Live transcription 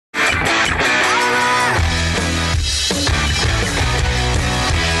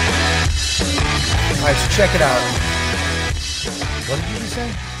check it out. What did you just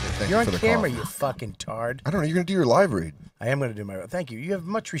say? You're on camera, coffee. you fucking tard. I don't know. You're going to do your live read. I am going to do my... Thank you. You have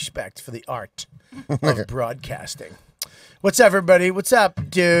much respect for the art of broadcasting. What's up, everybody? What's up,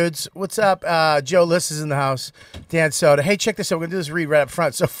 dudes? What's up? Joe Liss is in the house. Dan Soder. Hey, check this out. We're going to do this read right up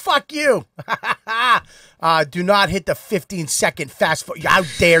front. So, fuck you. Do not hit the 15-second fast forward. How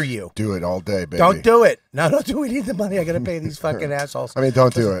dare you? Do it all day, baby. Don't do it. No, don't do it. We need the money. I got to pay these fucking assholes. I mean,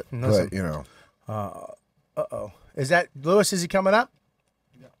 don't do it. But, you know. Uh-oh. Is that... Lewis, is he coming up?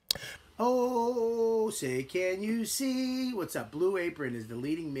 Oh, say, can you see? What's up? Blue Apron is the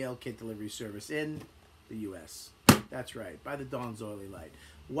leading mail kit delivery service in the U.S. That's right, by the Dawn's Oily Light.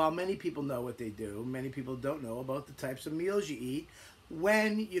 While many people know what they do, many people don't know about the types of meals you eat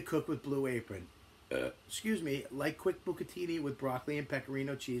when you cook with Blue Apron. Excuse me, like quick bucatini with broccoli and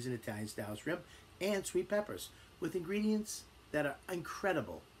pecorino cheese and Italian-style shrimp and sweet peppers with ingredients that are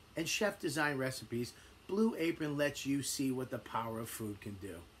incredible and chef-designed recipes. Blue Apron lets you see what the power of food can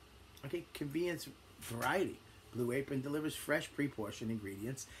do. Okay, convenience, variety. Blue Apron delivers fresh, pre-portioned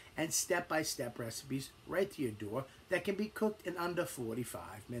ingredients and step-by-step recipes right to your door that can be cooked in under 45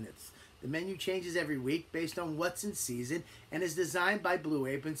 minutes. The menu changes every week based on what's in season and is designed by Blue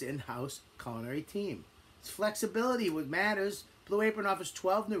Apron's in-house culinary team. It's flexibility what matters. Blue Apron offers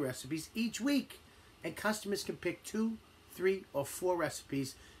 12 new recipes each week, and customers can pick 2, 3, or 4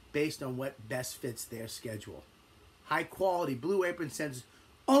 recipes based on what best fits their schedule. High quality. Blue Apron sends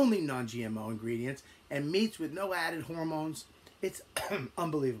only non-GMO ingredients and meats with no added hormones. It's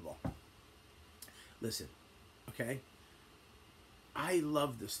unbelievable. Listen, okay? I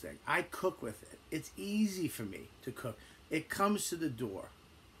love this thing. I cook with it. It's easy for me to cook. It comes to the door.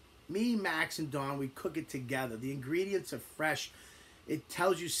 Me, Max, and Dawn, we cook it together. The ingredients are fresh. It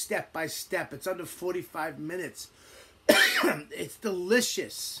tells you step by step. It's under 45 minutes. It's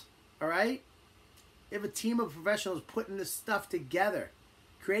delicious, all right? You have a team of professionals putting this stuff together,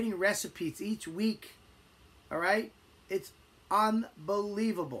 creating recipes each week, all right? It's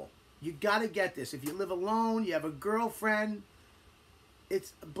unbelievable. You got to get this. If you live alone, you have a girlfriend,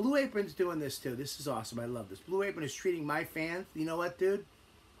 it's Blue Apron's doing this too. This is awesome. I love this. Blue Apron is treating my fans, you know what, dude?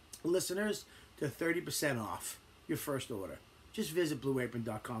 Listeners, to 30% off your first order. Just visit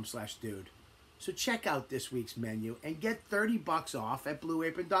blueapron.com/dude. So check out this week's menu and get $30 off at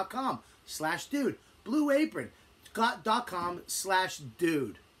blueapron.com/dude.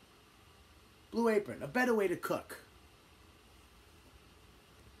 Blueapron.com/dude. Blue Apron, a better way to cook.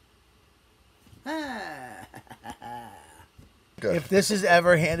 If this is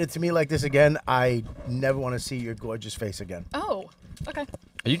ever handed to me like this again, I never want to see your gorgeous face again. Oh, okay.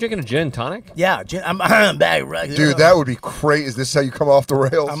 Are you drinking a gin tonic? Yeah, I'm back. Right. Dude, that would be crazy. Is this how you come off the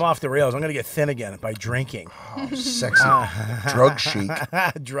rails? I'm off the rails. I'm going to get thin again by drinking. Oh, sexy. Drug chic.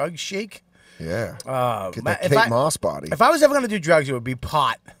 Drug chic? Yeah. Get that Kate Moss body. If I was ever going to do drugs, it would be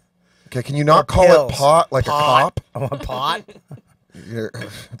pot. Okay, can you not call it pot like a cop? I want pot.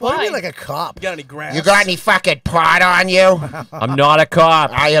 What do you mean like a cop? You got any grass? You got any fucking pot on you? I'm not a cop.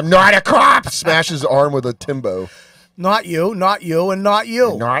 I am not a cop. Smash his arm with a Timbo. Not you, not you, and not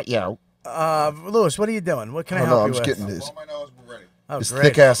you. Not you. Lewis, what are you doing? What can I help you I'm with? just getting his. Oh, his great.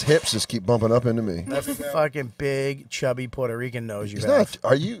 thick ass hips just keep bumping up into me. That fucking big, chubby Puerto Rican nose you He's have. not.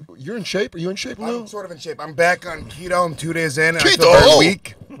 Are you? You're in shape? Are you in shape, Lou? I'm sort of in shape. I'm back on keto. I'm 2 days in. And Keto! I feel very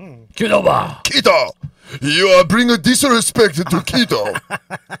weak. Keto! You bring a disrespect to keto.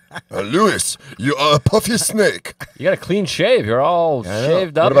 Lewis, you are a puffy snake. You got a clean shave. You're all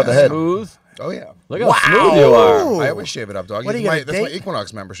shaved up. What about the head? Smooth. Oh, yeah. Look how smooth you are. I always shave it up, dog. What, are you got a That's my date?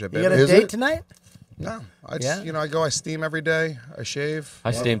 Equinox membership. You Baby. got a date tonight? No. I just, you know, I steam every day. I shave.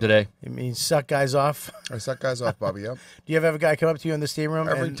 I steam today. You mean suck guys off? I suck guys off, Bobby, yep. Do you ever have a guy come up to you in the steam room?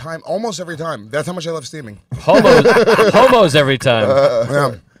 Every time. Almost every time. That's how much I love steaming. Homos every time.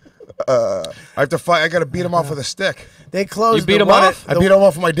 Yeah. I have to fight. I got to beat him off with a stick. They closed. You beat the him one off? at- I beat him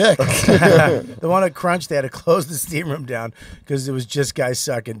off with my dick. The one at Crunch, they had to close the steam room down because it was just guys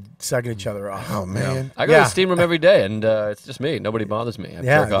sucking each other off. Oh man. I go to the steam room every day, and it's just me. Nobody bothers me. I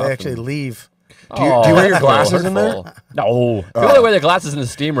Yeah, jerk off they actually and- leave. Do you wear your glasses in there? No. People that wear their glasses in the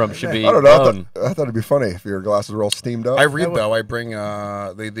steam room should be I don't know. known. I thought it'd be funny if your glasses were all steamed up. I read, though. I bring,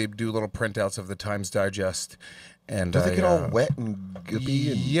 they do little printouts of the Times Digest. And Does it get all wet and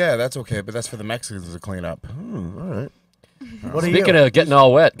gooby? Yeah, that's okay, but that's for the Mexicans to clean up. All right. What are Speaking you? of getting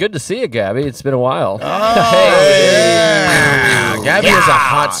all wet, good to see you, Gabby. It's been a while. Yeah. Gabby is a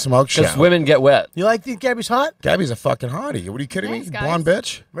hot smoke Because show. women get wet. You like think Gabby's hot? Gabby's a fucking hottie. What are you kidding Thanks, me? guys. Blonde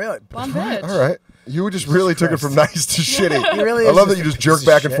bitch. Really? Blonde bitch. All right. You just really took it from nice to shitty. He really I is love that just you a just piece jerk of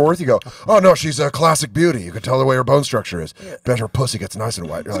back and shit. forth. You go, oh no, she's a classic beauty. You can tell the way her bone structure is. Bet her pussy gets nice and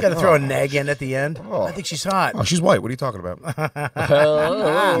white. You're He's like, got to throw a neg in at the end. Oh. I think she's hot. Oh, she's white. What are you talking about?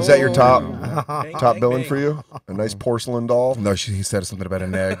 Is that your top billing for you? A nice porcelain doll? No, he said something about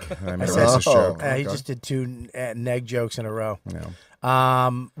an egg. I made a racist joke. He just did 2 neg jokes in a row. Yeah.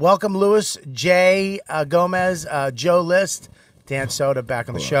 Welcome, Louis, Jay Gomez, Joe List, Dan Soder back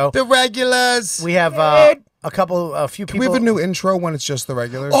on the show. The regulars. We have a few people. Can we have a new intro when it's just the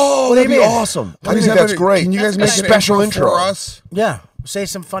regulars? Oh, that'd be awesome. I think that's great. Can you guys make a special an intro for us? Yeah, say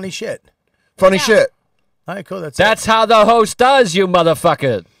some funny shit. Funny shit. All right, cool. That's how the host does, you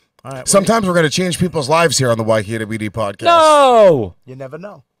motherfucker. All right. Sometimes we're going to change people's lives here on the YKWD podcast. No. You never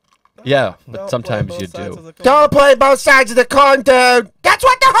know. Yeah, but sometimes you do. Don't play both sides of the coin, dude. That's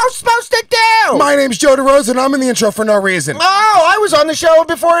what the host's supposed to do. My name's Joe DeRosa, and I'm in the intro for no reason. Oh, I was on the show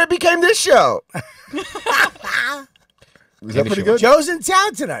before it became this show. Is that pretty good? Joe's in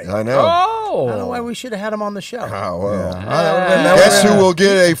town tonight. I know. Oh. I don't know why we should have had him on the show. Oh, well. Yeah. Guess who will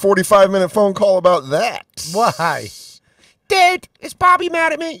get a 45-minute phone call about that? Why? Dude, is Bobby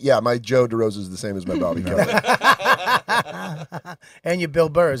mad at me? Yeah, my Joe DeRosa is the same as my Bobby Kelly. And your Bill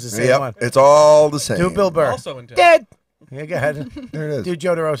Burr is the same one. It's all the same. Do Bill Burr. Also in town. Dead. Yeah, go ahead. There it is. Do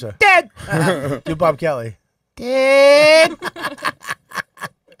Joe DeRosa. Dead. Do Bob Kelly. Dead.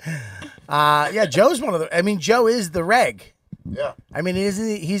 Yeah, Joe's one of the. I mean, Joe is the reg. Yeah. I mean,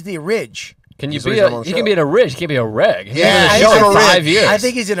 he's the ridge. Can you He's be the a? reason I'm on the You show. can be in a ridge. You can't be a reg. He's Yeah, been he's on the show in a for 5 ridge. years. I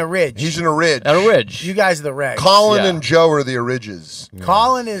think he's in a ridge. He's in a ridge. At a ridge. You guys are the reg. Colin Yeah. and Joe are the ridges.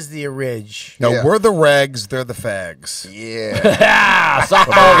 Colin is the ridge. No, Yeah. we're the regs. They're the fags. Yeah. Yeah,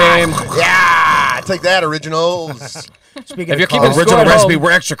 softball game. Yeah. Take that, originals. Speaking If you're of keeping Colin, score Original at recipe. home,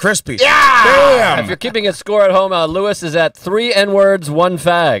 We're extra crispy. Yeah. if you're keeping it score at home, Lewis is at 3 N-words, 1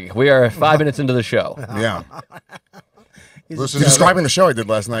 fag. We are 5 minutes into the show. Yeah. This You're describing the show I did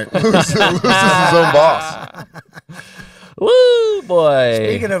last night. Luce is his own boss. Woo, boy.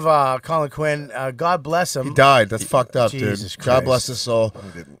 speaking of Colin Quinn, God bless him. He died. That's fucked up, Jesus dude. God Christ. bless his soul.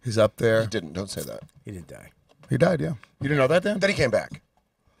 didn't. He's up there. He didn't. Don't say that. He didn't die. He died, yeah. You didn't know that, Dan? Then he came back.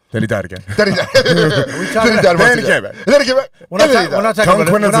 Then he died again. Then he died. Then he died. Then he came back. Then he came back. We're not, Then he we're not died. talking Colin about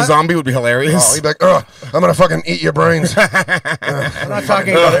Quinn it. as We're a not, zombie would be hilarious. Oh, he'd be like, ugh, I'm gonna fucking eat your brains. we're not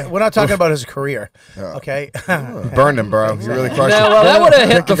talking about it. We're not talking about his career. Okay. Burned him, bro. He really crushed No, him. well, that would have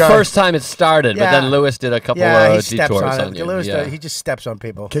hit Thank the you, guys. first time it started, but Yeah. then Lewis did a couple Yeah, he steps detours on on it. you. Lewis Yeah. he just steps on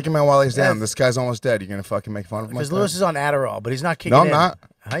people. Kick him out while he's down. Yeah. This guy's almost dead. You're going to fucking make fun of him like Because that? Lewis is on Adderall, but he's not kicking No, I'm in. not.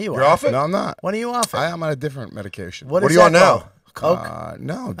 How you You're are? off it? No, I'm not. When are you off it? I am on a different medication. What What is are you on that now? called? Coke?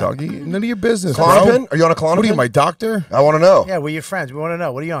 No, doggy. None of your business, Klonopin? bro. Are you on a Klonopin? What are you, my doctor? I want to know. Yeah, we're your friends. We want to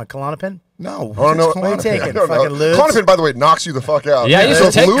know. What are you on? Klonopin? No. I want to know. What are you taking? I don't know. Fucking Ludes? Klonopin, by the way, knocks you the fuck out. Yeah, you So should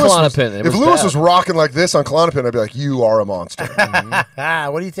if take Lewis was- Klonopin. It If was Lewis bad. was rocking like this on Klonopin, I'd be like, you are a monster. Ah,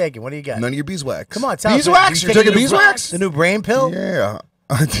 what are you taking? What do you got? None of your beeswax. Come on, tell us. Beeswax? You're taking the new- beeswax? The new brain pill? Yeah.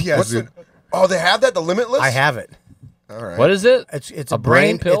 Yes, What's dude. the, oh, they have that? The Limitless? I have it. All right. What is it? It's A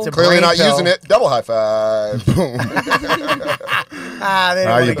brain pill? It's a Clearly brain not pill. using it. Double high five. Ah, they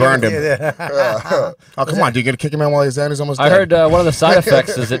don't Ah, wanna you give burned it to you. Oh, come on. Do you get to kick him out while he's down? He's almost I dead. heard one of the side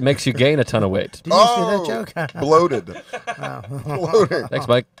effects is it makes you gain a ton of weight. Did you see that joke? Bloated. Bloated. Thanks,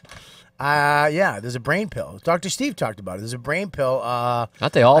 Mike. Yeah, there's a brain pill. Dr. Steve talked about it. There's a brain pill.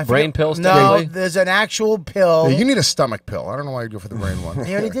 Aren't they all I brain forget- pills No, typically? there's an actual pill. Yeah, you need a stomach pill. I don't know why you go for the brain one.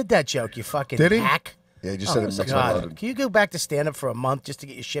 He already did that joke, you fucking Did he? hack. Yeah, you just said it makes me God. bloated. Can you go back to stand up for a month just to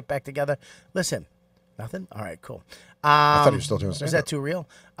get your shit back together? Listen, nothing? All right, cool. I thought you were still doing Is stand-up. that too real?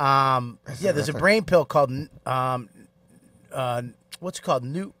 Yeah, there's a brain pill called, what's it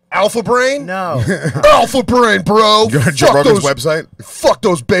called? Alpha Brain? No. Alpha Brain, bro. You go to Joe Fuck Rogan's those, website? fuck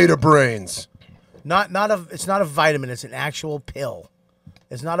those beta brains. It's not a vitamin. It's an actual pill.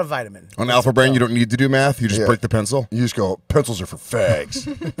 It's not a vitamin. On Alpha Brain, you don't need to do math. You just Yeah. break the pencil. You just go, pencils are for fags.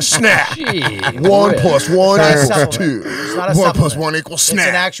 Snap. Gee, 1 whiz. plus 1 It's not a equals supplement. 2. It's not a 1 supplement. plus 1 equals snap. It's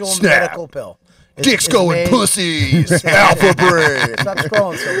an actual Snap. medical pill. Dicks going pussies. Alpha Brain. Stop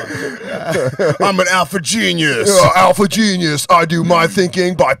scrolling so much. I'm an alpha genius. Alpha genius. I do my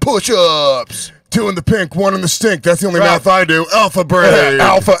thinking by push-ups. 2 in the pink, 1 in the stink. That's the only math I do. Alpha Brain.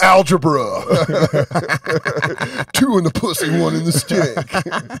 Alpha algebra. 2 in the pussy, 1 in the stink.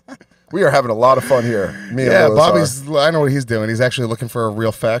 We are having a lot of fun here. Me and Yeah, Lewis Bobby's. I know what he's doing. He's actually looking for a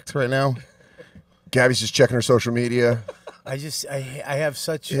real fact right now. Gabby's just checking her social media. I have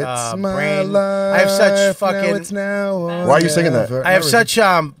such It's my brain. life. I have such Now fucking. it's now or Why are you singing that? never. I have such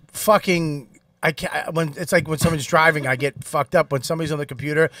fucking I can't. When it's like when someone's driving, I get fucked up. When somebody's on the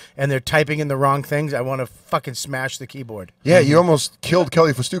computer and they're typing in the wrong things, I want to fucking smash the keyboard. Yeah, you almost killed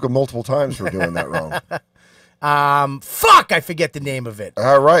Kelly Festuca multiple times for doing that wrong. Fuck! I forget the name of it.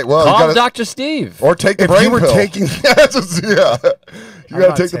 All right, well, Call you gotta, Dr. Steve. or take the If brain you were pill. taking- yeah, you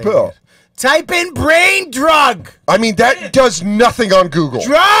gotta take the pill. Type in brain drug. I mean, that does nothing on Google.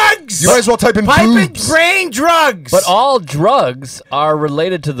 Drugs. You might as well type in Type in boobs. brain drugs. But all drugs are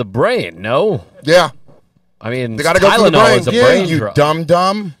related to the brain, no? Yeah. I mean, They gotta go through the Tylenol brain. is a Yeah, brain you drug.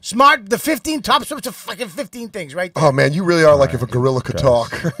 dumb. Smart. The 15 top sorts of fucking 15 things right there. Oh man, you really are like if a gorilla could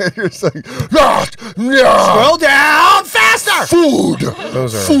talk. You're saying, "Ah, yeah, Scroll down faster. food,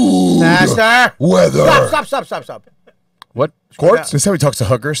 Those are food, Faster. weather." Stop. What? quartz. This is how he talks to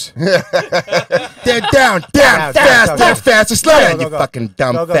hookers. They're down, Down, fast, down. faster, slow down, Go, you go. fucking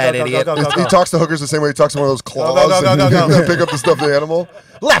dumb Go, go, fat go, go, idiot. go, go, go. He talks to hookers the same way he talks to one of those claws go, and go. pick up the stuffed animal.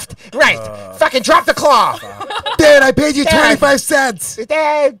 Left, right, fucking drop the claw. Dad, I paid you 25 cents.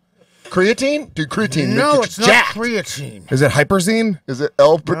 Creatine? Dude, creatine. No, gets it's you not jacked. creatine. Is it hyperzine? Is it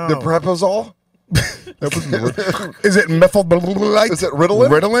L-prepazole? Is it methyl? Is it Ritalin?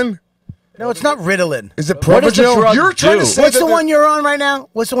 Ritalin? No, it's not Ritalin. Is it What does the Provigil? drug You're trying do? to say What's that the one you're on right now?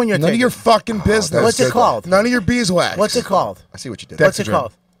 What's the one you're None of taking? your fucking business. What's it called? None of your beeswax. What's it called? I see what you did. What's it Dexedrine.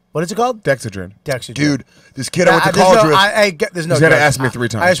 called? What is it called? Dexedrine. Dexedrine. Dude, this kid I went to there's college no, with. there's no. He's gotta drug. ask me 3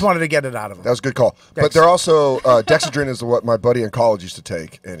 times. I just wanted to get it out of him. That was a good call. But they're also Dexedrine is what my buddy in college used to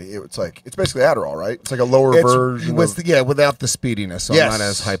take, and it's basically Adderall, right? It's like a lower version. Yeah, without the speediness, so Yes. I'm not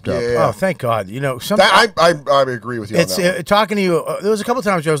as hyped up. Yeah. Oh, thank God. You know, I agree with you. it's on that one. talking to you. There was a couple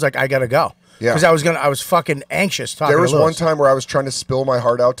times where I was like, I gotta go. Yeah. Because I was fucking anxious talking. There was to one Lewis. time where I was trying to spill my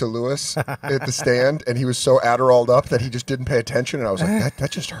heart out to Lewis at the stand, and he was so Adderalled up that he just didn't pay attention, and I was like,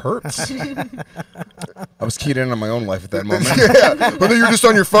 that just hurts. I was keyed in on my own life at that moment. Yeah, but then you're just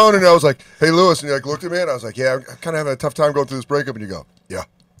on your phone, and I was like, "Hey, Lewis," and you looked at me, and I was like, "Yeah, I'm kind of having a tough time going through this breakup." And you go, "Yeah,"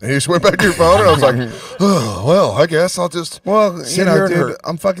 and you just went back to your phone, and I was like, "Oh, well, I guess I'll just Well, sit here and dude, hurt."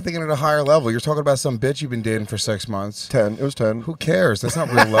 I'm fucking thinking at a higher level. You're talking about some bitch you've been dating for 6 months. 10. It was 10. Who cares? That's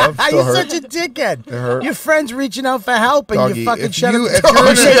not real love. You're hurt. such a dickhead. hurt. Your friend's reaching out for help, and Doggy, you fucking if shut you- up. if you're You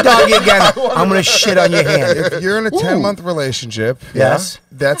in a- say doggy again, I'm gonna shit on your hand. If you're in a 10-month relationship, Yes.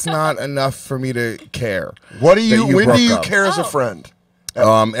 that's not enough for me to care. What do you? that When broke do you up. care as a friend?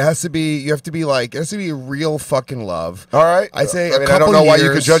 It has to be. You have to be like. It has to be real fucking love. All right. I'd say I a mean, couple I don't know why you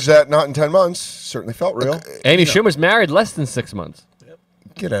could years- judge that not in 10 months. Certainly felt real. Amy Schumer's married less than 6 months.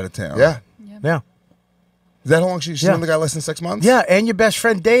 Get out of town. Yeah. Yeah. Is that how long she's Yeah. known the guy less than 6 months? Yeah, and your best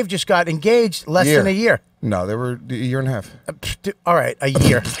friend Dave just got engaged less Year. than a year. No, they were a year and a half. All right, a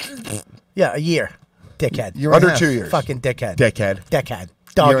year. Yeah, a year. Dickhead. Year and a Under half. 2 years. Fucking dickhead. Dickhead. Dickhead.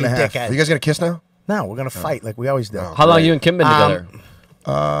 Doggy and a half. Are dickhead. you guys gonna kiss now? No, we're gonna fight like we always do. How long you and Kim been together?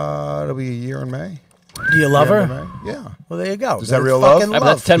 It'll be a year in May. Do you love Year in her? May. Yeah. Well, there you go. Is that It's real love? fucking I bet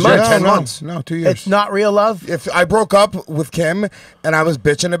that's 10 Yeah, months. 10 no, months. No, 2 years. It's not real love. If I broke up with Kim and I was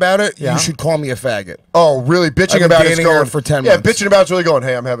bitching about it, Yeah. you should call me a faggot. Oh, really? Bitching I've been about it's dating her going for 10 Yeah, months. bitching about it's really going.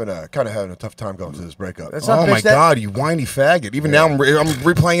 Hey, I'm having a tough time going through this breakup. That's not Oh bitch, my that- god, you whiny faggot! Even now, I'm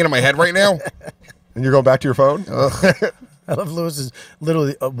replaying it in my head right now. And you're going back to your phone? I love Lewis is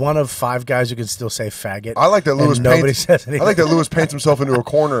literally one of 5 guys who can still say faggot. I like that Lewis and nobody paints. says I anything. like that Lewis paints himself into a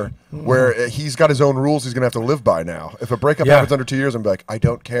corner where he's got his own rules he's gonna have to live by now. If a breakup Yeah. happens under 2 years, I'm like, I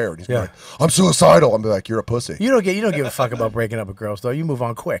don't care. And he's Yeah. like, I'm suicidal. I'm like, you're a pussy. You don't give a fuck about breaking up with girls, though. You move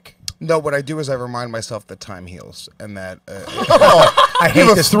on quick. No, what I do is I remind myself that time heals, and that I you have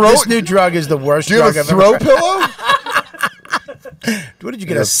hate a this. throat- This new drug is the worst Do you drug have a I've throw ever tried. pillow? What did you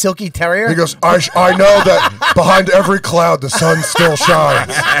get? A silky terrier? He goes, I know that behind every cloud the sun still shines.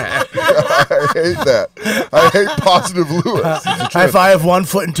 I hate that. I hate positive Lewis. If I have 1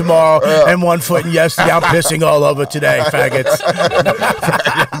 foot in tomorrow and 1 foot in yesterday, I'm pissing all over today, faggots.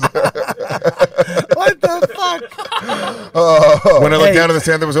 What the fuck? when I looked Hey. down at the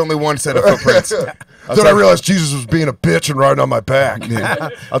sand, there was only one set of footprints. Then I realized Jesus was being a bitch and riding on my back.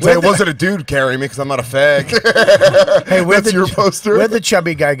 I'll tell you, it wasn't a dude carrying me because I'm not a fag. Hey, where'd That's your poster? Where'd the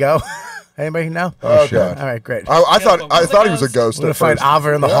chubby guy go? Anybody know? Oh, God. All right, great. I thought he was a ghost. We're gonna at find first.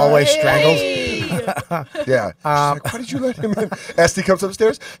 Ava in the hallway strangled. Yeah. She's like, why did you let him in? Esty comes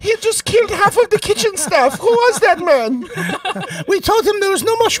upstairs. He just killed half of the kitchen staff. Who was that man? We told him there was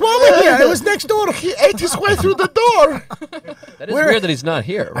no more shawarma here. It was next door. He ate his way through the door. That is weird that he's not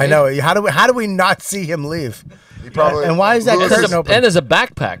here. Right? I know. How do we not see him leave? He probably, And why is that Lewis curtain is- open? And there's a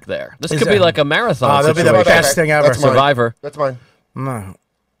backpack there. This Is could be there? like a marathon Oh, that'll be the situation. best thing ever. That's mine. Survivor. That's mine. No.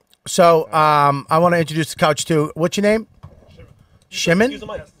 So, I want to introduce the couch too. What's your name? Shimon.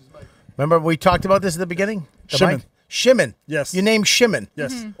 Remember we talked about this at the beginning? The Shimon. mic? Shimon. Yes. Your name's Shimon.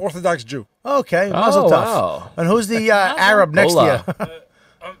 Yes. Orthodox Jew. Okay. Mazel tov. Wow. And who's the Arab next Hola. to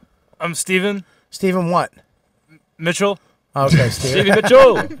you? I'm Steven Stephen what? Mitchell. Okay, Stephen. Stevie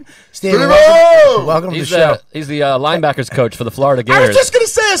Mitchell. Stephen, welcome to the He's show. he's the linebackers coach for the Florida I Gators. was just gonna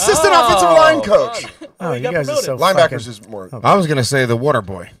say assistant offensive line coach. Oh, you guys are so Linebackers fucking- is more. I was gonna say the water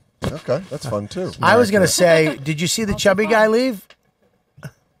boy. Okay, that's fun too. I was gonna say, did you see the chubby guy leave?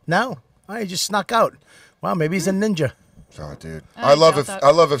 No, he just snuck out. Wow, maybe he's a ninja. Oh, dude, I I love doubt if that.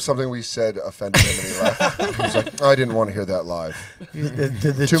 I love if something we said offended him and he left. He's like, I didn't want to hear that live.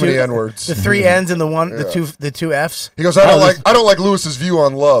 The Too many N-words. The 3 N's and the two F's. He goes, I don't like Lewis's view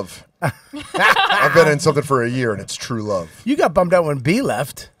on love. I've been in something for a year and it's true love. You got bummed out when B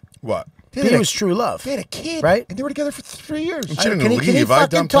left. What? B was true love. They had a kid, Right? And they were together for 3 years. She didn't Can he leave. I fucking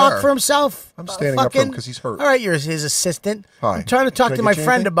dumped talk her. for himself? I'm standing up for him 'cause he's hurt. All right, you're his assistant. Hi. I'm trying to talk Can I to get my you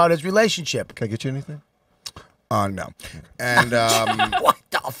friend anything? about his relationship. Can I get you anything? No. And What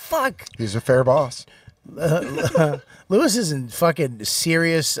the fuck? He's a fair boss. Lewis is in fucking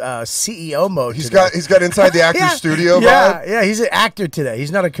serious CEO mode. He's today. got inside the actor's studio Yeah, vibe. yeah, he's an actor today.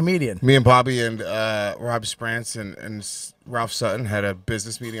 He's not a comedian. me and Bobby and Rob Sprance and Ralph Sutton had a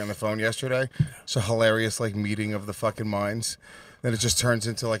business meeting on the phone yesterday. It's a hilarious meeting of the fucking minds. Then it just turns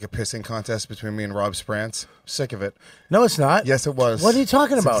into a pissing contest between me and Rob Sprance. Sick of it. No, it's not. Yes, it was. What are you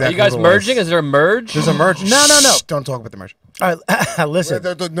talking It's about? Are exactly you guys what it was. merging? Is there a merge? There's a merge. No. Shh, don't talk about the merge. All right, listen.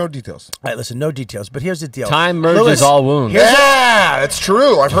 No details. All right, listen. No details, but here's the deal. Time merges Lewis, all wounds. Yeah, that's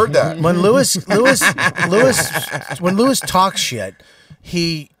true. I've heard that. When when Lewis talks shit,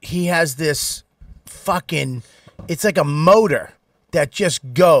 he has this fucking. It's like a motor that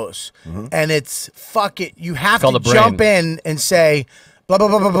just goes, and it's fucking. You have Called to the brain. jump in and say blah blah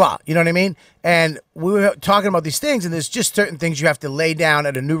blah blah blah. You know what I mean? And we were talking about these things, and there's just certain things you have to lay down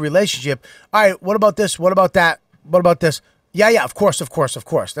at a new relationship. All right, what about this? What about that? What about this? Yeah, of course.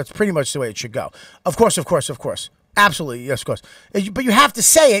 That's pretty much the way it should go. Of course. Absolutely, yes, of course. But you have to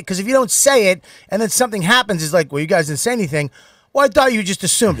say it, because if you don't say it and then something happens, it's like, well, you guys didn't say anything. Well, I thought you just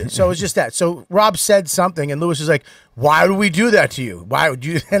assumed it. So it was just that. So Rob said something, and Lewis was like, why would we do that to you? Why would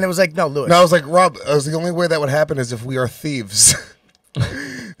you? And it was like, no, Lewis. No, I was like, Rob, the only way that would happen is if we are thieves.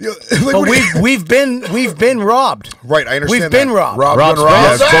 But we've been robbed. Right, I understand We've been that. robbed. Rob.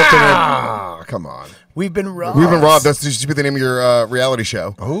 Yeah, it's both in it. Ah, come on. We've been robbed. We've been robbed. That's just be the name of your reality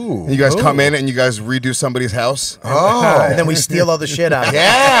show. Ooh. And you guys come in and you guys redo somebody's house. Oh, And then we steal all the shit out of it.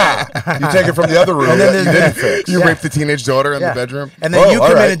 yeah. You take it from the other room And then that you there's- didn't fix. You Yeah. rape the teenage daughter in Yeah. the bedroom. And then Whoa, you all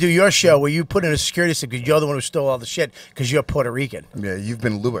come in right. and do your show where you put in a security system because you're the one who stole all the shit because you're Puerto Rican. Yeah, you've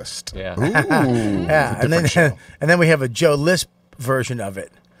been Lewised. Yeah. Ooh. Yeah, and then we have a Joe Lisp version of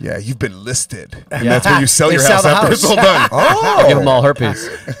it. Yeah, you've been listed. And Yeah. that's where you sell They your sell house the after house. it's all done. Give them Oh. all herpes.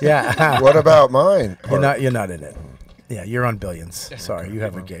 Yeah, What about mine? you're not in it. Yeah, you're on Billions. Sorry, you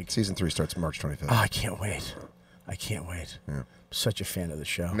have a gig. Season 3 starts March 25th. Oh, I can't wait. Such a fan of the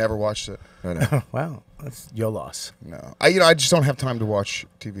show. Never watched it. I know. Well, that's your loss. No. I just don't have time to watch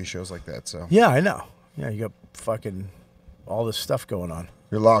TV shows like that, so. Yeah, I know. Yeah, you got fucking all this stuff going on.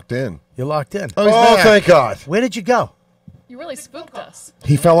 You're locked in. You're locked in. Oh, thank God. Where did you go? You really spooked us.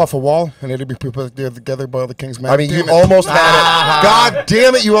 He fell off a wall and it had to be put together by the King's Men. I mean, you Damn it. almost had it. God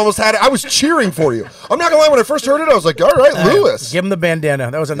damn it, you almost had it. I was cheering for you. I'm not going to lie, when I first heard it, I was like, all right, Lewis. Give him the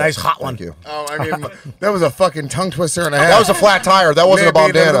bandana. That was a nice hot one. Thank you. Oh, I mean, that was a fucking tongue twister and a half. That was a flat tire. That wasn't a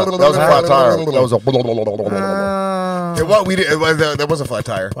Maybe bandana. That was a flat tire. That was a. That was a flat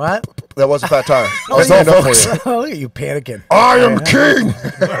tire. What? That was a flat tire. I'll yeah, stand up for you. Oh, look at you panicking. I am king.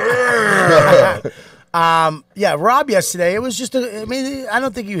 Yeah, Rob yesterday. It was just I mean, I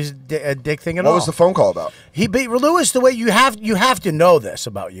don't think he was a dick thing at all. What was the phone call about? Lewis, the way you have to know this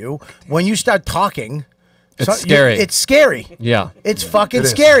about you when you start talking. It's scary. It's scary. Yeah. It's fucking It is.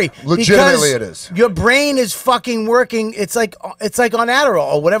 scary. Legitimately, because it is. Your brain is fucking working. It's like on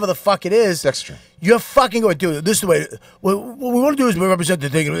Adderall or whatever the fuck it is. Dextrin. You're fucking going, dude. This is the way. What we want to do is we represent the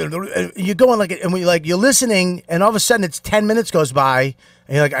thing. And you're going like, and you're listening, and all of a sudden it's 10 minutes goes by,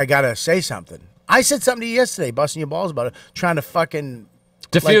 and you're like, I gotta say something. I said something to you yesterday, busting your balls about it, trying to fucking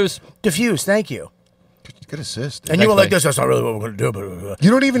Diffuse. diffuse. Thank you. Good assist. And you were Thanks, like, buddy. that's not really what we're gonna do. But You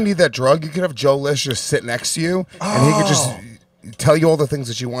don't even need that drug. You could have Joe Lish just sit next to you, and he could just tell you all the things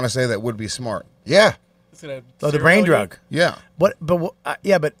that you want to say that would be smart. Yeah. the brain drug. Yeah. But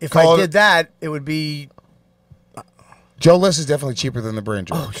if Call I it- did that, it would be. Joe Lish is definitely cheaper than the brain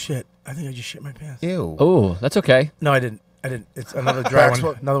drug. Oh shit! I think I just shit my pants. Ew. Oh, that's okay. No, I didn't. It's another dry Facts,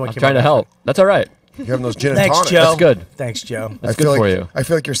 one. what? Another one I'm came trying up. to help. That's all right. You have those gin and Thanks, tonics. Joe. That's good. Thanks, Joe. That's I feel good for like, you. I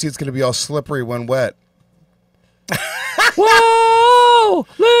feel like your seat's going to be all slippery when wet. Whoa! Oh,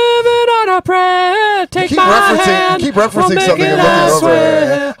 living on a prayer. Take my hand. Keep referencing we'll make something it and looking last over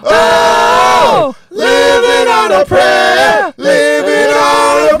way. it. Oh, living on a prayer. Living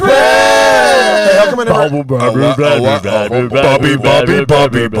on a prayer. Hey, how come I never... Bobby, Bobby,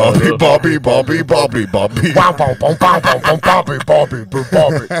 Bobby, Bobby, Bobby, Bobby, Bobby, Bobby.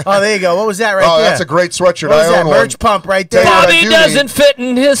 Oh, there you go. What was that right Oh, there? that's a great sweatshirt. What was I that own one. merch pump right there? Yeah. Bobby I do doesn't fit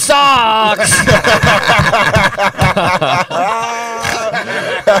in his socks.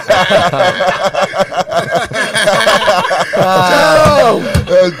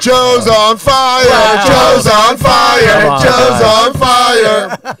 Joe's on fire. Joe's on fire. Come on, Joe's guys. on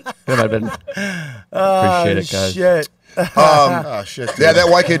fire. That might have been. Appreciate it, guys. Shit. Oh shit. Dude. Yeah, that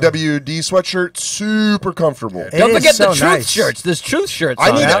YKWD sweatshirt, super comfortable. It Don't is forget so the truth nice. shirts. There's truth shirts. I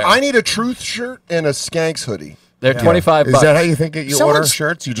on there. need a Truth shirt and a Skanks hoodie. They're $25. Is that how you think you order Someone's-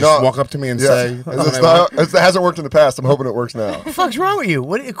 shirts? You just No. walk up to me and Yeah. say, "This is what I want." It hasn't worked in the past. I'm hoping it works now. What the fuck's wrong with you?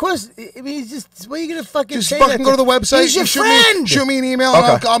 What? Of course, I mean, it's just what are you gonna fucking Just say? fucking that go to the website. He's your and friend. shoot me an email,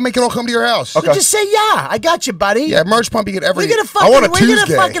 Okay. and I'll make it all come to your house. Okay. Just say yeah. I got you, buddy. Yeah, merch pump. You get every. We're gonna I fucking. want a We're gonna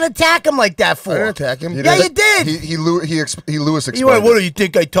Tuesday. fucking attack him like that for. I didn't attack him. Yeah, you did. He Lewis explained. You went, what do it. you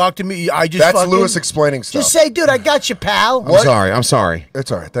think? I talked to me. I just. That's fucking, Lewis explaining stuff. Just say, dude, I got you, pal. I'm sorry. I'm sorry.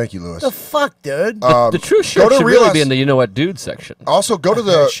 It's all right. Thank you, Lewis. The fuck, dude. The truth go shirt to should really Realize- be in the You Know What Dude section. Also, go to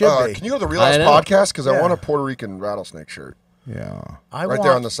the. It should be. Can you go to the Realize I know. podcast? Because I Yeah. want a Puerto Rican rattlesnake shirt. Yeah. Right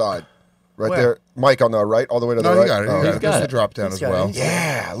there on the side. Right Where? there. Mike on the right, all the way to the No, right. you got it. Oh, You got okay. it. There's got the it. drop down He's as got well. it.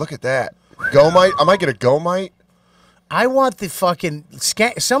 Yeah, look at that. Go-mite. I might get a Go-mite. I want the fucking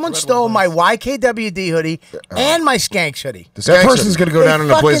skank. Someone stole my YKWD hoodie and my Skanks hoodie. The That Skanks person's hoodie. going to go They down in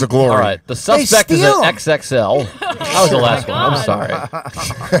a blaze fucking- of glory. All right. The suspect is steal an 'em. XXL. That was the last one. I'm sorry.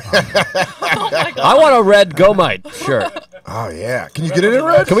 Oh my god. I want a red Gomite shirt. Oh, yeah. Can you get it in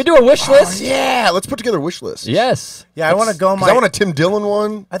red? Can we do a wish list? Yeah, let's put together a wish list. Yes. Yeah, I want to go 'Cause my. I want a Tim Dillon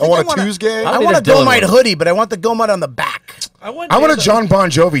one. I, want a Tuesday. I I need want a a Go Dylan Mite one. hoodie, but I want the Go Mite on the back. I want a John Bon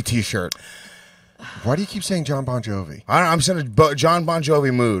Jovi T-shirt. Why do you keep saying John Bon Jovi? I don't know, I'm saying a John Bon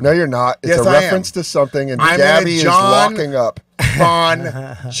Jovi mood. No, you're not. It's Yes, a I reference am. to something, and I'm in a Gabby is John- walking up. Bon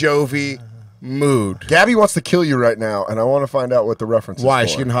Jovi mood. Gabby wants to kill you right now, and I want to find out what the reference is. Why? for.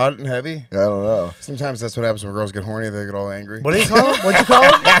 Is she getting hot and heavy? I don't know. Sometimes that's what happens when girls get horny. They get all angry. What do you call him? What'd you call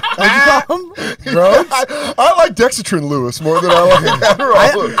him? What'd you call him? Rhodes? I like Dexatrin Lewis more than I like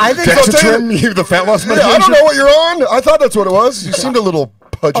Adderall. I think Dexatrin, you the fat loss Yeah, I medication? don't know what you're on. I thought that's what it was. You seemed a little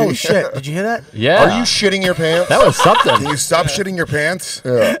pudgy. Oh shit! Did you hear that? Yeah. Are you shitting your pants? That was something. Can you stop shitting your pants?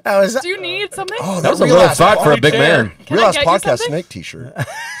 Yeah. That was. Do you need something? Oh, That was a Real little Ass thought for a big chair. man. Can Real I Ass get you Podcast something? snake T-shirt.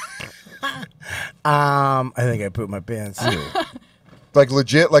 I think I pooped my pants. Like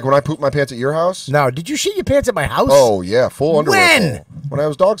legit, like when I pooped my pants at your house. No, did you shit your pants at my house? Oh yeah, full underwear. When? full. When I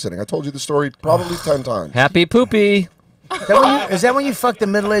was dog sitting, I told you the story probably 10 times. Happy poopy. Is that when you fucked a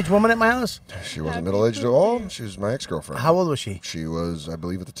middle-aged woman at my house? She wasn't middle aged at all. She was my ex-girlfriend. How old was she? She was, I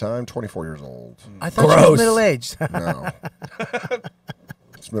believe, at the time, 24 years old. I thought she Gross. was middle-aged. No,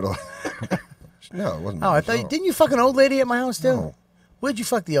 it's middle. No, it wasn't. Oh, I middle-aged thought. at all. Didn't you fuck an old lady at my house too? No. Where'd you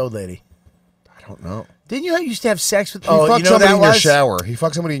fuck the old lady? I don't know. Didn't you used to have sex with? He Oh, fucked you know somebody that in your was? shower. He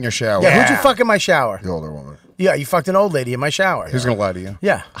fucked somebody in your shower. Yeah. Who'd you fuck in my shower? The older woman. Yeah, you fucked an old lady in my shower. Who's going to lie to you?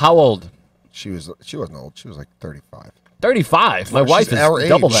 Yeah. How old? She wasn't old. She was like 35. 35. My She's wife is our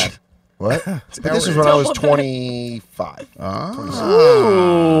double age. that. What? But this was when I was 25.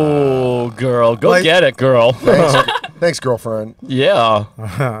 Ooh, girl. Go Like- get it, girl. Thanks, girlfriend. Yeah.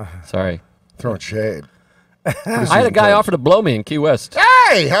 Sorry. Throwing shade. I had a guy offer to blow me in Key West.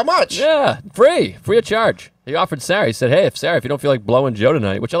 Hey, how much? Yeah, free of charge. He offered Sarah. He said, "Hey, if you don't feel like blowing Joe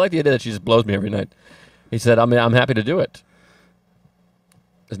tonight," which I like the idea that she just blows me every night. He said, "I'm happy to do it."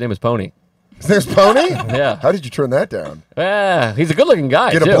 His name is Pony. His name's Pony? Yeah. How did you turn that down? Yeah, he's a good-looking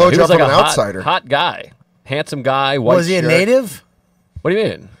guy. Get a too. blowjob He was like from a an hot, outsider. hot guy, handsome guy, white Was he a shirt. native? What do you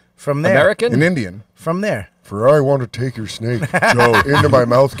mean? From there. American? An Indian. From there. For I want to take your snake, Joe, into my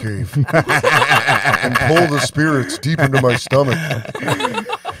mouth cave and pull the spirits deep into my stomach.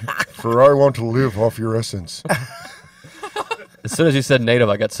 For I want to live off your essence. As soon as you said native,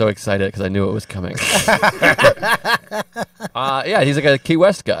 I got so excited because I knew it was coming. Yeah, he's like a Key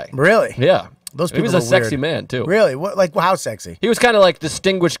West guy. Really? Yeah. Those He was people a are sexy weird. man, too. Really? What? Like how sexy? He was kind of like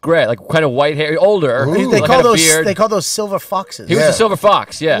distinguished gray, like kind of white hair, older. Ooh. They like call had a those. beard. They call those silver foxes. He was a silver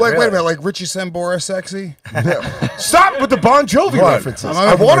fox, yeah. Wait a minute. Like Richie Sambora sexy? Stop with the Bon Jovi What? references. I'm I not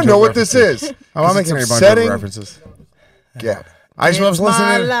making want Bon to know Jovi what this is. I'm not 'Cause it's making any Bon Jovi upsetting. references. Yeah. I just was It's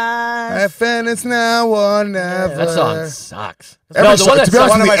my listening. life. And it's now or never. That song sucks. Every the one that to be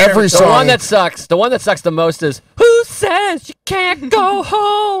honest sucks, with you, my every favorite- the song. one that sucks. The one that sucks the most is "Who says you can't go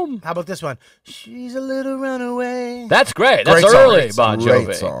home." How about this one? She's a little runaway. That's great. That's Great song. early Great Bon Great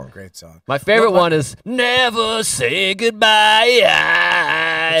Jovi. song. Great song. My favorite one is "Never Say Goodbye."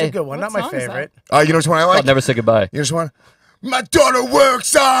 It's a good one. What Not my song is favorite. You know which one I I'll like? never say goodbye. You know which one? My daughter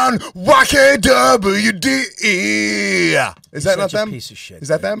works on YKWD. Is that Such not a them? piece of shit. Is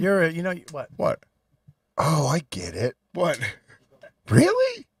that dude. them? You're a, what? What? Oh, I get it. What?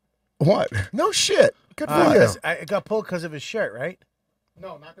 Really? What? No shit. Good for you. I got pulled because of his shirt, right?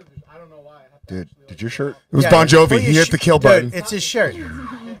 No, not because I don't know why. Dude, did your shirt? It was Yeah, Bon Jovi. put He your hit sh- the kill Dude, button. it's his shirt.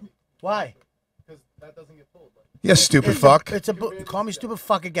 Why? Because that doesn't get pulled. Yeah, stupid It's fuck. call me stupid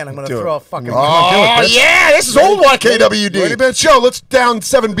fuck again. I'm gonna Do throw it. a fucking. Oh, yeah, this is old YKWD. Ready, bitch? Joe, let's down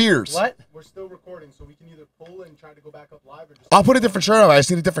 7 beers. What? We're still recording, so we can either pull and try to go back up live or just. I'll put a different shirt on. I just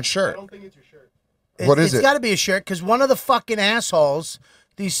need a different I shirt. don't think it's your shirt. What is It's it? got to be a shirt because one of the fucking assholes.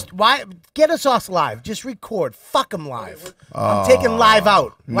 Why get us off live? Just record. Fuck them live. I'm taking live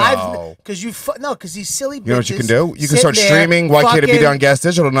out. Live no. because because these silly bitches. You know what you can do? You can sitting start there streaming YKWD fucking- on Gas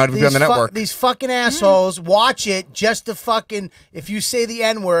Digital, not even be on the network. These fucking assholes watch it just to fucking. If you say the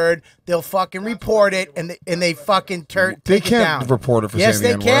N word, they'll fucking report it and they fucking They take it can't down. report it for Yes,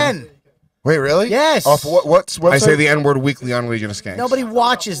 saying they the N-word. can. Wait, really? Yes. Off what's I say website? the N word weekly on Legion of Skanks. Nobody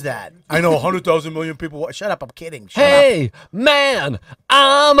watches that. I know 100,000 million people. Shut up! I'm kidding. Shut up. Hey, man,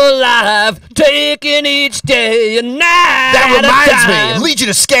 I'm alive, taking each day and night. That at a reminds time. me, Legion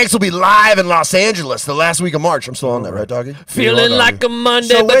of Skanks will be live in Los Angeles the last week of March. I'm still on that, right, doggy? Feeling like a Monday,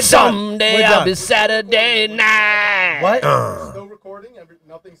 So we're but done. someday We're I'll done. be Saturday night. What? Still recording.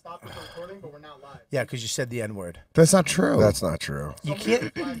 Nothing stopped us from recording, but we're not live. Yeah, because you said the N word. That's not true. That's not true. You can't.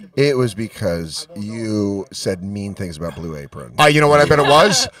 It was because you said mean things about Blue Apron. You know what I bet it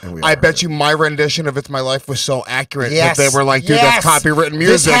was? And we I are. bet you my rendition of It's My Life was so accurate Yes. that they were like, dude, Yes. that's copywritten This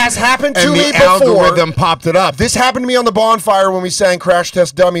music. has happened to and me the before. algorithm popped it up. This happened to me on the bonfire when we sang Crash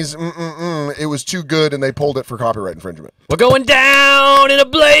Test Dummies. It was too good, and they pulled it for copyright infringement. We're going down in a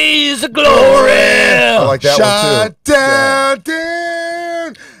blaze of glory. I like that one, Shut too. down,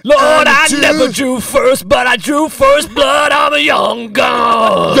 down. Lord, I Two. never drew first, but I drew first blood. I'm a young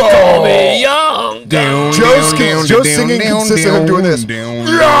gun. Call me young gun. Joe's singing consists of him doing this.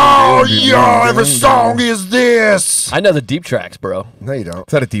 Every song is this. I know the deep tracks, bro. No, you don't.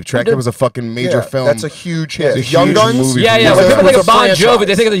 Is that a deep track? It was a fucking major Yeah, film. That's a huge hit. It's a Young huge Guns? movie. Yeah, yeah. When It's people think a of Bon Jovi, franchise.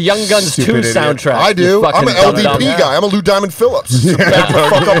 they think of the Young Guns Stupid 2 idiot. soundtrack. I You do. I'm fucking an LDP dumb-dumb. guy. I'm a Lou Diamond Phillips. So back the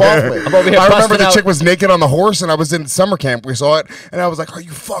fuck up off me. I'm over here I remember busting the out. chick was naked on the horse, and I was in summer camp. We saw it, and I was like, "Are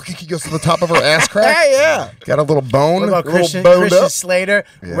you fucking?" He goes to the top of her ass crack. Yeah. Got a little bone. What about little Christian boned up. Slater?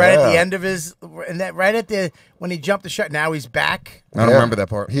 Right at the Yeah. end of his, and that right at the when he jumped the shot. Now he's back. I don't remember that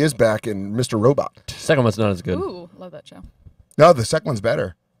part. He is back in Mr. Robot. Second one's not as good. Ooh, love that show. No, the second one's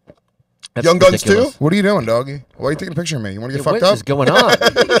better. That's Young Guns ridiculous. What are you doing, doggy? Why are you taking a picture of me? You want to get What fucked up? is going on? You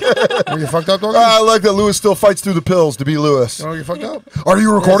want to get fucked up, doggy? I like that Lewis still fights through the pills to be Lewis. You want to get fucked up? Are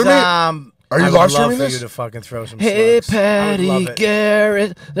you recording me? Are you I would live love streaming for this? you to fucking throw some Hey, slugs. I would love Patty it.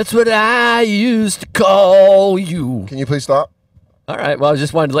 Garrett, that's what I used to call you. Can you please stop? All right, well, I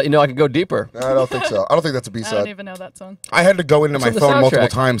just wanted to let you know I could go deeper. I don't think so. I don't think that's a I don't B-side. even know that song. I had to go into my on the phone multiple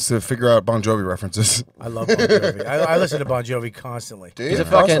soundtrack. times to figure out Bon Jovi references. I love Bon Jovi. I listen to Bon Jovi constantly. Dude, He's a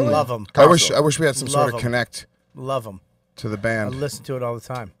fucking- Love him. I wish we had some sort Love of 'em. connect Love him. to the I band. listen to it all the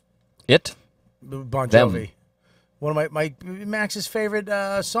time. It? Bon Them. Jovi. One of my Max's favorite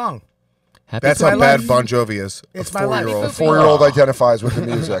song. Happy That's my how bad life. Bon Jovi is. It's a my life. 4-year-old. 4-year-old identifies with the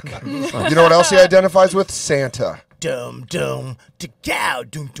music. You know what else he identifies with? Santa. Dum dum gow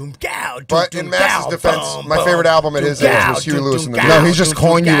dum dum gow. But in Max's defense, my favorite album at his age was Huey Lewis and the No, News. he's just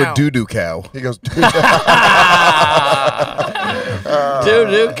calling you a doo-doo cow. He goes,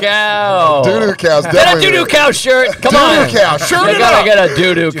 doo-doo cow. doo-doo cow's Get a definitely... doo-doo cow shirt. Come on. Doo-doo cow. Shirt You it gotta up. get a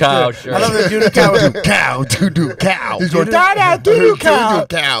doo-doo cow shirt. I love the doo-doo cow. Cow, doo-doo cow. He's going, da-da, doo-doo cow.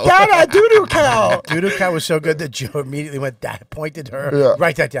 cow. Da-da, doo-doo cow. Doo-doo cow was so good that Joe immediately went pointed her. Yeah.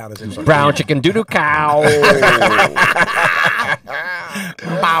 Write that down. As a Brown chicken doo-doo cow.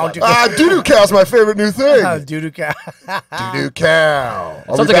 Doo-doo cow's my favorite new thing. Doo-doo cow. Doo-doo cow.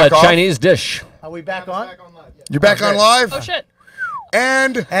 Are Sounds we like back a off? Chinese dish. Are we back on? You're back on live? Oh shit.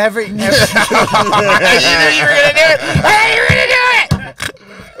 And Every you knew you were gonna do it. Hey, you're gonna do it.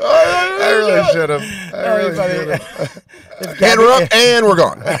 I really should have. I really should have. And we're up, and we're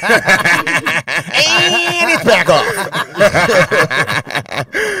gone. And it's back off.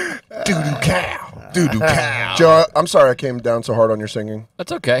 Doo-doo cow. Doo-doo cow. Joe, I'm sorry I came down so hard on your singing.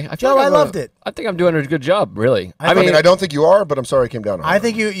 That's okay. I feel Joe, like I I'm loved it. I think I'm doing a good job, really. I mean, I don't think you are, but I'm sorry I came down hard. I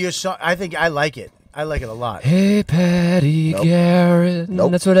think you're so. I think I like it. I like it a lot. Hey, Patty Nope. Garrett.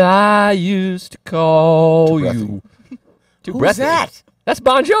 Nope. That's what I used to call Too breathy. you. Too Who's breathy. that? That's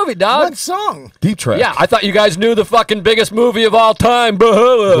Bon Jovi, dog. What song? Deep track. Yeah, I thought you guys knew the fucking biggest movie of all time. Which one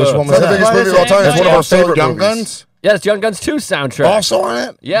It's was not the that? biggest movie of all time. It's one of our Also favorite Young movies. Guns. Yeah, it's Young Guns 2 soundtrack. Also on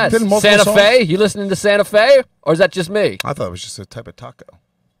it. Yes. Didn't multiple Santa songs? Fe. You listening to Santa Fe, or is that just me? I thought it was just a type of taco.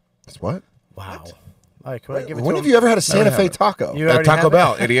 It's what? Wow. All right, can I give it When to have him? you ever had a Santa Never Fe had it. taco? You already Taco have it?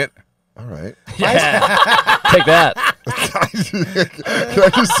 Bell, idiot. All right. Yeah. Take that. Can I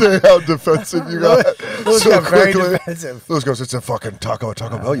just say how defensive you got? Louis so got very quickly? defensive. Louis goes, it's a fucking Taco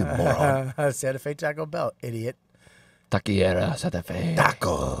Bell, you moron. Santa Fe Taco Bell, idiot. Taquiera Santa Fe.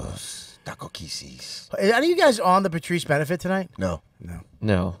 Tacos. Taco Kisses. Are any of you guys on the Patrice benefit tonight? No,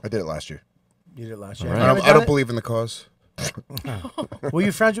 No. I did it last year. You did last year. All You right. haven't I done don't it? believe in the cause. Were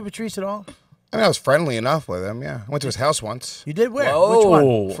you friends with Patrice at all? I mean, I was friendly enough with him. Yeah, I went to his house once You did where? Which one?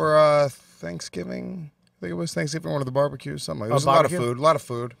 Whoa. for Thanksgiving. I think it was Thanksgiving, one of the barbecues, something like that. It was a lot of barbecue? food. A lot of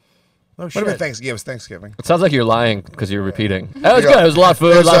food. Oh Might have been shit. Thanksgiving. Yeah, it was Thanksgiving. It sounds like you're lying because you're repeating. That was Yeah. good. It was a lot of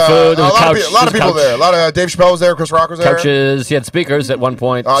food. There's, A lot of food. There was a lot of couch, pe- a lot of people couch- there. A lot of Dave Chappelle was there. Chris Rock was there. Couches. He had speakers at one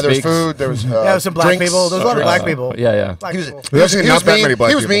point. There was speaks. food. There was Yeah, there was some black drinks. people. There was a lot of black Uh, people. Yeah, yeah. Black He was, people. he was, Actually, he not was that mean. many black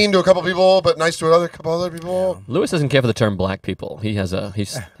He was people. mean to a couple people, but nice to a couple other people. Lewis doesn't care for the term black people. He has a he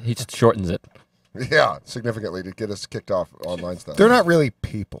shortens it. Yeah, significantly to get us kicked off online stuff. They're not really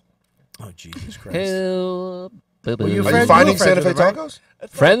people. Oh Jesus Christ. Help. Were you Are friends- you finding you were Santa friends Fe with him, right? tacos?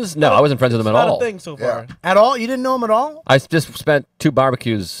 Friends? No, I wasn't friends with them at Not all. a thing so far. Yeah. At all? You didn't know him at all? I just spent 2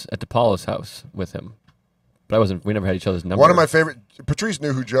 barbecues at DePaulo's house with him, but I wasn't. We never had each other's number. One of my favorite. Patrice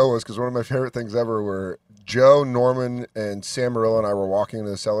knew who Joe was because one of my favorite things ever were Joe, Norman, and Sam Marilla and I were walking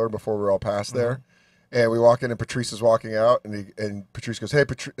into the cellar before we were all past there, and we walk in and Patrice is walking out, and Patrice goes, "Hey,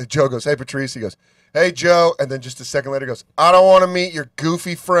 Joe goes, hey, Patrice." He goes, "Hey, Joe," and then just a second later he goes, "I don't want to meet your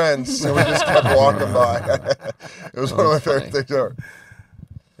goofy friends." And we just kept walking by. It was one of my favorite funny. things ever.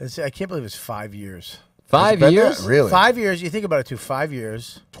 I can't believe it's 5 years. 5 Been years. that? Really? 5 years. You think about it too. 5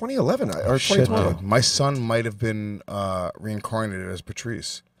 years. 2011 or Shit, 2012. dude. My son might have been reincarnated as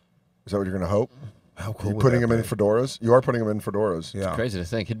Patrice. Is that what you're going to hope? How cool You're would putting that him in be? fedoras? You are putting him in fedoras. Yeah. Crazy to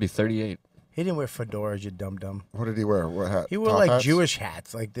think he'd be 38. He didn't wear fedoras, you dum dum. What did he wear? What hat? He wore Top like hats? Jewish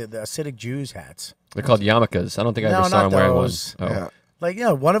hats, like the Hasidic Jews hats. They're called yarmulkes. I don't think I No, ever saw not him wearing one. those. Oh. Yeah. Like,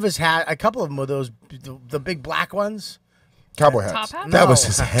 one of his a couple of them were those, the big black ones. Cowboy Top hats. hat? That No. was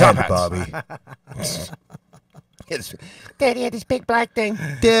his Top head, hats. Bobby. Daddy had this big black thing.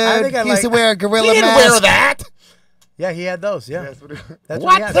 I think I like- wear a gorilla He didn't wear that. Yeah, he had those. Yeah, that's what he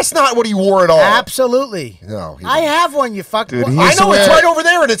What? had. That's not what he wore at all. Absolutely. No. He I didn't. have one. You fuck. Dude, What? he I used to know it's wear- right over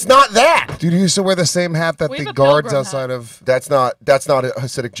there, and it's not that. Dude, he used to wear the same hat that We the have a guards pilgrim outside hat. of. That's not a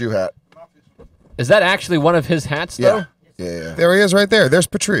Hasidic Jew hat. Is that actually one of his hats, though? Yeah. There he is, right there. There's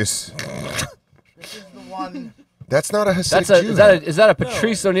Patrice. This is the one. That's not a Hasidic That's Jew. is that a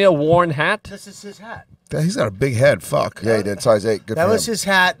Patrice O'Neill worn hat? This is his hat. He's got a big head. Fuck. Yeah, he did. Size 8. Good That for was him. his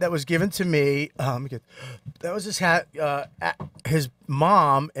hat that was given to me. That was his hat. His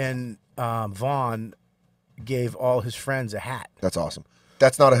mom and Vaughn gave all his friends a hat. That's awesome.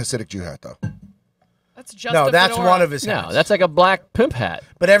 That's not a Hasidic Jew hat, though. That's just No, a that's fedora. one of his No, hats. that's like a black pimp hat.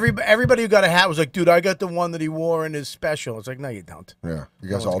 But everybody who got a hat was like, dude, I got the one that he wore in his special. It's like, no, you don't. Yeah. You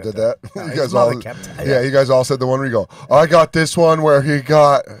guys one's all got did that. that? No, You his guys mother all. kept it. Yeah, you guys all said the one where you go, I got this one where he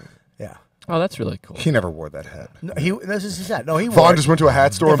got. Yeah. Oh, that's really cool. He never wore that hat. No, this is his hat. No, he wore Vaughn it. just went to a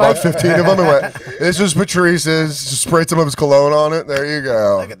hat store and If I- bought 15 of them and went, this is Patrice's. Just sprayed some of his cologne on it. There you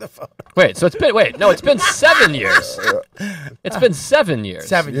go. Look at the phone. Wait, so it's been 7 years. It's been 7 years.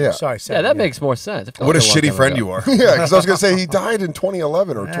 7 Yeah. years. Sorry, 7. Yeah, that makes more sense. It felt What a like long shitty time friend ago. you are. Yeah, because I was going to say he died in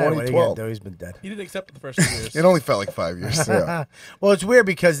 2011 or What are you gonna 2012. do? He's been dead. He didn't accept it the first 2 years. It only felt like 5 years. Yeah. Well, it's weird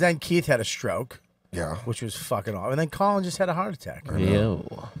because then Keith had a stroke, Yeah. which was fucking awful. And then Colin just had a heart attack. Ew.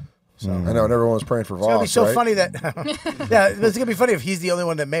 I know, and everyone was praying for It's gonna be Voss, so right? funny that yeah, it's gonna be funny if he's the only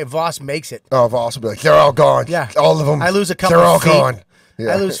one that Voss makes it. Oh, Voss will be like, they're all gone. Yeah, All of them. I lose a couple. They're all of feet. gone.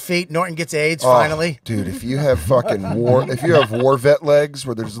 Yeah. I lose feet. Norton gets AIDS Oh, finally. dude, if you have fucking war vet legs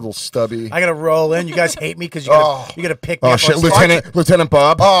where there's a little stubby. I gotta roll in. You guys hate me because you gotta pick me Oh up. shit, on stage. Lieutenant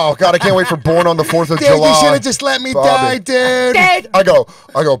Bob. Oh God, I can't wait for Born on the 4th of Dad, you July. should have just let me Bobby. die, dude. I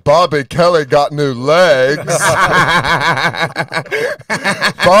go, Bobby Kelly got new legs.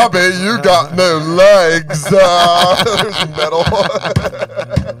 Bobby, you got new legs. There's metal.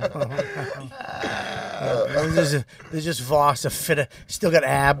 This There's just Voss, a fit, still got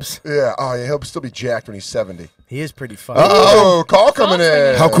abs. Yeah. Oh, yeah. He'll still be jacked when he's 70. He is pretty funny. Oh, call coming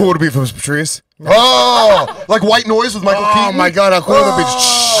in. How cool would it be if it was Patrice? Oh, like White Noise with Michael Keaton. Oh my God, how cool would it be?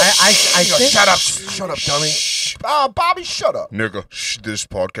 I think, Shut up, dummy. Bobby, shut up. Nigga, this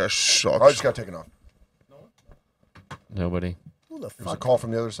podcast sucks. I just got taken off. Nobody. who the There's a fuck? call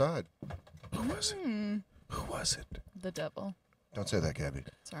from the other side. Who was it? Who was it? The devil. Don't say that, Gabby.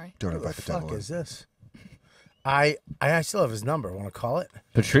 Sorry. Don't Who the invite the devil fuck in. is this? I still have his number. Want to call it?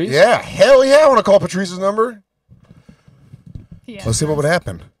 Patrice? Yeah, hell yeah. I want to call Patrice's number. Yeah. Let's see what would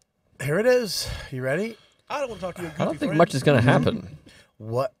happen. Here it is. You ready? I don't want to talk to you. I don't think much is going to happen.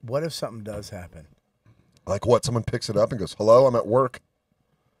 What if something does happen? Like what? Someone picks it up and goes, hello, I'm at work.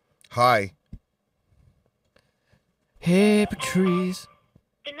 Hi. Hey, Patrice.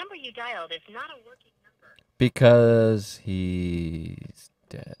 The number you dialed is not a working number. Because he's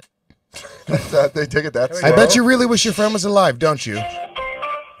dead. They take it that I slow? bet you really wish your friend was alive, don't you?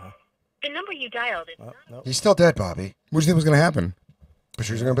 The number you dialed is not Nope. He's still dead, Bobby. What do you think was going to happen?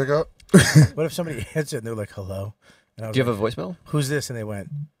 Patrice going to pick up? What if somebody answered and they're like, hello? And I was Do you like, have a voicemail? who's this? And they went,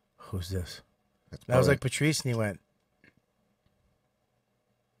 who's this? That's And I was probably- like, Patrice, and he went,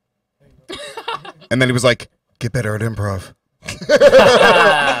 And then he was like, get better at improv.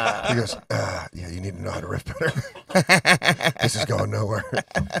 He goes, yeah, you need to know how to riff better. This is going nowhere.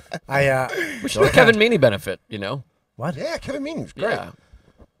 We should do a Kevin Meaney benefit, you know? what? Yeah, Kevin Meaney's great. Yeah.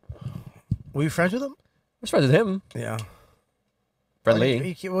 Were you friends with him? I was friends with him. Yeah.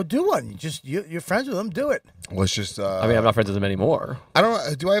 Friendly. Well, do one. You're friends with him. Do it. Let's just. I mean, I'm not friends with him anymore. I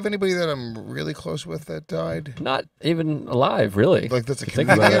don't. Do I have anybody that I'm really close with that died? Not even alive, really. Like that's a Think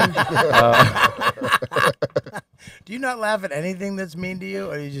about comedian. Do you not laugh at anything that's mean to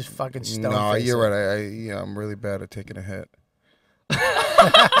you, or you just fucking stone No, face you're it? right. I'm really bad at taking a hit.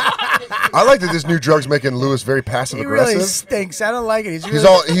 I like that this new drug's making Lewis very passive He aggressive. really stinks. I don't like it. He's He's really,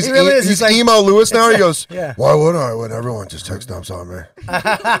 all he's he really is. he's like, emo Lewis now. He goes, yeah. why would I when everyone just takes dumps on me?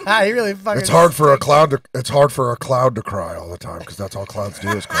 he really fucking. It's hard for a cloud to cry all the time because that's all clouds do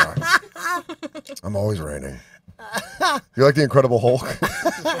is cry. I'm always raining. You're like the Incredible Hulk.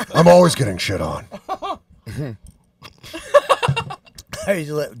 I'm always getting shit on. I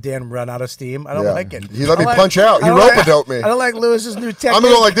usually let Dan run out of steam. I don't Yeah. like it. He let I me like- punch out. He I don't like- rope-a-dope me. I don't like Lewis's new technique. I'm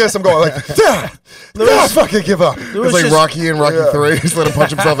going like this. I'm going like, I fucking give up. It's like just- Rocky and Rocky Yeah. 3. He's let him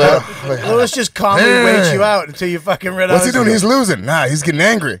punch himself out. Lewis just calmly waits you out until you fucking run out. What's he of doing? steam. He's losing. Nah, he's getting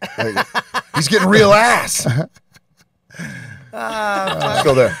angry. He's getting real ass.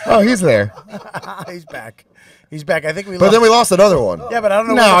 Still there. Oh, he's there. He's back. He's back. I think we. But lost. then we lost another one. Yeah, but I don't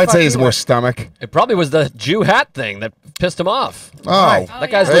know. No, where the I'd fuck say he he's more went. stomach. It probably was the Jew hat thing that pissed him off. Oh, Right.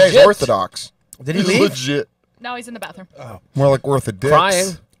 That guy's Hey, he's legit. Orthodox. Did he He's leave? legit. No, he's in the bathroom. more like worth a dick.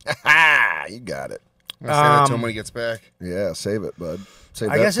 Crying. You got it. I say that to him when he gets back. Yeah, save it, bud. Save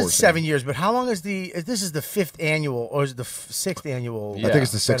I that guess for it's us. 7 years, but how long is this is the 5th annual, or is it the 6th annual? I think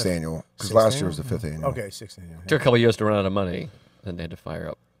it's the 6th benefit? annual because Sixth last year annual? was the 5th annual. Okay, 6th annual. Took a couple years to run out of money, then they had to fire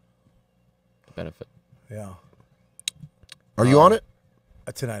up the benefit. Yeah. Are you on it?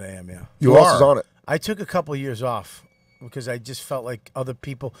 Tonight I am, yeah. Who else is on it? I took a couple years off because I just felt like other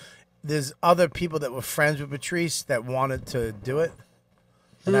people. There's other people that were friends with Patrice that wanted to do it.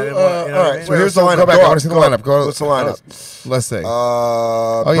 And I didn't want, you know all what I right, mean? so here's the Go lineup. back. Go I up, wanna see the go up. lineup. Go- What's the lineup? Let's see.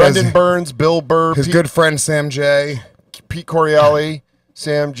 Brendan yes. Burns, Bill Burr, His good friend Sam J. Pete Corielli,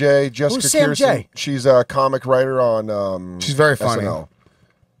 Sam J, Jessica Who's Sam Kirsten. J? She's a comic writer on She's very funny.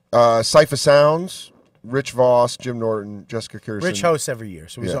 SNL. Cypher Sounds, Rich Voss, Jim Norton, Jessica Kirsten. Rich hosts every year,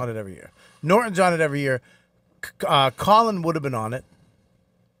 so he's Yeah. on it every year. Norton's on it every year. Colin would have been on it.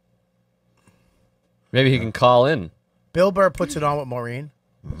 Maybe he can call in. Bill Burr puts it on with Maureen.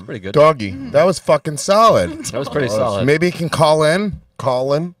 It's pretty good. Doggy. That was fucking solid. That was pretty solid. Maybe he can call in.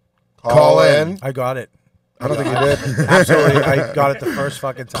 Colin. Call in. I got it. I don't think he did. Absolutely, I got it the first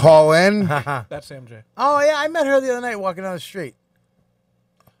fucking time. Call in. That's Sam J. Oh yeah, I met her the other night walking down the street.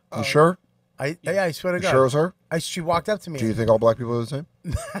 You sure? I swear to You God. sure it was her? She walked up to me. Do you think all black people are the same?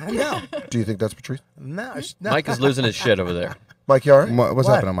 No, Do you think that's Patrice? no, no. Mike is losing his shit over there. Mike, you all right? What's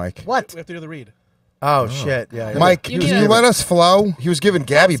What? happening, Mike? What? We have to do the read. Oh shit! Yeah. Mike, You can need you a- let us flow? He was giving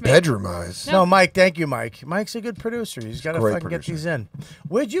Gabby That's me. bedroom eyes. No, Mike. Thank you, Mike. Mike's a good producer. He's got to Great fucking get producer. these in.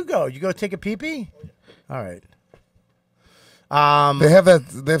 Where'd you go? You go take a pee pee? All right. They have that.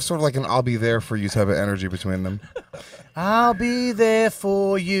 They have sort of like an "I'll be there for you" type of energy between them. I'll be there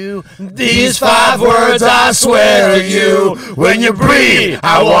for you. These 5 words I swear to you. When you breathe,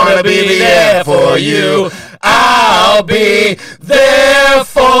 I wanna be there for you. I'll be there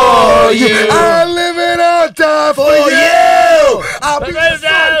for you. I live it all time for you. I'll be the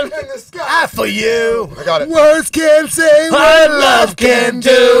sun in the sky For for you. I got it. Words can't say what love can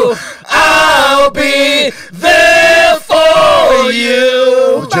do. I'll be there for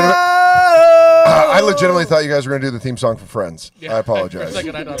you. I legitimately thought you guys were going to do the theme song for Friends. I apologize.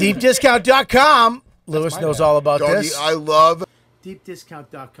 DeepDiscount.com. Lewis knows all about this. I love.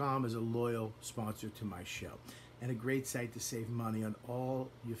 DeepDiscount.com is a loyal sponsor to my show and a great site to save money on all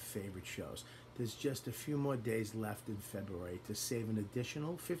your favorite shows. There's just a few more days left in February to save an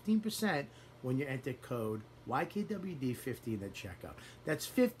additional 15% when you enter code YKWD15 at checkout. That's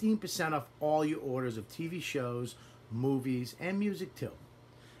 15% off all your orders of TV shows, movies, and music too.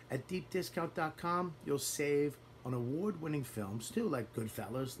 At DeepDiscount.com, you'll save on award-winning films too, like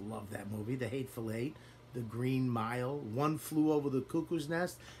Goodfellas, love that movie, The Hateful Eight, The Green Mile, One Flew Over the Cuckoo's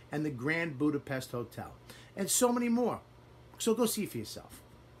Nest, and The Grand Budapest Hotel, and so many more. So go see for yourself.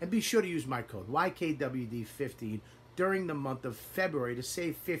 And be sure to use my code YKWD15 during the month of February to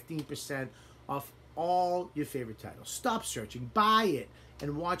save 15% off all your favorite titles. Stop searching, buy it,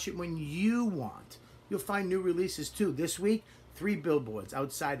 and watch it when you want. You'll find new releases too. This week, 3 billboards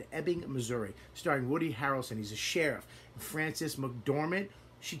outside Ebbing, Missouri, starring Woody Harrelson. He's a sheriff. And Frances McDormand,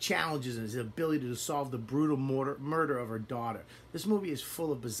 she challenges his ability to solve the brutal murder of her daughter. This movie is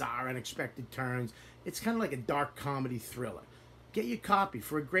full of bizarre, unexpected turns. It's kind of like a dark comedy thriller. Get your copy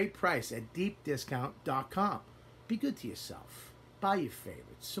for a great price at deepdiscount.com. Be good to yourself. Buy your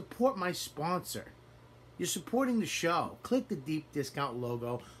favorites. Support my sponsor. You're supporting the show. Click the Deep Discount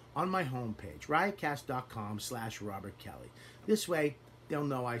logo on my homepage, riotcast.com/Robert Kelly. This way, they'll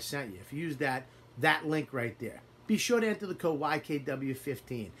know I sent you. If you use that link right there. Be sure to enter the code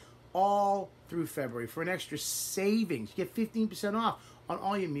YKW15 all through February for an extra savings. Get 15% off on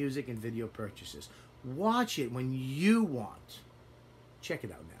all your music and video purchases. Watch it when you want. Check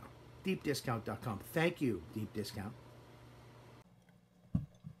it out now. DeepDiscount.com. Thank you, Deep Discount.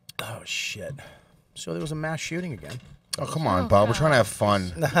 Oh, shit. So there was a mass shooting again. Oh, come on, Bob. We're trying to have fun.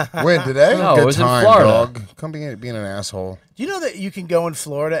 When today? No, Good it was in time, Florida. dog. Come being an asshole. Do you know that you can go in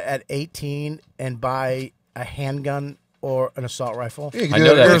Florida at 18 and buy a handgun or an assault rifle? Yeah, you I can, know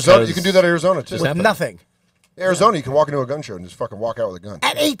do that that Arizona. because- You can do that in Arizona too. With nothing. Arizona, you can walk into a gun show and just fucking walk out with a gun.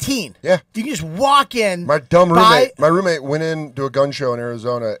 At 18. Yeah. You can just walk in. My dumb buy- roommate went in to a gun show in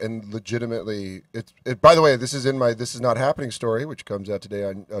Arizona and legitimately, by the way, this is in my This Is Not Happening story, which comes out today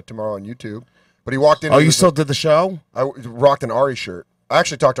on tomorrow on YouTube. But he walked in. Oh, and you still did the show? I rocked an Ari shirt. I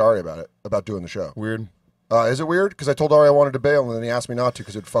actually talked to Ari about it, about doing the show. Weird. Is it weird? Because I told Ari I wanted to bail, and then he asked me not to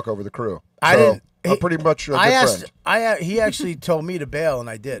because it'd fuck over the crew. I didn't. I'm pretty much a good friend. He actually told me to bail, and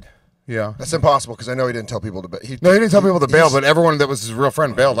I did. Yeah. That's impossible because I know he didn't tell people to bail. No, he didn't tell people to bail, but everyone that was his real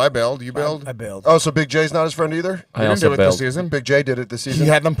friend bailed. I bailed. You bailed? I bailed. Oh, so Big J's not his friend either? I You didn't also do it this bailed. season. Big J did it this season. He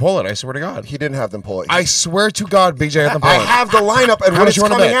had them pull it. I swear to God. He didn't have them pull it. I swear to God, BJ had them pull I it. have the lineup, and How when much it's you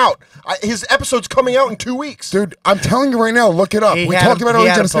wanna coming bet? out, his episode's coming out in 2 weeks. Dude, I'm telling you right now, look it up. He We had talked him- about it he on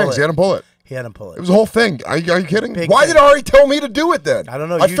had him Jenna's pull things. it. He had him pull it. He had him pull it. It was a whole thing. Are you kidding? Big Why thing. did Ari tell me to do it then? I don't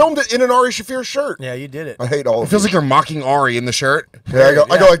know. I filmed it in an Ari Shaffir shirt. Yeah, you did it. I hate all It of feels you. like you're mocking Ari in the shirt. Yeah,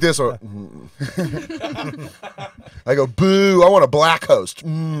 I go like this. I go, boo, I want a black host.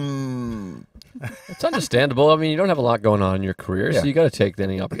 It's understandable. I mean, you don't have a lot going on in your career, Yeah. so you got to take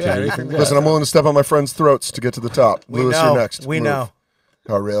any opportunity you can get. Listen, I'm willing to step on my friends' throats to get to the top. We Lewis, know. you're next. We Move. know.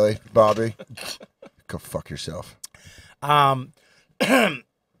 Oh, really? Bobby? Go fuck yourself.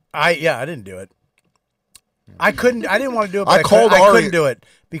 I didn't do it. I couldn't. I didn't want to do it. But I called I Ari- couldn't do it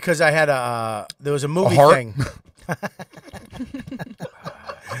because I had there was a movie heart? thing.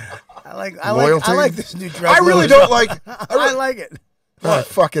 I Loyalty? like this new drug. I really Lewis. don't like. I like it. I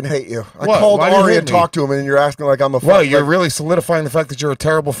fucking hate you. I What? called Why do you Ari hate and me? talked to him, and you're acting like I'm a. Well, fuck- you're like- really solidifying the fact that you're a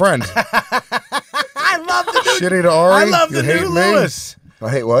terrible friend. I love the new. Shitty to Ari. I love the you hate new me? Lewis. I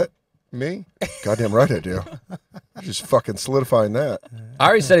hate what? Me? Goddamn right I do. You're just fucking solidifying that.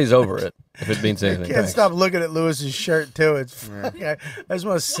 Ari said he's over it, if it means I anything. can't stop looking at Lewis's shirt too. It's I just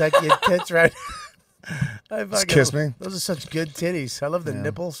want to suck your tits right. Just kiss me. Those are such good titties. I love the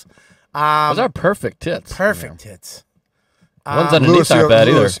nipples. Those are perfect tits. Perfect tits. Ones underneath aren't bad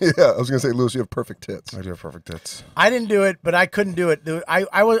either. Yeah, I was gonna say, Lewis, you have perfect tits. I do have perfect tits. I didn't do it, but I couldn't do it. Dude,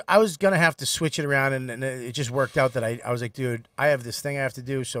 I was gonna have to switch it around, and it just worked out that I was like, dude, I have this thing I have to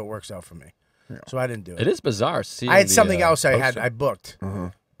do, so it works out for me. So I didn't do it. It is bizarre seeing I had the, something else I poster. booked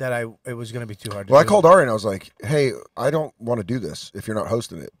that it was gonna be too hard to Well, I do. called Ari and I was like, "Hey, I don't want to do this if you're not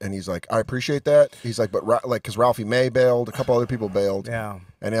hosting it." And he's like, "I appreciate that." He's like, "But because Ralphie May bailed, a couple other people bailed." Yeah.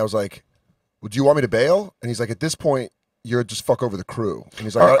 And I was like, "Well, do you want me to bail?" And he's like, "At this point, you're just fuck over the crew." And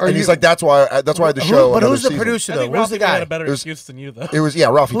he's like, Are you- that's why the show. But another who's the season. producer I though? think Who's Ralphie the may had guy? a better It was- excuse than you, though. It was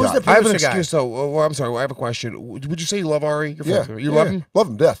Ralphie Who's died. the I have an producer guy? excuse, though. Well, I'm sorry. I have a question. Would you say you love Ari? Your Yeah, friend? You love him? Love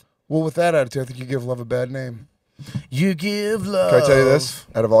him to death. Well, with that attitude, I think you give love a bad name. You give love. Can I tell you this?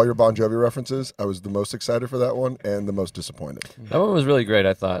 Out of all your Bon Jovi references, I was the most excited for that one and the most disappointed. That one was really great,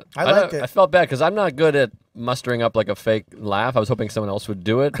 I thought. I liked it. I felt bad because I'm not good at mustering up like a fake laugh. I was hoping someone else would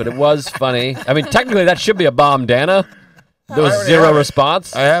do it, but it was funny. I mean, technically, that should be a bomb, Dana. There was zero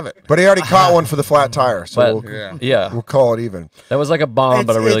response. I have it. But he already caught one for the flat tire, so But, we'll, yeah. we'll call it even. That was like a bomb,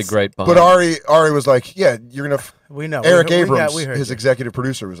 but a really great bomb. But Ari was like, yeah, you're going to... We know. Eric we Abrams, heard his you. executive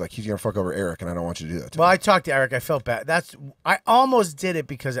producer, was like, he's going to fuck over Eric, and I don't want you to do that to Well, me. I talked to Eric. I felt bad. I almost did it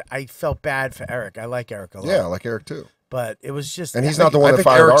because I felt bad for Eric. I like Eric a lot. Yeah, I like Eric, too. But it was just... And he's not the one I that think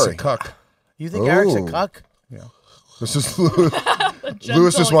fired Eric's Ari. a cuck. You think Eric's a Ooh. cuck? This is Lewis. Gentle,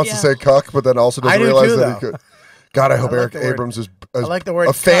 Lewis just wants to yeah. say cuck, but then also I doesn't do realize too, that he though. could. God, I hope I like Eric the word- Abrams is like the word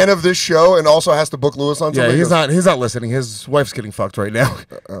a fan cuck. of this show and also has to book Lewis on Yeah, something. he's not listening. His wife's getting fucked right now.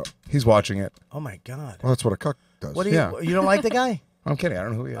 He's watching it. Oh, my God. Well, that's what a cuck does. What do you... Yeah. You don't like the guy? I'm kidding. I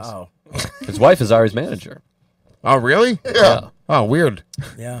don't know who he is. Oh. His wife is Ari's manager. Oh, really? Yeah. Oh, weird.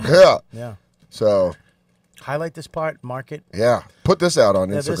 Yeah. Yeah. Yeah. So, Highlight this part. Mark it. yeah. Put this out on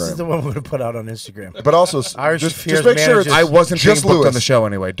Yeah, Instagram. this is the one we're going to put out on Instagram. But also, Irish just Fears make sure it's... managers- I wasn't being just booked on Lewis. the show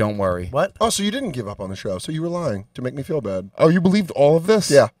anyway. Don't worry. What? Oh, so you didn't give up on the show. So you were lying to make me feel bad. Oh, you believed all of this?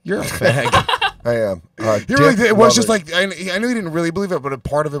 Yeah. You're a fag. I am. He really did. It was Dick just like, I know he didn't really believe it, but a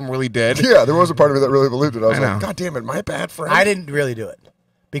part of him really did. Yeah, there was a part of me that really believed it. I was I like, know. God damn it, my bad friend. I didn't really do it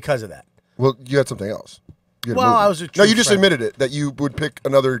because of that. Well, you had something else. You had a Well, movie. I was a No, true you just friend. admitted it, that you would pick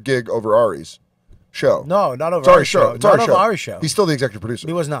another gig over Ari's show. No, not over It's Ari's our show. It's Not Ari's over our show. He's still the executive producer.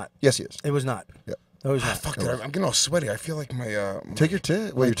 He was not. Yes, he is. It was not. Yeah. It was not. Fuck, dude, I'm getting all sweaty. I feel like my Take your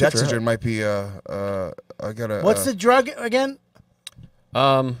tit. my Well, your tits are oxygen out. might be I got a What's the drug again?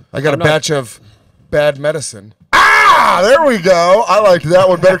 I got a I'm not- batch of bad medicine. Ah, there we go. I liked that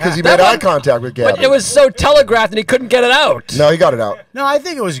one better because he made eye contact with Gabby. But it was so telegraphed and he couldn't get it out. No, he got it out. No, I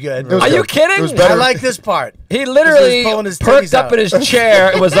think it was good. It was Are you good. kidding? It was I better. like this part. He literally He was pulling his perked titties up out. in his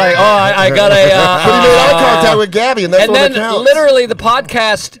chair and was like, "Oh, I got a." But he made eye contact with Gabby, and that's and what then counts. literally the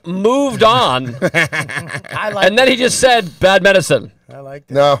podcast moved on, I like. and then he just said "bad medicine." I liked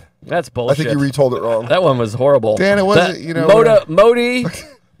it. No, That's I bullshit. think you retold it wrong. That one was horrible. Dan, it wasn't, you know,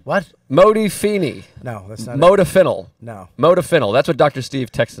 What? Modafini. No, that's not. it. Modafinil. No. Modafinil. That's what Dr.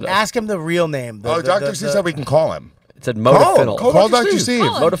 Steve texted us. Ask him the real name. Oh, Dr. Steve said we can call him. It said Modafinil. Call Dr. Steve. Steve.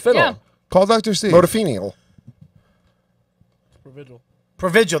 Call him. Modafinil. Yeah. Call Dr. Steve. Modafinil.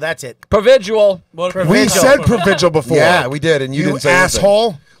 Provigil. That's it. Providual. We Provigil. said Provigil before. Yeah, we did, and you, You didn't say anything.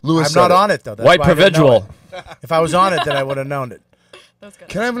 asshole. Lewis I'm said not it. on it though. That's White why I didn't know Providual. it. If I was on it, then I would have known it. That's good.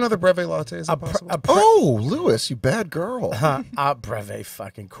 Can I have another breve latte? Is that possible? Oh, Lewis, you bad girl. Breve,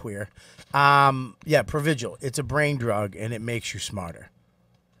 fucking queer. Yeah, Provigil. It's a brain drug, and it makes you smarter.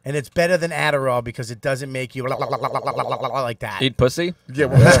 And it's better than Adderall because it doesn't make you like that. Eat pussy. Yeah.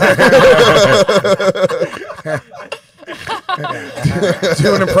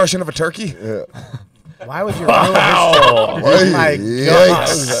 Do an impression of a turkey. Why would you? Wow. Oh my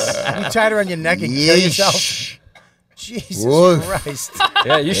Yikes. God! You tied her on your neck and kill yourself. Jesus Woof. Christ!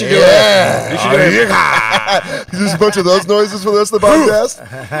 Yeah, you should do it. You should do Just a bunch of those noises for the rest of the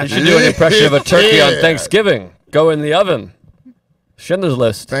podcast. You should do an impression of a turkey on Thanksgiving. Go in the oven. Schindler's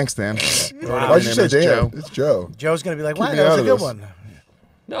List. Thanks, Dan. Why'd you say Dan? Joe. It's Joe. Joe's gonna be like, "Wow, me that was out a of good this. one." It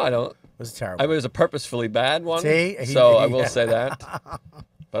No, I don't. was terrible. I mean, it was a purposefully bad one. See? So I He- will say that.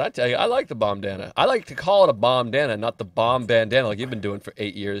 But I tell you, I like the bomb dana. I like to call it a bomb dana, not the bomb bandana like you've been doing for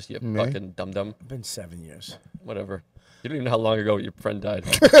 8 years, you fucking dum-dum. It's been 7 years. Whatever. You don't even know how long ago your friend died.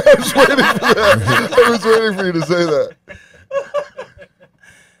 I was waiting for you to say that.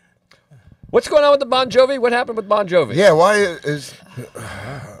 What's going on with the Bon Jovi? What happened with Bon Jovi? Yeah, why is...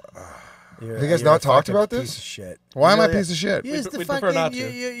 You're, You guys you're not a talked fucking about piece this? of shit. Why am I a Really- piece of shit? You're the we'd prefer fucking. not to.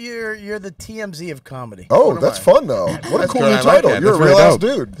 You're the TMZ of comedy. Oh, that's fun, though. What a That's cool good. new I like title. that. You're That's a really real-ass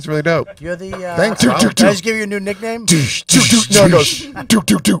dope. dude. It's really dope. You're the. Thanks, Can Rob. I just give you a new nickname? No, it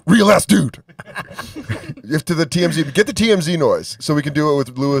goes, real-ass dude. If to the TMZ, get the TMZ noise so we can do it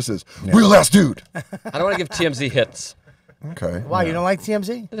with Lewis's. Real-ass dude. I don't want to give TMZ hits. Okay. Why you don't like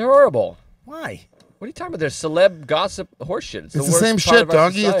TMZ? They're horrible. Why? What are you talking about? They're celeb gossip horseshit. It's the worst same part shit, of our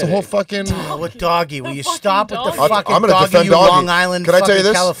doggy. It's the whole society. fucking. Oh, what doggy? Will you fucking stop with the doggy. fucking I'm gonna doggy, defend you doggy. Long Island, Can I tell you fucking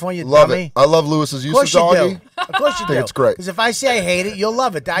this? California Love dummy? it. I love Lewis's Of use course of you doggy. do. Of course you do. think it's great. Because if I say I hate it, you'll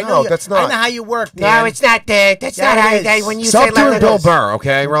love it. I No, know you, that's I not. know how you work, Dan. No, it's not that. That's Yeah, not it how is. they when you Stop say doing like Bill this. Burr,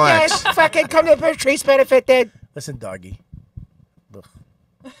 okay? Relax. Yes, fucking come to Patrice benefit then. Listen, doggy.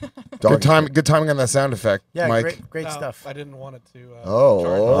 Good timing on that sound effect, Yeah, Mike. great No, stuff. I didn't want it to. Oh.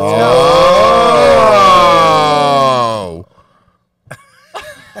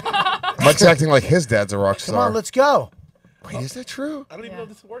 Mike's acting like his dad's a rock Come on, star. let's go. Wait, is that true? I don't even know if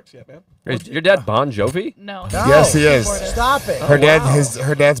this works yet, man. Is your dad Bon Jovi? No. Yes, he is. Stop it. Her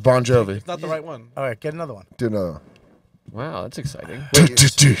dad's Bon Jovi. It's not the right one. All right, get another one. Do know. Wow, that's exciting.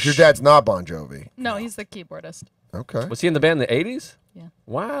 Your dad's not Bon Jovi. No, he's the keyboardist. Okay. Was he in the band in the 80s? Yeah.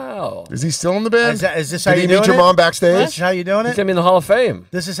 Wow. Is he still in the band? Is this how Did you he doing meet your it? mom backstage? This is how you doing He's it? going to be in the Hall of Fame.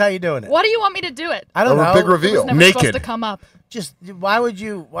 This is how you doing it? What do you want me to do it? I don't know. Big It was reveal. never Naked. supposed to come up. Just why would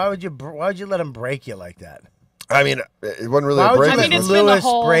you let him break you like that? I mean, it wasn't really Why a would break. you I mean, let it's been the Lewis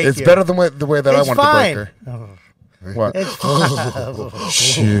whole- break It's you? better than the way that I It's wanted fine. to break her. What? It's fine.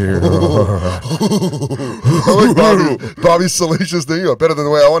 Bobby's salacious thing. Better than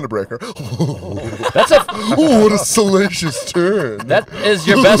the way I wanted to break her. That's a Ooh, what a salacious turn. that is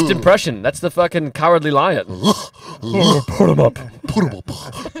your best impression. That's the fucking Cowardly Lion. Put him up. Put him up.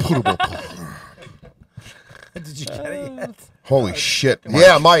 Put him up. Did you get it yet? Holy shit.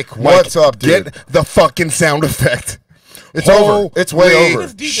 Yeah, Mike, what's up, dude? Get the fucking sound effect. It's over. It's way Holy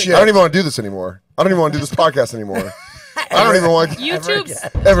over. shit. I don't even want to do this anymore. I don't even want to do this podcast anymore. I don't even want. YouTube's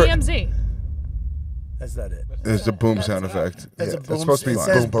Ever- TMZ. That's not it. There's a boom sound effect. It's Yeah, a boom. it's supposed to be it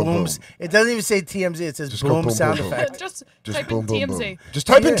says boom, boom, booms. boom. It doesn't even say TMZ. It says Just go boom boom, sound boom, boom. effect. Just Just type boom, in boom, TMZ. boom. Just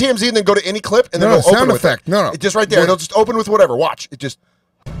type in TMZ and then go to any clip and then No, it'll open sound with effect. it. No, no. It just right there. It'll just open with whatever. Watch. It just.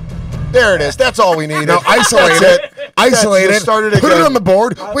 There it is. That's all we need. Now isolate That's it. Isolate Just it. start it Put it again. on the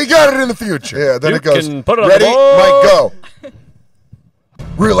board. We got it in the future. Yeah, then You it goes. can put it on Ready? the board. Mike, go.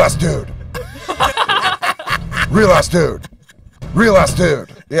 Real ass dude. Real ass dude. Real ass dude.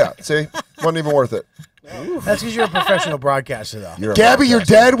 Yeah, see? Wasn't even worth it. That's because you're a professional broadcaster, though. You're a Gabby, your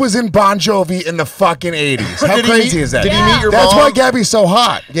broadcaster. dad was in Bon Jovi in the fucking 80s. How Did he crazy meet- is that? Did he meet your That's mom? why Gabby's so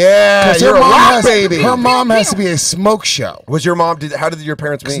hot. Yeah, 'Cause you're her a mom rock has, baby. Her mom has to be a smoke show. Was your mom? How did your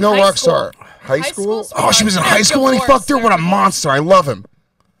parents meet? She's no High rock school. star. High school? Oh, she was in high school when he Divorced. fucked her? What a monster. I love him.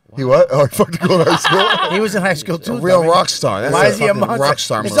 He what? Oh, he fucked a girl in high school. He was in high school, too. A real dummy. rock star. That's Why is he a fucking monster? rock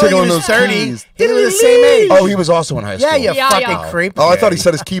star It's move. not he Tickling was those 30. keys. He was the same age. Oh, he was also in high school. Yeah, you Yeah, fucking yeah. creep. Oh, I thought he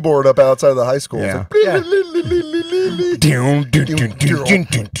set his keyboard up outside of the high school. Yeah.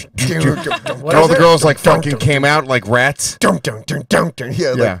 What All is the it? girls like fucking came out like rats. Yeah,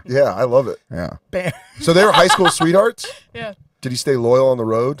 Yeah. yeah, I love it. Yeah. Bam. So they were high school sweethearts? Yeah. Did he stay loyal on the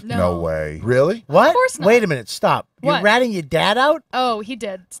road? No. way. Really? What? Of course not. Wait a minute. Stop. You're What? ratting your dad out? Oh, he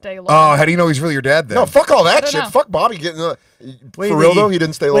did stay long. Oh, how do you know he's really your dad then? No, fuck all I that don't shit. know. Fuck Bobby getting for What do you real think though, he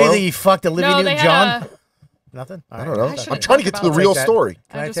didn't stay What do you loyal. think he fucked Olivia No, they Newton-John? had Nothing? I don't know. I shouldn't I'm trying to talk get to the about real that. story.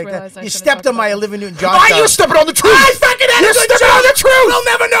 Can I I just take that? realized I You shouldn't stepped talk on my about Olivia Newton-John. Why you stepping on the truth? I fucking had you stepping on the truth. We'll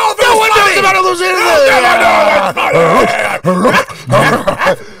never know if no one knows about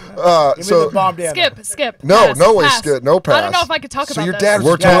Give me the bomb down. Skip. No, pass, no way, pass. skip, no I pass. don't know if I could talk So about your this. dad was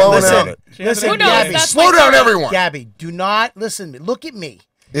We're blowing listen, out. listen, Who knows? Gabby. That's Slow like down, the- everyone. Gabby, do not listen to me. Look at me.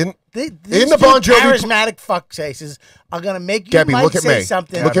 In These the two Bon Jovi- charismatic fuck faces are gonna make you Gabby, might look at say me.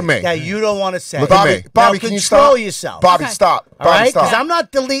 something Look at me. that you don't want to say. Look at Bobby, me. Bobby, Now can you control stop? yourself. Bobby, Okay. stop. All Bobby, right? stop. Because I'm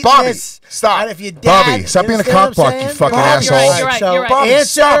not deleting Bobby, this. stop. And if your dad, Bobby, stop being a understand what I'm cockblock, you saying? fucking Bobby, asshole. all right, You're right, so you're right. Bobby, answer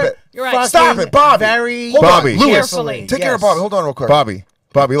stop it. You're right. fucking Stop it, Bobby. Very Hold on, Bobby. Louis. carefully. Take care of Yes. Bobby. Hold on real quick.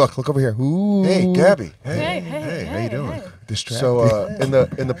 Bobby, look over here. Ooh. Hey, Gabby. Hey, How you doing? Distracted. So in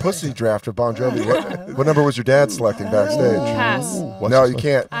the pussy draft of Bon Jovi, what number was your dad selecting backstage? Pass. No, you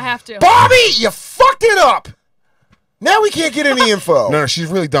can't. I have to. Bobby, you fucked it up. Now we can't get any info. no, she's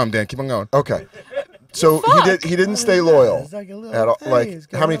really dumb, Dan. Keep on going. Okay. So he didn't stay loyal It's like a little at all. thing. Like It's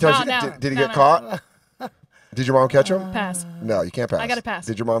how many going times No, did he no, get no. caught? Did your mom catch him? Pass. No, you can't pass. I gotta pass.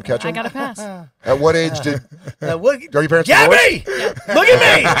 Did your mom catch him? I gotta pass. At what age did? What? Are your parents Gabby! divorced? Look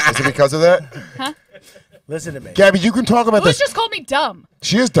at me! Is it because of that? Listen to me. Gabby, you can talk about Louis this. just called me dumb.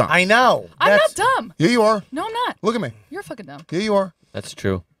 She is dumb. I know. I'm That's- not dumb. Yeah, you are. No, I'm not. Look at me. You're fucking dumb. Yeah, you are. That's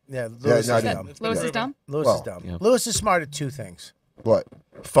true. Yeah, Lewis no, I is know. dumb. Louis is dumb. Lewis Well, is dumb. yeah. Lewis is smart at two things. What?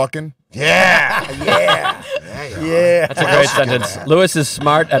 Fucking. Yeah. Yeah. That's a great sentence. Lewis is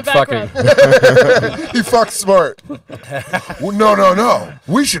smart at back fucking. He fucked smart. Well, no.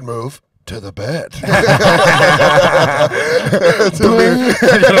 We should move to the bed.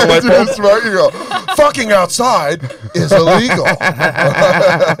 Too smart. You go. Fucking outside is illegal.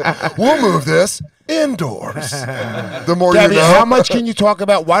 We'll move this indoors. The more Gabby, you know. how much can you talk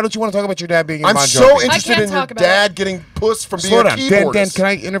about? Why don't you want to talk about your dad being in I'm Bon so Jovi? interested can't in your talk about dad getting puss from being Slow a down. keyboardist. Dan, can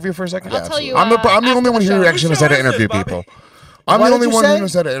I interview for a second? I'll tell you. I'm the only after one the here who show. actually knows how to interview people. I'm What the did only you one say? who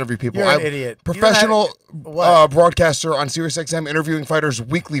knows how to interview people. You're an I'm idiot. professional What? broadcaster on SiriusXM, interviewing fighters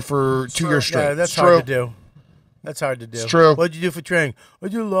weekly for 2 years straight. Yeah, that's It's hard true. to do. That's hard to do. It's true. What'd you do for training? I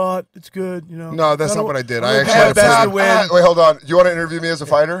did a lot. It's good, you know. No, that's not what I did. I I'm actually gonna had do a my best pretty- to win. Wait, hold on. Do you want to interview me as a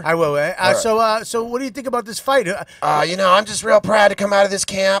fighter? I will. right. So what do you think about this fight? You know, I'm just real proud to come out of this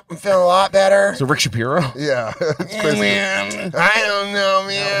camp. I'm feeling a lot better. So Rick Shapiro? Yeah. It's Yeah, crazy. man. I don't know,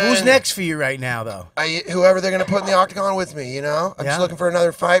 man. Who's next for you right now, though? Whoever they're going to put in the octagon with me, you know? I'm Yeah. just looking for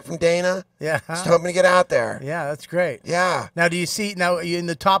another fight from Dana. Yeah. Just hoping to get out there. Yeah, that's great. Yeah. Now, do you see? Now you're in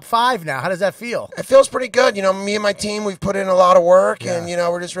the top 5 now. How does that feel? It feels pretty good. You know, me and my team, we've put in a lot of work, and, you know,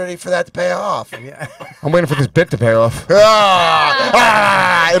 we're just ready for that to pay off. Yeah. I'm waiting for this bit to pay off.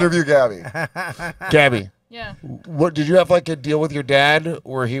 Interview Gabby. Gabby, Yeah. what did you have like a deal with your dad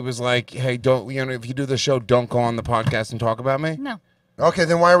where he was like, "Hey, don't if you do the show, don't go on the podcast and talk about me"? No. Okay,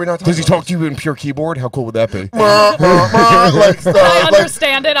 then why are we not talking? Does he talk to you in pure keyboard? How cool would that be? like stuff? I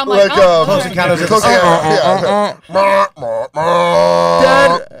understand it. I'm like, oh, close okay. encounters Close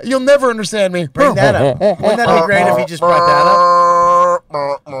Dad, you'll never understand me. Bring that up. Wouldn't that be great if he just brought that up?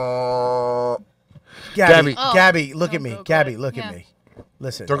 Gabby, Oh. Gabby, look at me. Don't go Gabby, good. look Yeah. at me.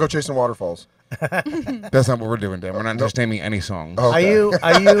 Listen. Don't go chasing waterfalls. That's not what we're doing, Dan. We're not just naming any songs. Oh. Are you?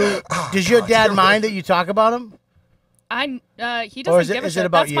 Does your dad mind that you talk about him? He Or doesn't is it- give a is it shit.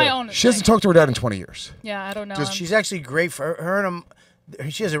 about That's my you? own. She hasn't thing. talked to her dad in 20 years. Yeah, I don't know. Just- him. She's actually great for her and him.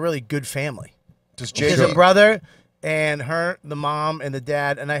 She has a really good family. Does She has a JB? brother, and her, the mom, and the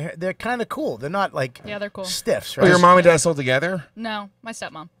dad, and they're kind of cool. They're not like Yeah, they're cool. stiffs, Oh, right? your mom and dad still together? No, my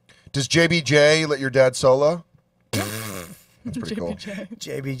stepmom. Does JBJ let your dad solo? That's pretty cool.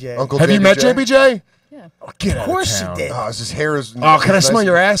 JBJ. Uncle Have you met JBJ? Yeah. Get Of out course town. she did. Oh, his hair is. Oh, can I nice. smell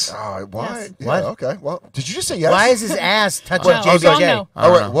your ass? Oh, why? Yes. Yeah, What? Okay. Well, did you just say yes? Why is his ass touching No, JBJ? wrong no.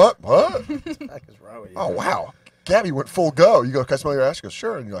 Oh, wait, what? What? What the fuck is wrong with you? Oh, wow. Gabby went full go. You go, can I smell your ass? She goes,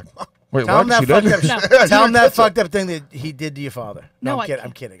 sure. And you're like, oh. Wait, Tell him what? that She fucked did? up. No. Tell him that That's it. fucked up thing that he did to your father. No, I'm I kidding. can't.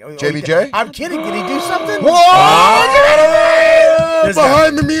 I'm kidding. Oh, JBJ? I'm kidding. Did he do something? Whoa! This guy.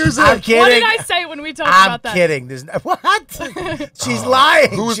 Behind the music. I'm kidding. What did I say when we talked I'm about that? kidding. There's no, what? She's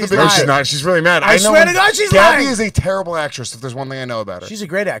lying. Who was the She's big- No, lying. she's not. She's really mad. I know swear when- to God, she's Gabby lying. is a terrible actress. If there's one thing I know about her. She's a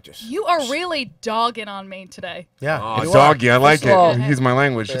great actress. You are really dogging on me today. Yeah. Oh, you are. doggy. I like First of all- it. Use my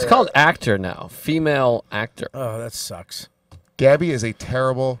language. It's called actor now. Female actor. Oh, that sucks. Gabby is a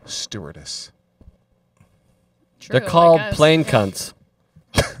terrible stewardess. True, They're called I guess. plane cunts.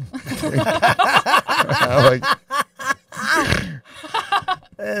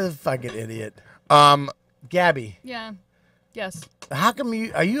 I Fucking idiot. like, Gabby, Yeah. Yes. how come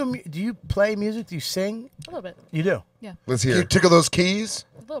do you play music? Do you sing? A little bit. You do. let's Can you hear. tickle those keys?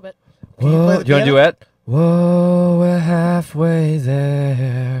 A little bit. Can you play the Do you want to piano? duet? Whoa, we're halfway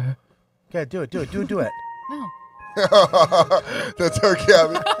there. Okay, do it. No. That's her,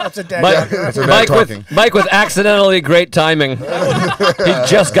 Gabby. That's a dad. Mike, That's her dad Mike talking. with Mike with accidentally great timing. He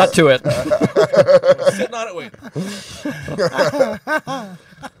just got to it. Sitting on it waiting.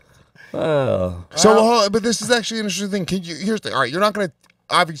 Oh. So, but this is actually an interesting thing. Can you? Here's the. All right, you're not going to.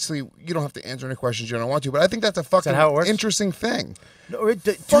 Obviously, you don't have to answer any questions you don't want to. But I think that's a fucking how it works? interesting thing. Do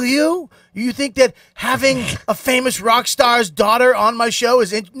you? You think that having a famous rock star's daughter on my show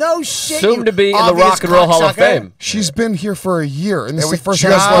is no shit? Soon you to be in the obvious Rock and Roll Hall of cocksucker? Fame. She's been here for a year, and this And is the we first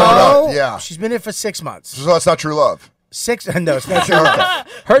just time. learned No, about it. Yeah. she's been here for 6 months. So that's not true love. 6? No, it's not true. Her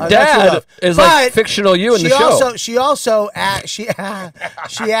That's true dad love. is But like fictional you in the show. She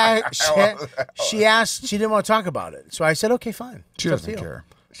asked. She didn't want to talk about it, so I said, okay, fine. She It's up to doesn't you. care.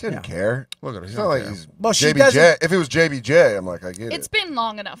 She didn't care. Look at her. It's She not don't like care. he's Well, she JBJ. doesn't- If it was JBJ, I'm like, I get It's it. been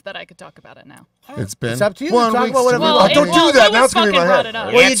long enough that I could talk about it now. It's been. It's up to you. One Talk week, about whatever you Well, want. don't do that. Now Louis it's gonna be in my fucking brought head. it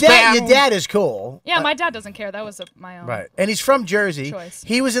up. Well, your dad is cool. Yeah, my dad doesn't care. That was my own. Right. And he's from Jersey. Choice.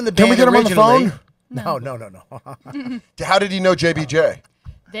 He was in the Can band we get him on the originally. phone? No. How did you know JBJ?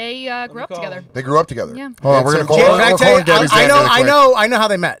 They grew up together. They grew up together. Yeah. Hold on, we're gonna call. Can I We're tell you? calling Gabby's I dad really quick. I know how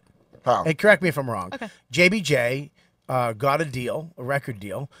they met. How? And correct me if I'm wrong. Okay. JBJ got a record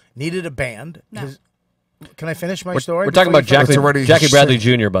deal, needed a band. No. Can I finish my story? We're talking before about you It's already Jackie Bradley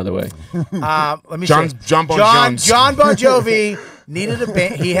shit. Jr., by the way. let me John- see. John Bon Jones. John Bon Jovi needed a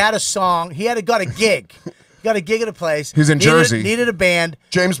band. He had a song. Got a gig. Got a gig at a place. He's in Jersey. Needed a band.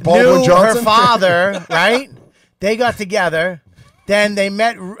 James Baldwin Knew Johnson? her father, right? They got together. Then they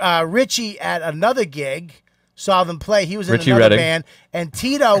met Richie at another gig. Saw them play. He was in Richie another Redding. band, and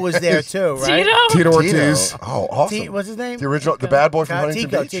Tito was there too, right? Tito? Tito Ortiz. Oh, awesome. What's his name? The original, the bad boy from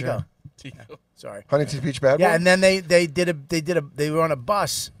Huntington Tico. Beach. Tico. Sorry. Huntington Beach bad boy. Yeah, and then they were on a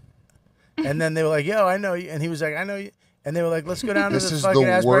bus, and then they were like, "Yo, I know you," and he was like, "I know you," and they were like, "Let's go down to This the is fucking the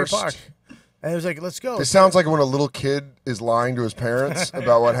Asbury worst. Park," and he was like, "Let's go." This sounds like when a little kid is lying to his parents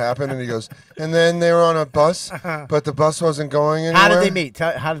about what happened, and he goes, and then they were on a bus, but the bus wasn't going anywhere. How did they meet?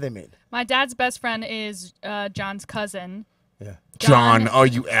 How did they meet? My dad's best friend is John's cousin. Yeah. John. Oh,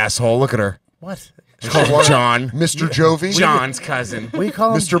 you asshole! Look at her. What? She calls him John. Mr. Jovi. John's cousin. We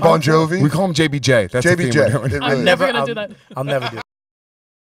call him Mr. Bon Jovi. We call him JBJ. That's the theme we're JBJ. doing. It I'm really never is. gonna do that. I'll never do it.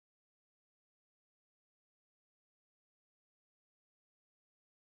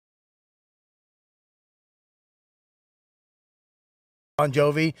 Bon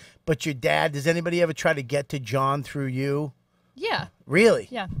Jovi, but your dad, does anybody ever try to get to John through you? Yeah. Really?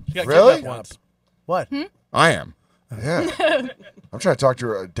 Yeah. She got Really? kidnapped once. What? I am. Yeah. I'm trying to talk to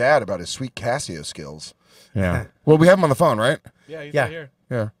her dad about his sweet Casio skills. Yeah. Well, we have him on the phone, right? Yeah, he's Yeah. right here.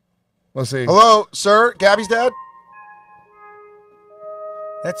 Yeah. Let's see. Hello, sir. Gabby's dad?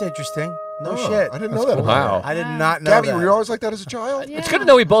 That's interesting. No Oh, shit. I didn't know that about Wow. her. I did not know Gabby, that. were you always like that as a child? Yeah. It's good to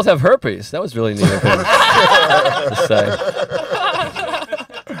know we both have herpes. That was really neat of him to say.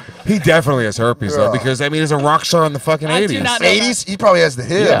 He definitely has herpes though, Yeah. because I mean, he's a rock star in the fucking I 80s. do not know 80s? He probably has the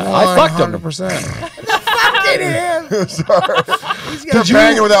hip. Yeah. I fucked him. 100%. Fucking him. Sorry. He's Did got you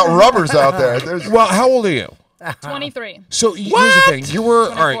banging without rubbers out there? There's, Well, how old are you? 23. So here's the thing. You were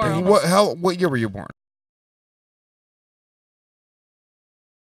all 24 right. almost. What year were you born?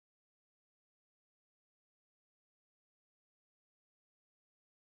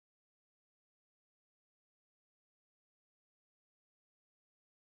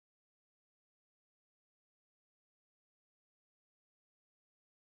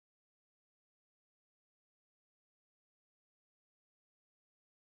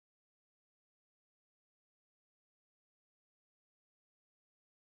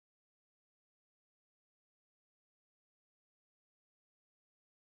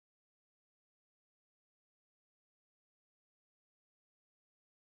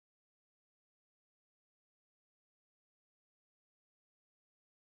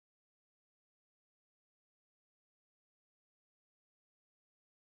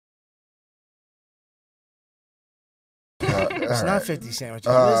 It's not 50 sandwiches.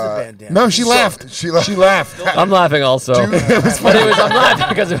 Where's the bandana? No, she laughed. she left. She laughed. I'm laughing also. Dude, it was But I'm laughing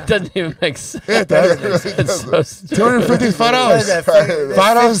because it doesn't even make sense. It does. It's so stupid. 250 $5. What is that?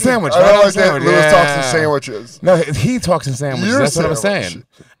 $5 a sandwich. I don't $5 like that sandwich. Lewis talks in Yeah. sandwiches. No, he talks in sandwiches. Your That's what I was sandwich. saying.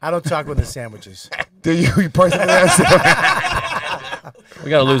 I don't talk with the sandwiches. Do you price it that?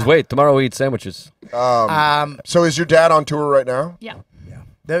 We got to lose weight. Tomorrow we eat sandwiches. So is your dad on tour right now? Yeah.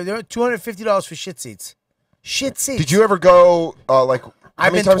 They're $250 for shit seats. Shit seats. Did you ever go, like, how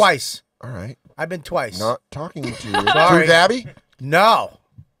I've many been times? twice. All right. I've been twice. Not talking to you. Sorry. Through Gabby? No.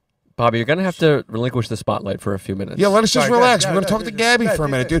 Bobby, you're going to have to relinquish the spotlight for a few minutes. Yeah, let us just Sorry, relax. go We're gonna ahead, talk to go Gabby ahead, for a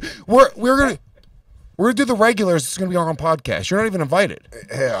do minute, that. dude. We're gonna do the regulars. It's gonna be our own podcast. You're not even invited.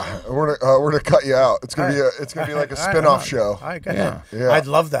 Yeah, we're gonna cut you out. It's gonna be like a All right, spin-off all show. right, go Yeah. ahead. Yeah. I'd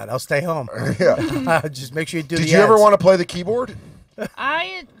love that. I'll stay home. Yeah. Just make sure you do Did the you ever ads. want to play the keyboard?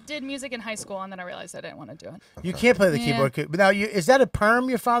 I did music in high school, and then I realized I didn't want to do it. You can't play the Yeah. keyboard. Now, is that a perm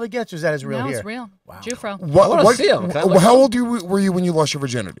your father gets, or is that his real No, hair? it's real. Wow. Jufro. wanna see 'em. Can I look How at 'em? old were you when you lost your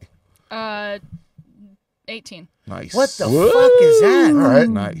virginity? 18. Nice. What the fuck is that? All right.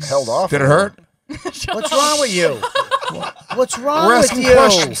 Nice. Held off. Did it hurt? What's wrong with you? What's wrong We're with asking you?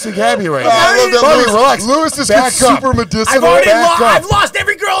 questions to Gabby right I now. love that Bobby, Lewis, relax. Lewis is Back up. super medicinal. I've already Back up. I've lost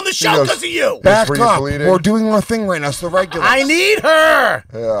every girl on the show goes- because of you. Back Were you up. bleeding? We're doing our thing right now. It's the regulars. I need her.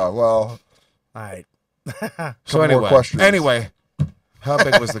 Yeah, well, All right. So Couple more questions. Anyway, how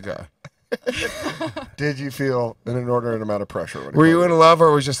big was the guy? did you feel an inordinate amount of pressure? When Were you in love,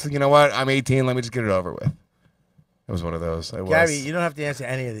 or was just, you know what? I'm 18. Let me just get it over with. It was one of those. It was. Gabby, you don't have to answer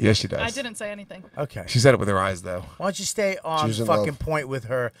any of these. Yes, she does. I didn't say anything. Okay. She said it with her eyes, though. Why don't you stay on She's in fucking love. point with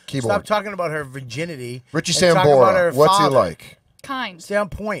her? Keyboard. Stop talking about her virginity. Richie and talk about her Sambora, what's he father. like? Kind. Stay on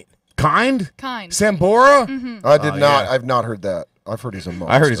point. Kind? Kind. Sambora? I did Oh, not. yeah. I've not heard that. I've heard he's a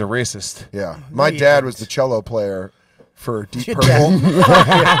monster. I heard he's a racist. Yeah, my he dad isn't. was the cello player for Deep Your Purple. Your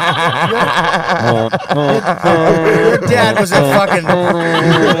dad was a fucking.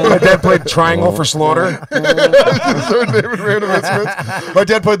 My dad played Triangle for Slaughter. So David Random Instruments. My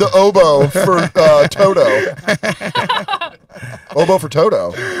dad played the oboe for Toto. Oboe for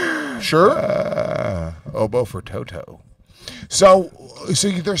Toto. Sure. Oboe for Toto. So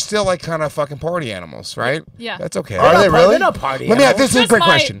they're still like kind of fucking party animals, right? Yeah. That's okay. Are they really? They're not party Let me ask. animals. This is a great my,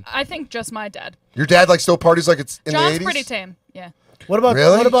 question. I think just my dad. Your dad like still parties like it's in John's the 80s? pretty tame. Yeah. What about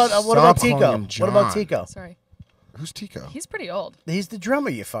Really? what about Stop Tico? calling him What about John. Tico? Sorry. Who's Tico? He's pretty old. He's the drummer,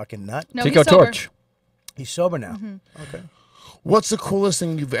 you fucking nut. No, Tico he's sober. Torch. He's sober now. Mm-hmm. Okay. What's the coolest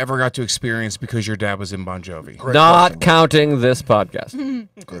thing you've ever got to experience because your dad was in Bon Jovi? Great Not question. counting this podcast.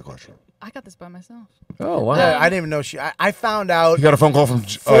 Great question. I got this by myself. Oh, wow. Yeah, I didn't even know I found out. You got a phone call from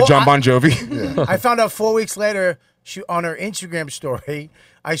John Bon Jovi? I found out 4 weeks later. She on her Instagram story.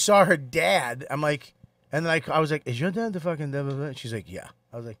 I saw her dad. I'm like, and then I was like, "Is your dad the fucking devil?" She's like, "Yeah."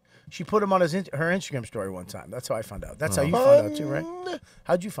 I was like, she put him on her Instagram story one time. That's how I found out. That's how you found out too, right?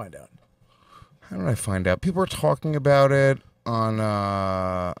 How'd you find out? How did I find out? People were talking about it on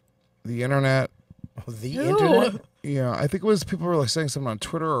the internet. Oh, the internet. Yeah, I think it was people were like saying something on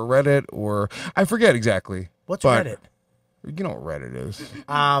Twitter or Reddit or I forget exactly. What's but Reddit? You know what Reddit is.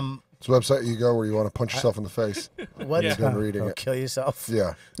 It's a website you go where you want to punch yourself in the face. What? You've been reading it. Kill yourself.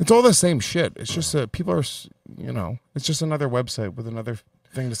 Yeah. It's all the same shit. It's just people are, it's just another website with another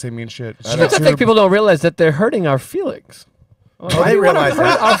thing to say mean shit. I think people don't realize that they're hurting our feelings. Oh, they realize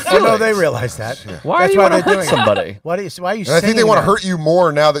that. Oh, no, they realize that. Why do you want to hurt somebody? Why are you And I singing think they want to that? hurt you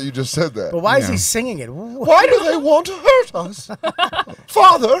more now that you just said that. But why is he singing it? Why do they want to hurt us?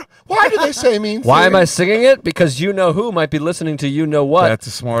 Father, why do they say mean Why am I things? singing it? Because you know who might be listening to you know what. That's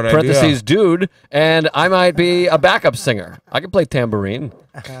a smart Parentheses, idea. dude, and I might be a backup singer. I can play tambourine.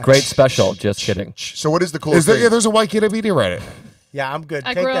 Great special. Just kidding. So what is the coolest thing? Yeah, there's a YKWD Reddit. Yeah, I'm good.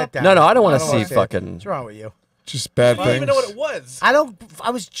 I Take grew that up- down. No, I don't want to see it. fucking. What's wrong with you? Just bad I don't even things. know what it was. I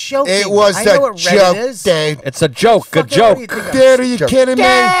was joking. It was I know a what Reddit joke, is. Dave. It's a joke. A Fucking what do you joke. think of- Dad, are you kidding me?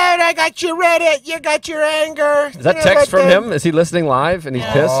 I got your Reddit. You got your anger. Is that text from him? Is he listening live and he's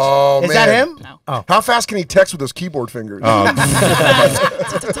pissed? Oh, Is man. that him? No. Oh. How fast can he text with those keyboard fingers? Oh.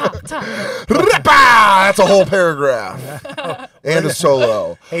 Rippa! That's a whole paragraph. And a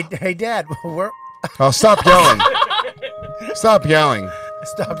solo. Hey, Dad, Oh, stop yelling. Stop yelling.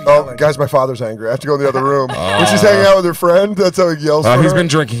 stop Oh, yelling. guys, my father's angry. I have to go in the other room. When she's hanging out with her friend, that's how he yells for He's her. been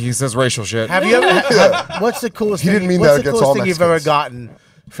drinking. He says racial shit. Have you ever? What's the coolest? He thing, didn't mean what's that the against coolest all thing you've ever Mexicans. gotten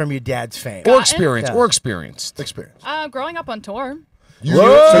from your dad's fame? Or experience. Yeah. Or experienced. Experience. Growing up on tour. So you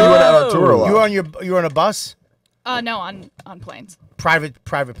went out on tour a lot. You were on a bus, No, on planes. private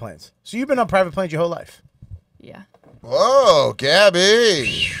planes. So you've been on private planes your whole life. Yeah. Whoa,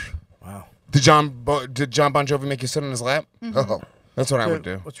 Gabby. Wow. Did John Bon Jovi make you sit on his lap? Oh. That's what I would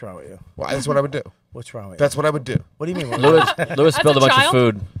do. What's wrong with you? Well, that's what I would do. What's wrong with That's you? what I would do. What do you mean? Lewis spilled a bunch of child?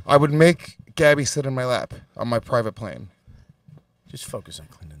 food. I would make Gabby sit in my lap on my private plane. Just focus on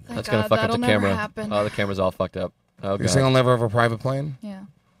Clinton. Thank That's gonna God, fuck up that'll the never camera. happen. Oh, the camera's all fucked up. Oh You're saying I'll god. never have a private plane? Yeah.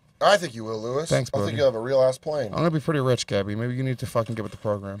 I think you will, Lewis. Thanks, I buddy. think you'll have a real ass plane. I'm gonna be pretty rich, Gabby. Maybe you need to fucking get with the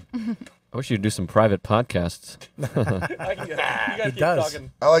program. I wish you'd do some private podcasts. You gotta keep does.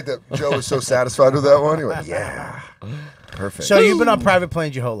 talking. I like that Joe was so satisfied with that one. He went, yeah. Perfect. So you've been on private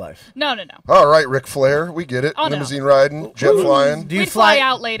planes your whole life. No. All right, Ric Flair. We get it. Oh, no. Limousine riding, jet flying. Do you We'd fly fly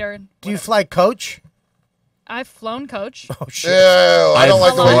out later. Do you fly coach? I've flown coach. Oh shit. Yeah, I don't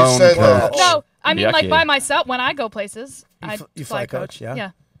like the way you flown said coach. that. No, I mean like Yucky. by myself when I go places. I you fly coach, yeah? Yeah.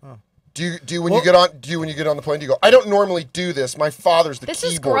 Do you when you get on the plane? Do you go? I don't normally do this. My father's the This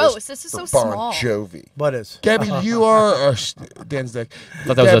is keyboardist gross. This is for so Bon small. Jovi. What is? Gabby, you are Dan's dick. I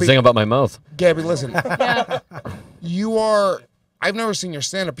thought that was a Gabby, zing about my mouth. Gabby, listen. Yeah. You are. I've never seen your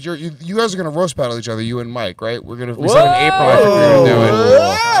stand up, but you guys are gonna roast battle each other, you and Mike, right? We said in April I think we're gonna do it.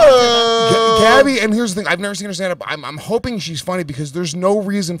 Gabby, and here's the thing, I've never seen her stand up. I'm hoping she's funny because there's no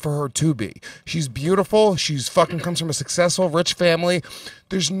reason for her to be. She's beautiful, she's fucking comes from a successful, rich family.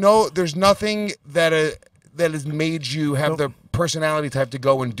 There's nothing that has made you have the personality type to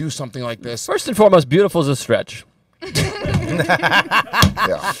go and do something like this. First and foremost, beautiful is a stretch. Yeah,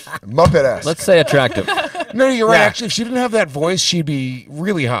 Muppet ass. Let's say attractive. No, you're right. Yeah. Actually, if she didn't have that voice, she'd be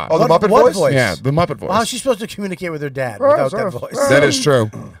really hot. Oh, the What- Muppet what voice? Yeah, the Muppet voice. Well, how's she supposed to communicate with her dad without that voice? That is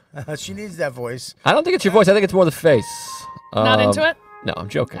true. She needs that voice. I don't think it's your voice. I think it's more the face. Not into it? No, I'm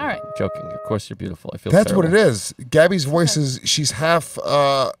joking. All right. I'm joking. Of course, you're beautiful. I feel That's what it terrible. is. Gabby's voice is she's half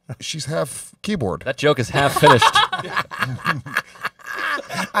keyboard. That joke is half finished.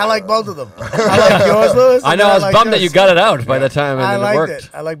 I like both of them. I like yours, Lewis. I know. I was bummed that you got it out by the time I it liked worked. it.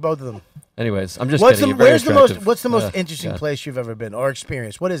 I like both of them. Anyways, I'm just What's kidding. the, You're very where's the most? attractive. What's the most Ugh, interesting God. place you've ever been or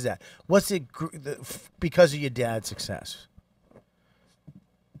experienced? What is that? What's it because of your dad's success?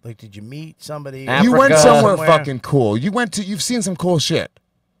 Like, did you meet somebody? Africa. You went somewhere Somewhere? fucking cool. You've seen some cool shit.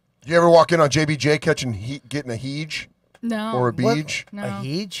 You ever walk in on JBJ getting a heege No. or a What? beej? No. A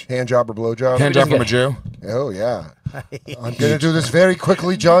heege? Hand job or blow job? Hand job from a Jew. Oh, yeah. I'm going to do this very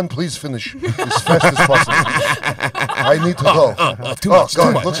quickly, John. Please finish as fast as possible. I need to go. Too much,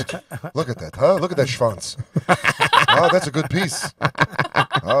 God, too much. Look at that, huh? Look at that schwanz. Oh, that's a good piece.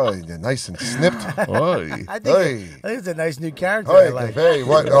 Oh, yeah, nice and snipped. Oy. I think, Hey. I think it's a nice new character. I Hey, like. hey,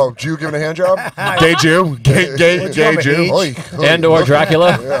 what? Oh, Jew giving a hand job? Gay Jew. Gay Jew. Oi, oi, And or look.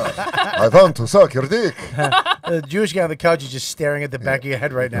 Dracula. Yeah. I want to suck your dick. The Jewish guy on the couch is just staring at the back of your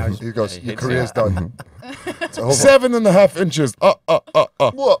head right now. He goes, He your hates career's done. So, hold on. 7.5 inches. Gay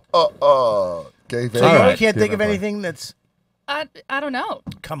So van. you right. can't think of anything that's. I don't know.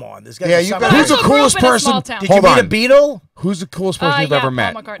 Come on, this guy. Yeah, you better- I Who's the also grew coolest up in a person? small town. Did Hold you meet on. a Beatle? Who's the coolest person you've Yeah, ever Paul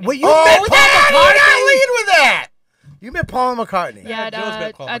met? McCartney. What you Oh, met Paul you're not McCartney? leading with that. You met Paul McCartney. Yeah, Joe's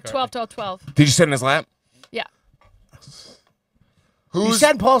met Paul at McCartney. 12, 12, 12. Did you sit in his lap? Yeah. You Who's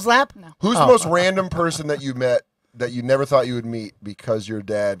sat in Paul's lap? No. who's Oh. the most random person that you met that you never thought you would meet because your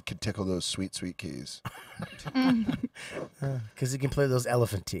dad could tickle those sweet, sweet keys? Because he can play those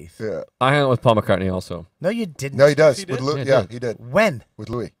elephant teeth. Yeah. I hung out with Paul McCartney also. No, you didn't. No, he does. He With did? Lou- Yeah, he yeah, did. he did. When? With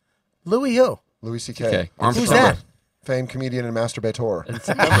Louis. Louis who? Louis C.K. Okay. Armed Who's Trump. that? Famed comedian and masturbator.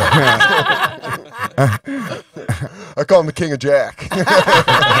 I call him the King of Jack.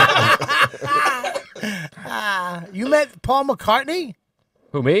 You met Paul McCartney?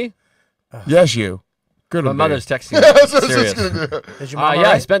 Who, me? Yes, you. Good My one, mother's Dave. texting me. That's what I was Serious. gonna do. Is your mom Yeah,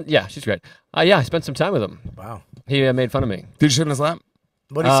 alright? she's great. Yeah, I spent some time with him. Wow. He made fun of me. Did you sit in his lap?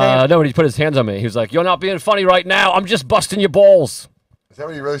 What did he say? No, he put his hands on me. He was like, "You're not being funny right now. I'm just busting your balls." Is that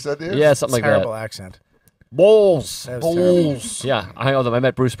what you really said to you? Yeah, something like Terrible that. accent. Balls. That was terrible. Balls. Yeah, I hung out with him. I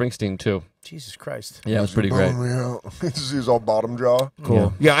met Bruce Springsteen too. Jesus Christ. Yeah, it was pretty great. Bone me out. He was all bottom jaw.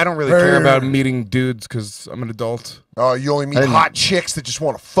 Cool. Yeah, I don't really care about meeting dudes because I'm an adult. Oh, you only meet I didn't- hot chicks that just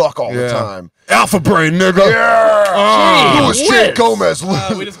want to fuck all the Yeah. time. Alpha brain, nigga. Yeah. Louis J. Gomez.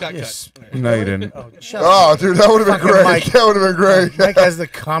 We just got Yes. cut. No, you didn't. Shut up. Oh, dude, that would have been Fucking great. Mike. That would have been great. Mike has the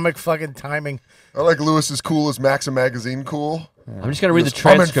comic fucking timing. I like Louis as cool as Maxim Magazine cool. I'm just gonna read the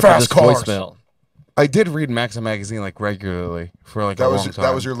I'm in transcript of this fast cars. voicemail. I did read Maxim magazine like regularly for like a That long was time.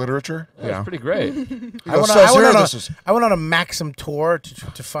 that was your literature? That Yeah. was pretty great. I went, so on, I, went serious, on this a, is- I went on a Maxim tour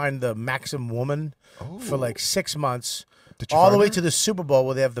to find the Maxim woman for like 6 months. Did you All the find way her? to the Super Bowl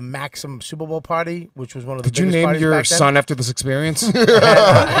where they have the Maxim Super Bowl party, which was one of the Did you biggest name parties your back then. son after this experience? Don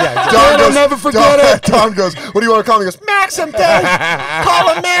I'll goes, never forget Don, it. Don goes, what do you want to call me? He goes, Maxim, Dad.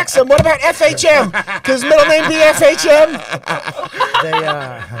 Call him Maxim. What about FHM? Could his middle name be FHM? They,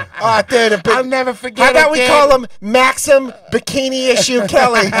 Oh, dude, I'll never forget how about it, we Dad. call him Maxim Bikini Issue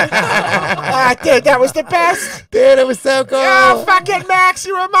Kelly? Ah, dude, that was the best. Dude, it was so cool. Oh, fucking Max,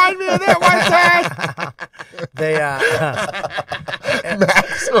 you remind me of that one time. they,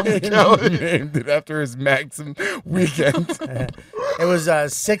 Maxim Kelly. Named it after his Maxim weekend. it was a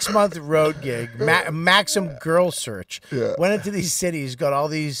 6-month road gig. Maxim Girl Search. Yeah. Went into these cities, got all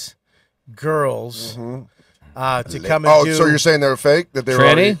these girls to come and Oh, do. so you're saying they're fake? That they were Tranny?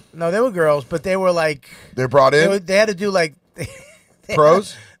 already, No, they were girls, but they were like they're brought in? they had to do like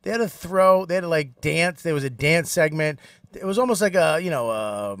Pros? They had to throw. They had to like dance. There was a dance segment. It was almost like a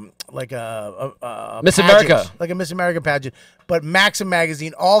like a Miss pageant, America. like a Miss America pageant. But Maxim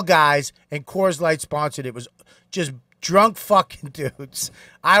magazine, all guys, and Coors Light sponsored it. It was just drunk fucking dudes.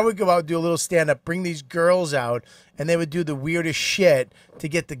 I would go out and do a little stand up, bring these girls out, and they would do the weirdest shit to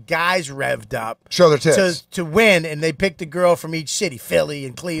get the guys revved up. Show their tits. To win, and they picked a girl from each city, Philly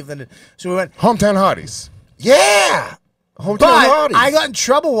and Cleveland. So we went. Hometown hotties. Yeah. Hometown But hotties. I got in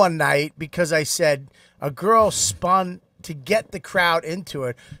trouble one night because I said a girl spun to get the crowd into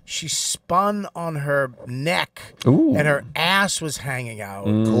it. She spun on her neck, Ooh. and her ass was hanging out.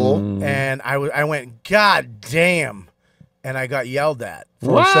 Cool. And I went, God damn, and I got yelled at.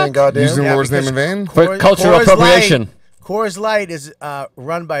 For saying goddamn. Using the Yeah, Lord's name because in vain? For cultural appropriation. Coors Light is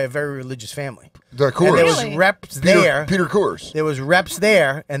run by a very religious family. The And Coors. there was Really? reps there. Peter Coors. There was reps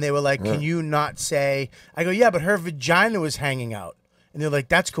there, and they were like, "Can you not say?" I go, "Yeah, but her vagina was hanging out," and they're like,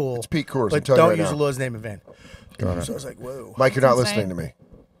 "That's cool." It's Pete Coors, I'm but telling you don't right use now. the Lord's name in vain. So I was like, "Whoa." Mike, you're not That's listening to insane.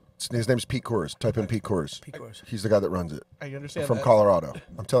 me. His name's Pete Coors. Type in Pete Coors. Pete Coors. He's the guy that runs it. I understand From that. Colorado.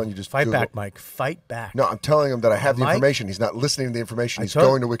 I'm telling you, just Fight Google. back, Mike. Fight back. No, I'm telling him that I have the Mike? information. He's not listening to the information. I He's told-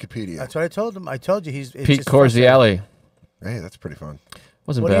 going to Wikipedia. That's what I told him. I told you he's it's Pete just Corsi frustrating. Alley. Hey, that's pretty fun.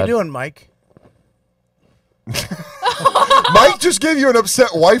 Wasn't What bad. are you doing, Mike? Mike just gave you an upset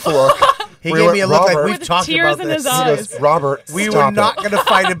wife look. He We gave went, me a look like Robert. we've With talked tears about in this. his He eyes. goes, Robert, We stop were not it. going to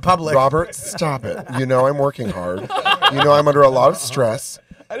fight in public. Robert, stop it. You know I'm working hard. You know I'm under a lot of stress.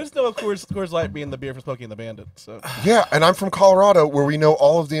 I just know Coors Light being the beer for Smokey and the Bandit. So Yeah, and I'm from Colorado where we know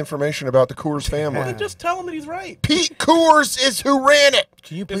all of the information about the Coors family. just tell him that he's right. Pete Coors is who ran it.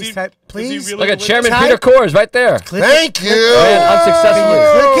 Can you Is please he- type? is he Please really Look at religious? Chairman Type- Peter Coors right there. click, Thank you. Man,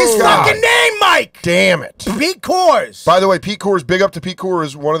 unsuccessfully. click his God. fucking name, Mike. Damn it. Pete Coors. By the way, Pete Coors, big up to Pete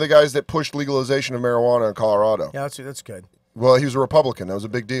Coors, one of the guys that pushed legalization of marijuana in Colorado. Yeah, that's good. Well, he was a Republican. That was a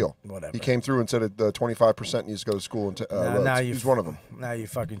big deal. Whatever. He came through and said that 25% needs to go to school. And he's one of them. Now you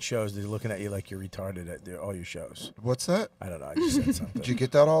fucking shows. They're looking at you like you're retarded at all your shows. What's that? I don't know. I just said something. Did you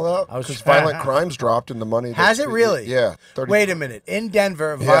get that all out? I was Because violent crimes dropped and the money. Has it really? Yeah. 30, Wait a minute. In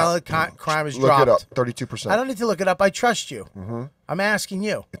Denver, violent crime is dropped. Look it up. 32%. I don't need to look it up. I trust you. Mm-hmm. I'm asking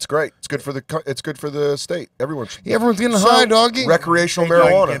you. It's great. It's good for the state. Everyone should. Yeah, everyone's getting high, doggy. Recreational Hey,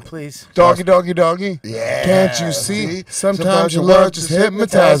 doggy, marijuana. again, please. Doggy, doggy, doggy. Yeah. Can't you see? Sometimes your love just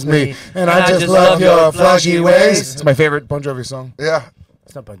hypnotize me, and I just love your flashy ways. It's my favorite Bon Jovi song. Yeah.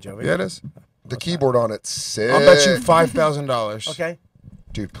 It's not Bon Jovi. Yeah, it is. The keyboard on it. Sick. I'll bet you $5,000. Okay.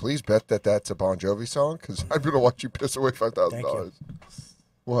 Dude, please bet that that's a Bon Jovi song because I'm gonna watch you piss away $5,000.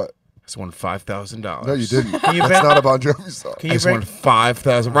 What? I just won $5,000. No, you didn't. Can you That's bet- not a Bon Jovi song. Can I you just won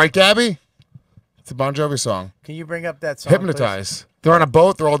 $5,000. Right, Gabby? It's a Bon Jovi song. Can you bring up that song? Hypnotize. They're on a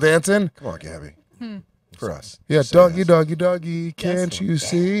boat. They're all dancing. Come on, Gabby. For us. Yeah, Say doggy, yes. doggy, doggy. Can't you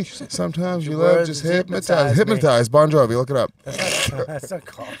see? Sometimes your Your love words just just hypnotize. hypnotize me. Hypnotize. Bon Jovi. Look it up. Please? That's not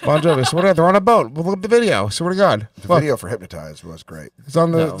called. Bon Jovi. Swear to God, they're on a boat. We'll look up the video. Swear to God. The Look, video for Hypnotize was great. it's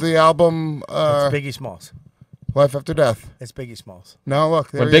on the album It's Biggie Smalls. Life After Death. It's Biggie Smalls. No, look.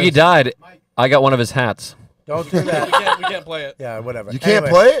 There When he Biggie is. died, I got one of his hats. Don't do that. We can't play it. Yeah, whatever. You can't Anyway,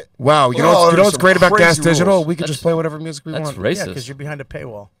 play it? Wow, you Well, know there's what's some great about Gas crazy Digital? rules. We can just play whatever music we That's want. Yeah, racist. because you're behind a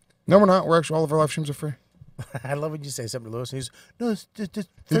paywall. No, we're not. We're actually all of our live streams are free. I love when you say something to Lewis. And he's no, it's just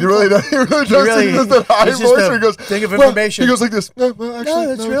He really does. He really does. really- He does that high it's voice just a where he goes, thing of well, information. he goes like this. No, well, actually,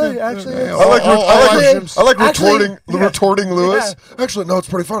 No, it's really actually. Yeah, I like, all I like actually- retorting yeah. Lewis. Actually, no, it's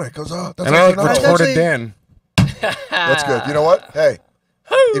pretty funny because that's And I like actually not- retorted actually- Dan. That's good. You know what? Hey,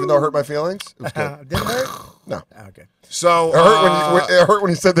 even though it hurt my feelings, it was good. Didn't hurt. No, Okay. So, it hurt when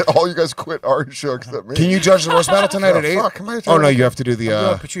he said that all you guys quit our show except me. can you judge the roast battle tonight at 8? Fuck, am I Oh, no, you have to do the...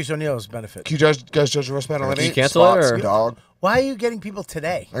 Doing Patrice O'Neal's benefit. Can you guys judge the roast battle at Can you 8? cancel it Spots, or? dog. Why are you getting people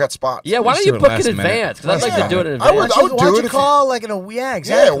today? I got spots. Yeah, why Let's don't you do it book in last minute. advance? Because I'd like Yeah. to do it in I would- advance. I would Why do don't it you if call like in a Yeah,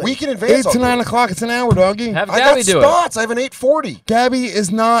 exactly. a week in advance. 8 I'll to do 9 it. o'clock. It's an hour, doggy. Have I got Gabby do it. spots. I have an 8:40. Gabby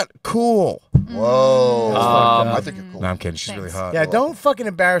is not cool. Whoa. I think you're cool. No, I'm kidding. She's really hot. Yeah, don't fucking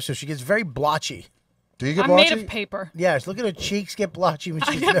embarrass her. She gets very blotchy. Do you get I'm made blotchy? of paper. Yes, look at her cheeks get blotchy when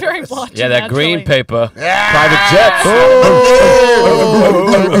I she's get very nervous. blotchy. Yeah, that green naturally. paper. Private jets.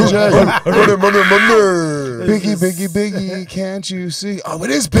 Biggie, Biggie, Biggie, can't you see? Oh, it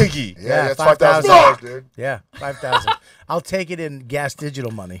is Biggie. Yeah, that's $5,000. $5,000, dude. Yeah, 5,000. I'll take it in Gas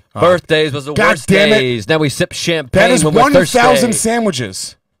Digital money. Birthdays was the God worst damn it. days. Now we sip champagne That is when we're 1,000 thirsty.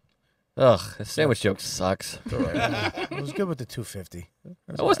 sandwiches. Ugh, the sandwich joke sucks. It was good with the 250.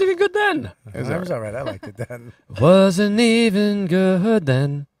 It wasn't even good then. That was all right. I liked it then. Wasn't even good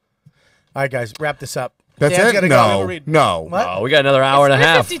then. All right, guys, wrap this up. That's Dan's it? gotta No. go. No. What? Oh, we got another hour and a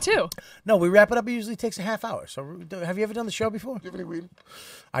half. 52. No, we wrap it up. It usually takes a half hour. So, have you ever done the show before? Do you have any weed?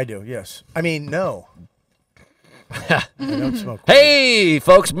 I do. Yes. I mean, no. I don't smoke. Hey,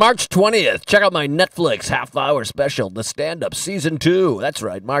 folks, March 20th. Check out my Netflix half-hour special, The Stand-Up Season 2. That's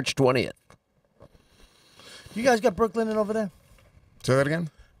right, March 20th. You guys got Brooklyn in over there? Say that again?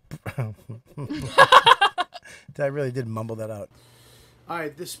 I really did mumble that out. All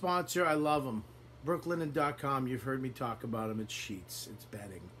right, this sponsor, I love them. Brooklinen.com, you've heard me talk about them. It's sheets, it's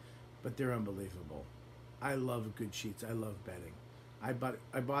bedding, but they're unbelievable. I love good sheets. I love bedding. I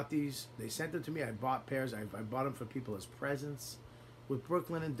bought these. They sent them to me. I bought pairs. I bought them for people as presents. With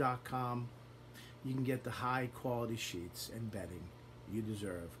Brooklinen.com, you can get the high quality sheets and bedding you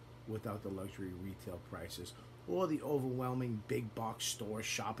deserve without the luxury retail prices or the overwhelming big box store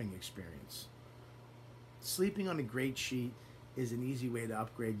shopping experience. Sleeping on a great sheet is an easy way to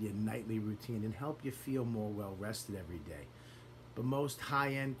upgrade your nightly routine and help you feel more well rested every day. But most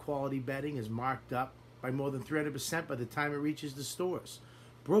high-end quality bedding is marked up by more than 300% by the time it reaches the stores.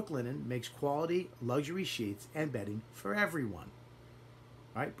 Brooklinen makes quality luxury sheets and bedding for everyone.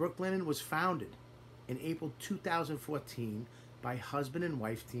 All right, Brooklinen was founded in April 2014 by husband and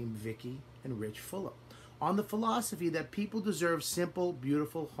wife team Vicky and Rich Fuller on the philosophy that people deserve simple,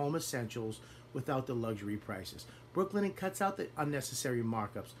 beautiful home essentials without the luxury prices. Brooklinen cuts out the unnecessary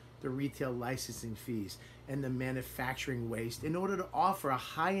markups, the retail licensing fees, and the manufacturing waste in order to offer a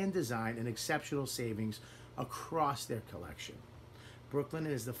high-end design and exceptional savings across their collection.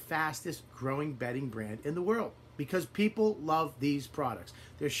 Brooklinen is the fastest growing bedding brand in the world because people love these products.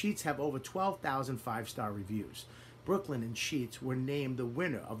 Their sheets have over 12,000 five-star reviews. Brooklinen sheets were named the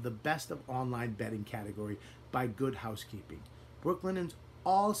winner of the Best of Online Bedding category by Good Housekeeping. Brooklinen's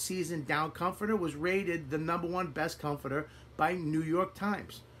all-season down comforter was rated the #1 best comforter by New York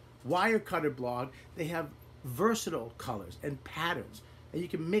Times. Wirecutter blog, they have versatile colors and patterns, and you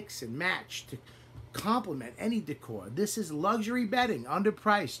can mix and match to complement any decor. This is luxury bedding,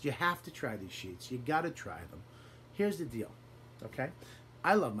 underpriced. You have to try these sheets. You got to try them. Here's the deal, okay?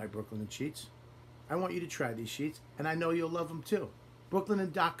 I love my Brooklyn sheets. I want you to try these sheets, and I know you'll love them too.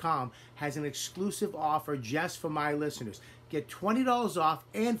 Brooklinen.com has an exclusive offer just for my listeners. Get $20 off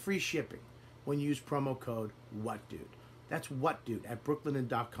and free shipping when you use promo code WhatDude. That's WhatDude at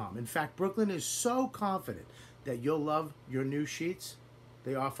Brooklinen.com. In fact, Brooklyn is so confident that you'll love your new sheets.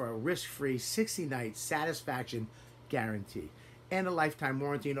 They offer a risk-free 60-night satisfaction guarantee and a lifetime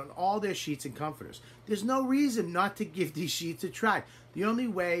warranty on all their sheets and comforters. There's no reason not to give these sheets a try. The only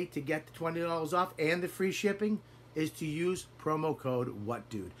way to get the $20 off and the free shipping is to use promo code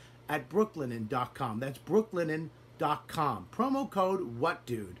WhatDude at Brooklinen.com. That's Brooklinen.com. Promo code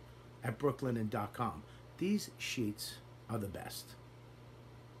WhatDude at Brooklinen.com. These sheets are the best.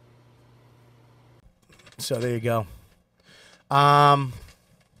 So there you go.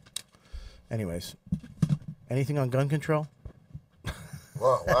 Anyways, anything on gun control?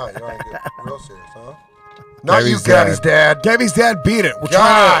 Wow, you want to get real serious, huh? Not Gabby's you, Gabby's dad. Gabby's dad beat it. We're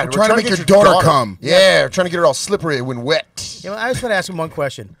God, trying to make get your daughter come. Yeah, we're trying to get her all slippery when wet. You know, I just want to ask him one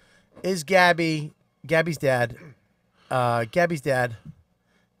question. Is Gabby's dad? Gabby's dad?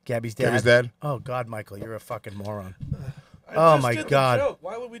 Oh, God, Michael, you're a fucking moron. Oh, my God.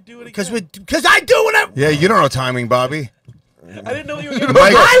 Why would we do it again? Because I do it. Yeah, you don't know timing, Bobby. I didn't know you were going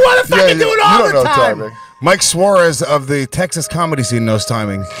Mike, I want to fucking do it all the time. Timing. Mike Suarez of the Texas comedy scene knows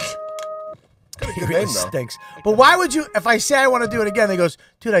timing. He really stinks. But why would you, if I say I want to do it again, he goes,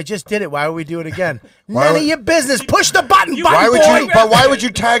 dude, I just did it. Why would we do it again? None of your business. Push the button, Why would boy. you? But why would you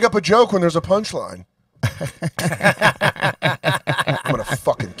tag up a joke when there's a punchline? I'm gonna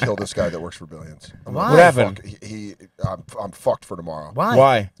fucking kill this guy that works for Billions. Why? What happened? I'm fucked for tomorrow.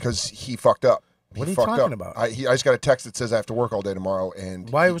 Why? Because he fucked up. What are you fucked talking up. about? I just got a text that says I have to work all day tomorrow, and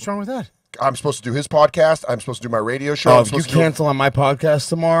Why? What's wrong with that? I'm supposed to do his podcast. I'm supposed to do my radio show. Oh, I'm you supposed to do- cancel on my podcast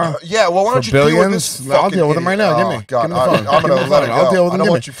tomorrow? Yeah, well, why don't For you deal with Billions? this I'll fucking deal with him right now. idiot? Give me. God, Give me the phone. I'm Give me gonna the let it phone. go. I'll deal with I him. don't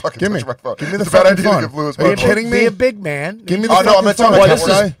Give want me. you fucking Give me. touch my phone. Give me the It's a bad fucking idea to phone. give Lewis Are my you phone. kidding me? Be a big man. Give me You the just no, I'm fucking gonna tell phone. my Boy,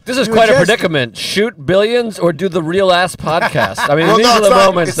 guy. this is You quite a just- predicament. Shoot Billions or do the real ass podcast. I mean, Well, these no, are it's the not,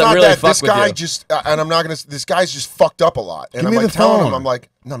 moments it's that not really that. fuck This with guy you. just, and I'm not gonna. This guy's just fucked up a lot, and Give I'm me like the telling him, phone. I'm like,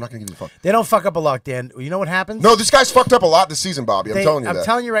 no, I'm not gonna give you the phone. They don't fuck up a lot, Dan. You know what happens? No, this guy's fucked up a lot this season, Bobby. I'm telling you that. I'm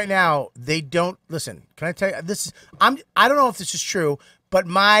telling you right now, they don't listen. Can I tell you this? I don't know if this is true, but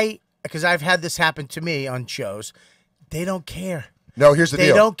because I've had this happen to me on shows, they don't care. No, here's the deal.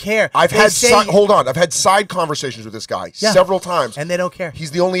 They don't care. I've They had say- hold on. I've had side conversations with this guy Yeah. several times, and they don't care.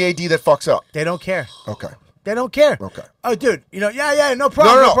 he's the only AD that fucks up. They don't care. Okay. They don't care. Okay. Oh, dude, yeah, no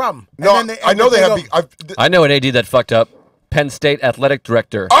problem, no problem. And No, then I know they have. go, I know an AD that fucked up. Penn State athletic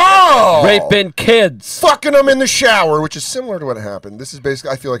director. Oh, Raping kids. fucking them in the shower, which is similar to what happened. This is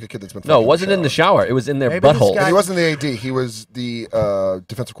basically. I feel like a kid that's been. No, fucked it wasn't in the shower. It was in their Maybe this butthole. guy- He wasn't the AD. He was the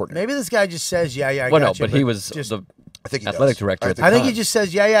defensive coordinator. Maybe this guy just says, I Well, got no, you. but he was just, the I think he athletic does. director at the I think he time. just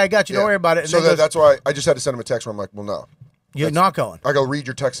says, I got you. Don't worry about it. And So then goes, that's why I just had to send him a text where I'm like, well, no. you're not going. I go read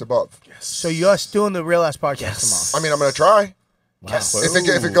your text above. So you're doing the real ass podcast tomorrow. I mean, I'm going to try. Yes.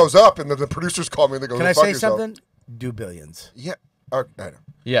 If it goes up and the producers call me and they go, Can "Go I fuck say yourself." something? Do Billions. Yeah. I know.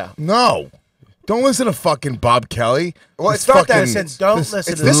 Yeah. No. Don't listen to fucking Bob Kelly. Well, This it's not that. fucking- Listen, don't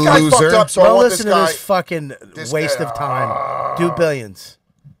listen to This this. guy loser. fucked up, so I Don't want listen this to guy. this fucking waste guy- of time. Do Billions.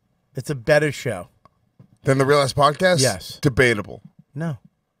 It's a better show. Then the Real Ass Podcast? Yes. Debatable. No.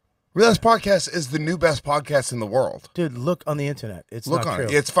 Real Ass Podcast is the new best podcast in the world. Dude, look on the internet. It's Look not on true.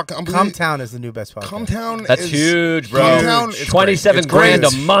 it. It's fucking unbelievable. Cumtown is the new best podcast. Cumtown That's is huge, bro. Cumtown, it's 27 great. grand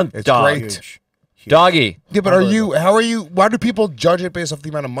It's a great. month, It's dog. great. Huge. Doggy. Yeah, but why do people judge it based off the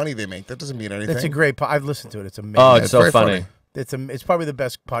amount of money they make? That doesn't mean anything. It's a great I've listened to it. It's amazing. Oh, it's so very funny. funny. It's probably the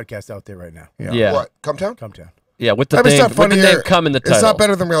best podcast out there right now. Yeah. What? Cumtown? Cumtown. Yeah, with the I mean, it's name, not funny with the name here. come in the title. It's not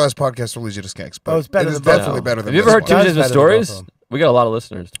better than Real Ass Podcast or Leads You to Skanks, but Oh, it's better it is than both definitely of them. better than Have you ever heard this one. Tuesdays and That's better than both Stories? of them. We got a lot of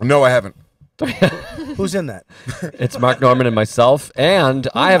listeners. No, I haven't. Who's in that? It's Mark Norman and myself, and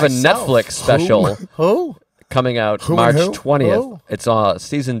I have a myself? Netflix special Who? coming out Who March and who? 20th. Who? It's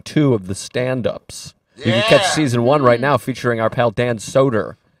season 2 of the stand-ups. You can catch season 1 right now, featuring our pal Dan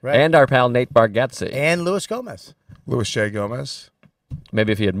Soder Right. and our pal Nate Bargatze. And Luis Gomez. Louis J. Gomez.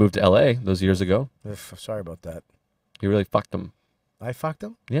 Maybe if he had moved to L.A. those years ago, Sorry about that. he really fucked him. I fucked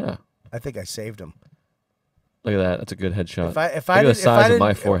him? Yeah. I think I saved him. Look at that. That's a good headshot. If I Look did, at the if size I of didn't,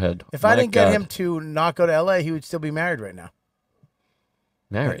 my forehead. If I My didn't get God. him to not go to L.A., he would still be married right now.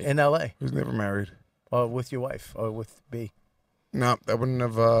 married. In L.A. Who's never married? Or with your wife. Or with B. No, that wouldn't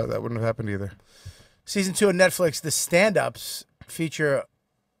have happened either. Season 2 of Netflix, the stand-ups feature...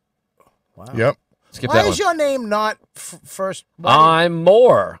 Wow. Yep. Skip Why that is one. your name not first? I'm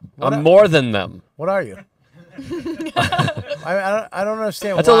more. I'm more than them. What are you? I don't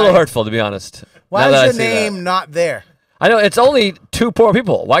understand. That's why. a little hurtful, to be honest. Why now that I is your see that. name not there? I know, it's only 2 poor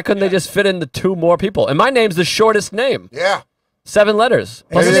people. Why couldn't they just fit in the 2 more people? And my name's the shortest name. Yeah. 7 letters.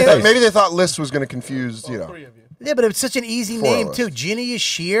 Maybe they thought List was going to confuse, you know. Yeah, but it's such an easy 4 name of us. too. Gina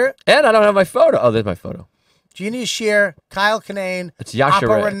Yashir, And I don't have my photo. Oh, there's my photo. Gina Yashir, Kyle Kinane. It's Yashir.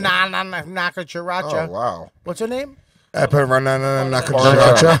 Nakacharacha. Oh, wow. What's her name?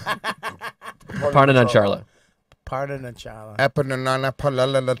 Epananananakacharacha. Parnan Charla. Pardon and Chala.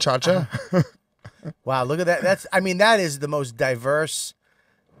 Epanananapalalachacha. Wow, look at that. That is the most diverse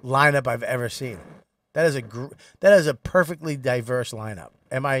lineup I've ever seen. That is a perfectly diverse lineup.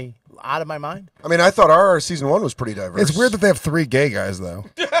 Am I out of my mind? I mean, I thought our season 1 was pretty diverse. It's weird that they have 3 gay guys, though.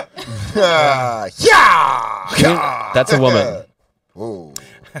 That's a woman. Whoa.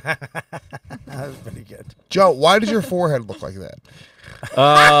 That was pretty good. Joe, why does your forehead look like that?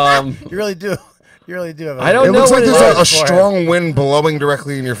 You really do. You really do have a I don't It know looks like what it there's a is. strong wind blowing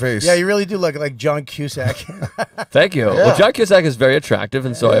directly in your face. Yeah, you really do look like John Cusack. Thank you. Well, John Cusack is very attractive,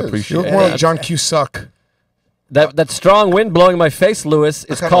 and so I You appreciate look more that. like John Cusack. That strong wind blowing in my face, Lewis,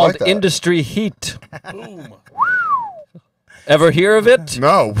 is kinda called like that. industry heat. Boom. Ever hear of it?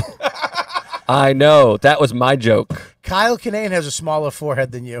 No. I know. That was my joke. Kyle Kinane has a smaller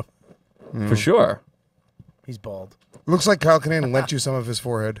forehead than you. For sure. He's bald. Looks like Kyle Kinane lent you some of his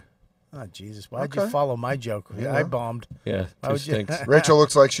forehead. Oh, Jesus. Why'd you follow my joke? I bombed. Yeah, Why two would you- stinks. Rachel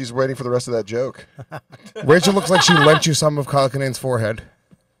looks like she's waiting for the rest of that joke. Rachel looks like she lent you some of Kyle Kinane's forehead.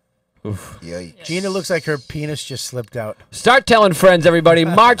 Yikes. Gina looks like her penis just slipped out. Start telling friends, everybody.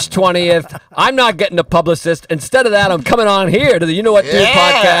 March 20th. I'm not getting a publicist. Instead of that, I'm coming on here to the You Know What Dude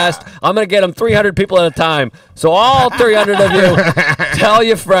podcast. I'm going to get them 300 people at a time. So all 300 of you, tell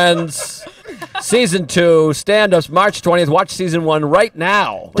your friends. Season 2, stand-ups, March 20th. Watch season 1 right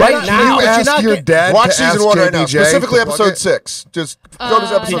now. Right Can now. you ask your dad Watch to season ask 1 right now. JBJ Specifically to plug episode it? 6. Just go to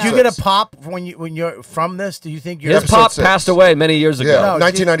episode 6. Did you get a pop when you're from this? Do you think you're His Episode pop 6. passed away many years ago. Yeah, No,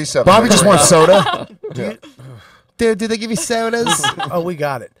 1997. Bobby just wants soda. Yeah. Dude, did they give you sodas? Oh, we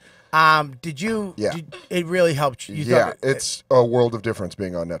got it. Did you? Yeah. It really helped you. Yeah, thought it's a world of difference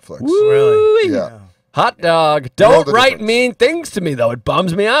being on Netflix. really. Yeah. Hot dog. World Don't of write difference. mean things to me, though. It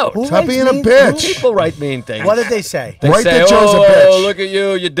bums me out. Who Stop writes being a mean- bitch. People write mean things. What did they say? They Write say, that Joe's a oh, bitch." look at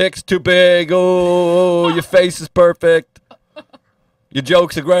you. Your dick's too big. Oh, your face is perfect. Your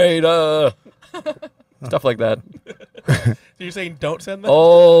jokes are great. Stuff like that. So you're saying don't send that?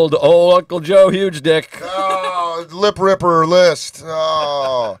 Old Uncle Joe, huge dick. Oh, lip ripper list.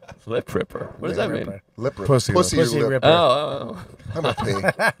 Oh, Lip ripper. What does that mean? lip ripper. Pussy Pussy Pussy lip. ripper. Oh, I'm gonna pee.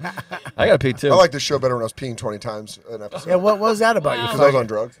 I gotta pee too. I like this show better when I was peeing 20 times an episode. Yeah, what was that about? Because I was on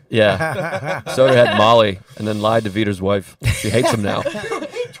drugs. Yeah. Soder had Molly and then lied to Vita's wife. She hates him now. He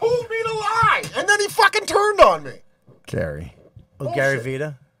told me to lie, and then he fucking turned on me. Gary. Oh, Gary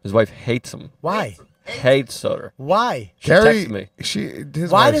Vita. His wife hates him. Why? Hates Soder. Why? Gary, texted me.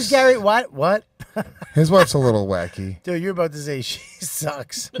 His Why wife's- does Gary? What? His wife's a little wacky. Dude, you're about to say she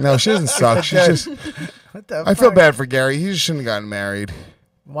sucks. No, she doesn't suck. She's just. What the? I feel fuck? bad for Gary. He just shouldn't have gotten married.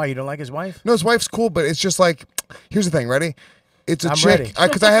 Why you don't like his wife? No, his wife's cool, but it's just like, here's the thing. Ready? It's a I'm chick. ready.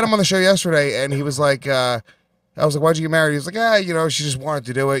 Because I had him on the show yesterday, and he was like, I was like, why'd you get married? He was like, you know, she just wanted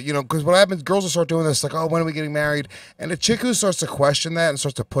to do it. You know, because what happens, girls will start doing this, like, oh, when are we getting married? And a chick who starts to question that and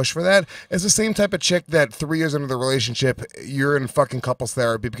starts to push for that is the same type of chick that 3 years into the relationship, you're in fucking couples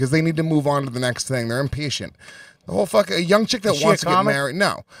therapy because they need to move on to the next thing. They're impatient. The whole a young chick that Is she wants a to get comic? married.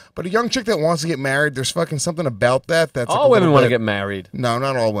 No, but a young chick that wants to get married, there's fucking something about that. That's All like women want to bit- get married. No,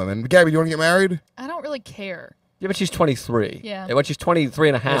 not all women. Gabby, do you want to get married? I don't really care. Yeah, but she's 23. Yeah. And when she's 23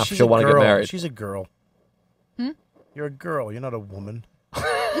 and a half, she's she'll a want to get girl. married. She's a girl. You're a girl. You're not a woman.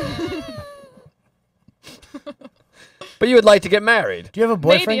 But you would like to get married. Do you have a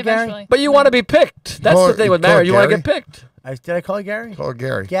boyfriend, Maybe Gary? eventually. But you want to be picked. That's Call the her- thing with call her marriage. You want to Gary? get picked. Did I call you Gary? Call it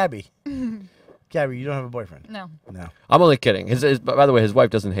Gary. Gabby. Gabby, you don't have a boyfriend. No. No. I'm only kidding. By the way, his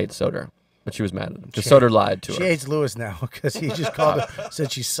wife doesn't hate Soder, but she was mad at him. Because Soder lied to She her. hates Lewis now because he just called her,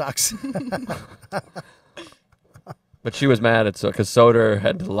 said she sucks. But she was mad at because Soder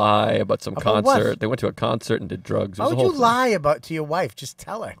had to lie about some About what? concert. They went to a concert and did drugs. It Why was a would you whole thing. lie about to your wife? Just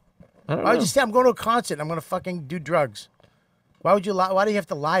tell her. I don't Why would know. you say I'm going to a concert and I'm going to fucking do drugs? Why would you lie? Why do you have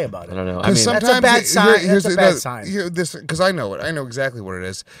to lie about it? I don't know. I Because mean, That's a bad sign. That's a bad sign. Because I know it. I know exactly what it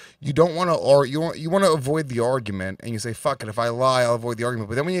is. You don't want to, or you want to avoid the argument, and you say, "Fuck it, if I lie, I'll avoid the argument."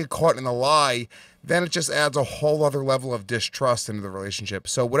 But then when you get caught in the lie, then it just adds a whole other level of distrust into the relationship.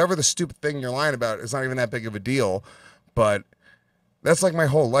 So whatever the stupid thing you're lying about, it's not even that big of a deal. But that's like my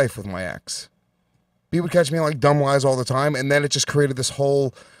whole life with my ex. B would catch me on like dumb lies all the time, and then it just created this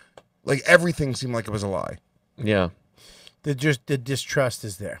whole, like everything seemed like it was a lie. Yeah. The distrust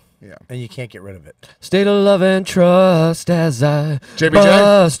is there. Yeah. And you can't get rid of it. State of love and trust as I JBJ?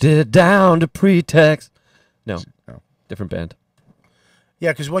 busted down to pretext. No. Different band.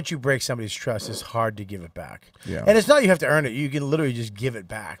 Yeah, because once you break somebody's trust, it's hard to give it back. Yeah. And it's not you have to earn it. You can literally just give it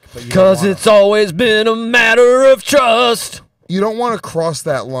back. Because it's always been a matter of trust. You don't want to cross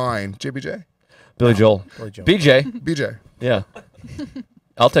that line, JBJ. Billy Joel. Billy Joel. BJ. BJ. Yeah.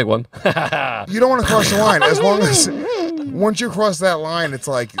 I'll take one. You don't want to cross the line. As long as once you cross that line, it's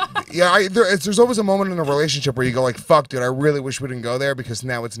like, yeah, there's always a moment in a relationship where you go like, "Fuck, dude, I really wish we didn't go there because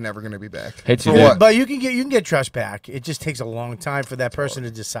now it's never going to be back." Hate you, For dude. what? But you can get trust back. It just takes a long time for that person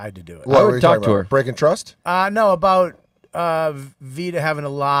to decide to do it. What I were would you talk talking to about? her. Breaking trust? No, about Vita having to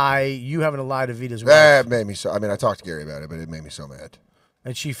lie, you having to lie to Vita's wife, That made me so. I mean, I talked to Gary about it, but it made me so mad.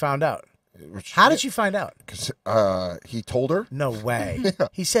 and she found out. How did she find out? Because he told her. No way.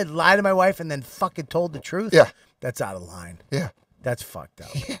 He said lie to my wife and then fucking told the truth. Yeah. That's out of line. Yeah. That's fucked up.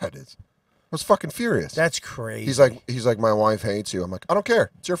 Yeah, it is. I was fucking furious. That's crazy. He's like, my wife hates you. I'm like, I don't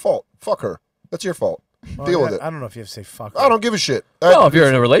care. It's your fault. Fuck her. That's your fault. Well, Deal with it. I don't know if you have to say fuck. I don't give a shit. Well, if you're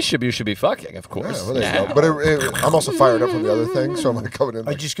in a relationship, you should be fucking, of course. Yeah, well, there you go. But I'm also fired up from the other thing, so I'm like coming in.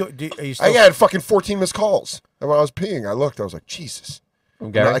 I Like, just go. Are you I still? had fucking 14 missed calls. And when I was peeing, I looked. I was like, Jesus. From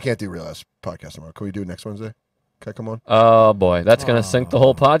Gary? No, I can't do Real Ass podcast tomorrow. Can we do it next Wednesday? Can I come on? Oh, boy. That's going to sink the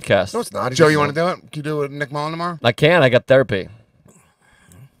whole podcast. No, it's not. Joe, you want to do it? Can you do it with Nick Mullen tomorrow? I can. I got therapy.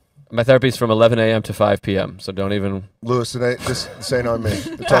 My therapy's from 11 a.m. to 5 p.m., so don't even... Lewis, this ain't on me.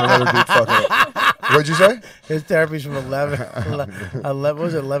 It's on another dude fucking it. What'd you say? His therapy's from 11 what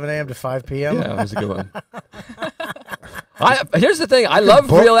was it, 11 a.m. to 5 p.m.? Yeah, that was a good one. Here's the thing. I love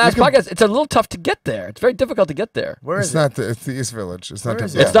Real Ass Podcasts. It's a little tough to get there. It's very difficult to get there. Where is It's the East Village. It's not. Where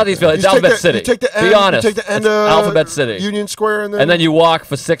is Temple. It's not East Village. It's You take Alphabet the- City. You take the end, Be honest. You take the end It's of Alphabet City. Union Square, And then you walk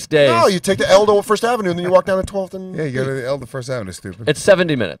for 6 days. No, you take the L to First Avenue, and then you walk down to 12th and Yeah, you go to the Elder First Avenue, stupid. It's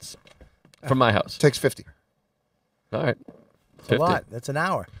 70 minutes from my house. takes 50. All right. It's a lot. That's an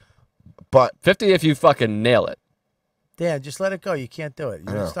hour. But 50 if you fucking nail it. Dan, just let it go. You can't do it.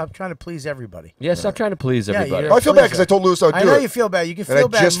 I know. Stop trying to please everybody. Yeah, stop trying to please Yeah, everybody. you're- I feel bad because I told Lewis I'd do I it. know you feel bad. You can And I feel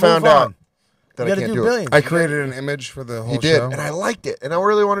bad. just and move found out on. that You I gotta can't do do billions. it. I created an image for the whole He did, show. and I liked it, and I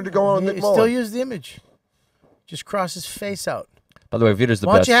really wanted to go on with You Nick still Mullen. use the image. Just cross his face out. By the way, Vita's the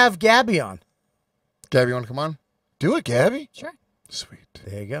Why don't best. you have Gabby on? Gabby, you want to come on? Do it, Gabby. Sure. Sweet.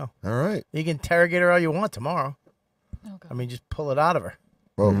 There you go. All right. You can interrogate her all you want tomorrow. Oh, God. I mean, just pull it out of her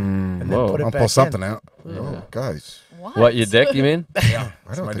Whoa. and then Whoa. put it I'll back pull something out. Oh, guys. What? Your dick, you mean? I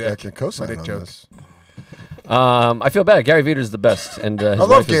don't my think I dick. can co-sign My dick on joke. this. I feel bad. Gary Vita's the best, and his I wife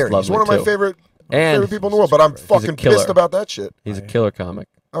love is Gary. He's lovely, one of my too. favorite And people in the world, but I'm a fucking killer. pissed about that shit. He's a killer comic.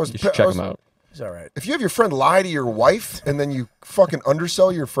 I was You should pi- check I was- him out. He's all right. If you have your friend lie to your wife and then you fucking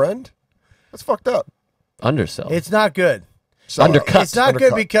undersell your friend, that's fucked up. Undersell. It's not good. Sell out. Undercut. It's not good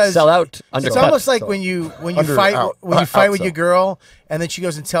Undercut. because Sell out. it's Undercut. almost like Sell. when you Under- fight out. when you fight with Outsell. your girl and then she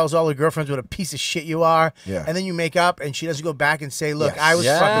goes and tells all her girlfriends what a piece of shit you are. Yeah. And then you make up and she doesn't go back and say, "Look, Yes. I was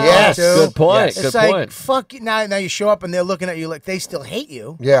Yes. fucking Yes. wrong too." Good point. Yes. It's Good like point. fuck it. Now you show up and they're looking at you like they still hate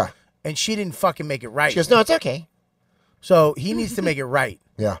you Yeah. and she didn't fucking make it right. She goes, no, it's okay. So he needs to make it right.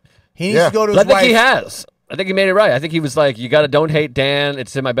 Yeah. He needs Yeah. to go to his I think wife. he has. I think he made it right. I think he was like, you got to don't hate Dan.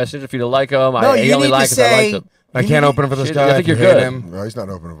 It's in my best interest for you to like him. No, He you only need to likes because I say. liked him. I can't open it for this Shit, guy. I think you're if you hate good. him. No, he's not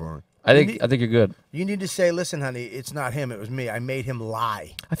opening for me. I think you're good. You need to say, "Listen, honey, it's not him. It was me. I made him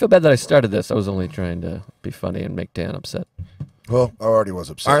lie." I feel bad that I started this. I was only trying to be funny and make Dan upset. Well, I already was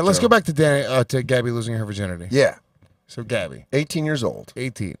upset. All right, let's Joe. go back to Dan, to Gabby losing her virginity. Yeah. So Gabby, 18 years old.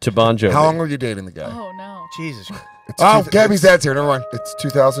 18. To Bon Jovi. How long were you dating the guy? Oh no. Jesus. Christ. It's Oh, two- Gabby's it's- dad's here. Never mind. It's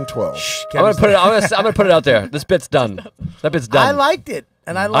 2012. I'm gonna put it. I'm gonna put it out there. This bit's done. That bit's done. I liked it,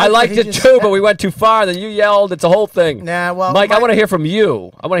 and I I liked it too, but we went too far. Then you yelled. It's a whole thing. Nah, well, Mike, I want to hear from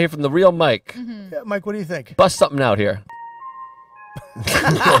you. I want to hear from the real Mike. Yeah, Mike, what do you think? Bust something out here.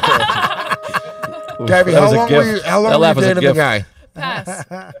 Gabby, That how was a long gift. were you? How That long were laugh you was a dating the gift. guy?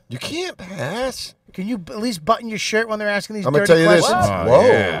 Pass. You can't pass. Can you at least button your shirt when they're asking these I'm going dirty to tell you this. questions? Oh, Whoa.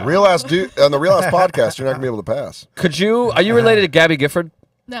 yeah. Real ass dude. On the Real Ass podcast, you're not going to be able to pass. Could you? Are you related to Gabby Gifford?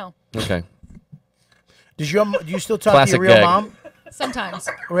 No. Okay. Do you still talk Classic to your real gag. mom? Sometimes.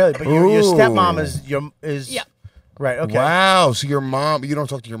 Really? But your stepmom Ooh. is Yeah. right. Okay. Wow. So your mom, you don't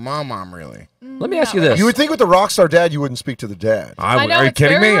talk to your mom really? Let me ask you this. You would think with the rock star dad, you wouldn't speak to the dad. I know, are you it's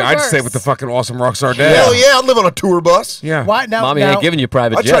kidding me? very I'd stay reverse. with the fucking awesome rock star dad. Hell yeah, I'd live on a tour bus. Yeah. Why now? Mommy now, ain't giving you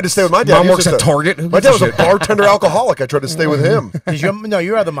private I jets. tried to stay with my dad. Mom He was works just at Target. Who My gives dad a was a shit? bartender alcoholic. I tried to stay with him.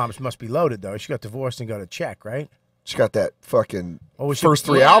 Your other moms must be loaded though. She got divorced and got a check, right? She got that fucking Oh, first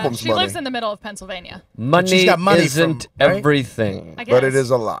three albums She money. lives in the middle of Pennsylvania. Money, got money isn't from- right? everything. I guess. but it is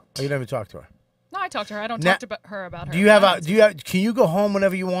a lot. Oh, you never talk to her. No, I talk to her. I don't Now- talk to her about her. Do you have a? plans. Do you have? Can you go home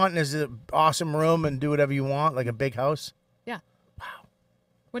whenever you want? And is it an awesome room and do whatever you want, like a big house? Yeah. Wow.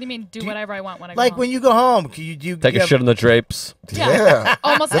 What do you mean? Do whatever I want when I go Like home? when you go home, can you do? Take you a have- shit on the drapes. Yeah.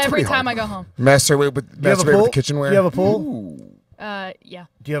 Almost That's every pretty time I go home. Masturbate with, Do you have a masturbate pool? with kitchenware. Do you have a pool? Yeah.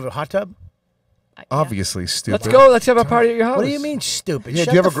 Do you have a hot tub? Obviously stupid. Let's go. Let's have a party at your house. What do you mean stupid? Yeah,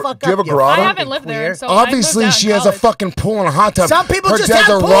 Shut do you have the a gr- fuck do you have up, a grotto? I haven't lived there, so Obviously, I moved out she in has a college. fucking pool and a hot tub. Some people Her just dad's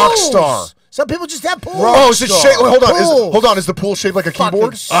have a pools. rock star. Some people just have pools. Oh, is it shaped? Hold on. Pools. Hold on. Is the pool shaped like a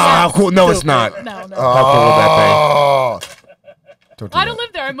keyboard? Ah, cool. No, it's not. No. How cool would that Don't I don't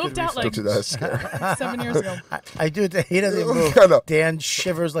live there. I moved out like Don't do that. That's scary. 7 years ago. I do it. He doesn't move. Kinda. Dan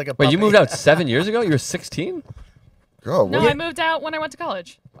shivers like a. Wait, you puppy. moved out 7 years ago? You were 16? Oh, No, I moved out when I went to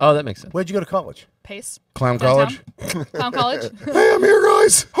college. Oh, that makes sense. Where'd you go to college? Pace. Clown Downtown. college? Clown college. Hey, I'm here,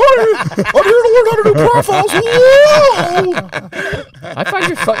 guys. I'm here to learn how to do profiles. Whoa! I find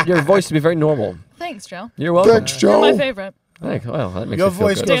your voice to be very normal. Thanks, Joe. You're welcome. Thanks, Joe. You're my favorite. Thanks. Well, that makes Your me feel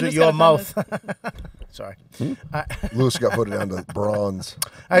voice good. goes Dan with just your got mouth. offended. Sorry. Lewis got voted down to bronze.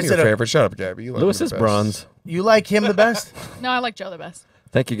 I Your said, favorite. Shut up, Gabby. You like Lewis him is the best. bronze. you like him the best? No, I like Joe the best.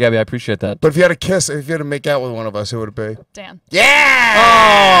 Thank you, Gabby. I appreciate that. But if you had to kiss, if you had to make out with one of us, who would it be? Dan.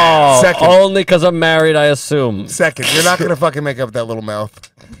 Oh, Second. only because I'm married, I assume. Second. You're not gonna fucking make up with that little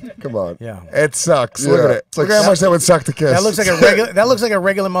mouth. Come on. Yeah. It sucks. Look Yeah. at it. It's like Look how much that would suck to kiss. That looks like a regular. That looks like a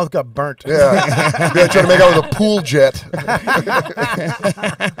regular mouth got burnt. Yeah. Yeah, trying to make out with a pool jet.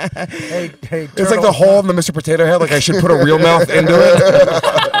 Hey, It's like turtle. the hole in the Mr. Potato Head. Like I should put a real mouth into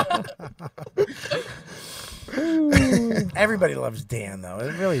it. Everybody loves Dan though.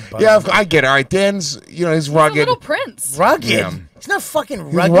 It really bugs Yeah, me. I get it. All right, Dan's. You know, he's The rugged. Little Prince. rugged. Yeah. He's not fucking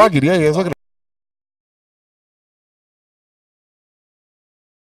He's rugged. rugged. Yeah, he is. Look at him.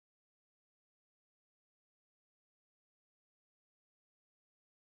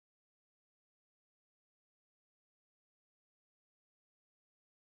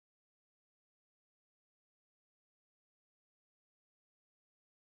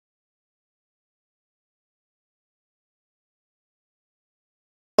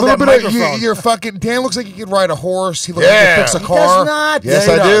 A little That bit of microphone. your fucking Dan looks like he could ride a horse. He looks Yeah. like he could fix a He car. does not. Yes,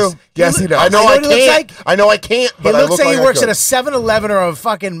 Yeah, I he does. do. Yes, he does. I know You know I what he looks can't. like? I know I can't. He But I looks look like he I works could. at a 7-Eleven or a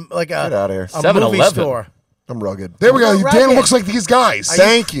fucking like Get a, out of here. a movie 7-Eleven. store. I'm rugged. There we go. You're Dan rugged. looks like these guys.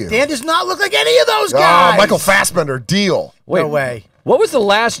 Thank you. Dan does not look like any of those Ah, guys. Michael Fassbender, deal. Wait, No way. what was the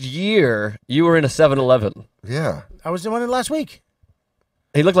last year you were in a 7-Eleven? Yeah. I was the one last week.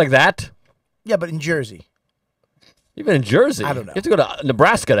 He looked like that? Yeah, but in Jersey. Even in Jersey. I don't know. You have to go to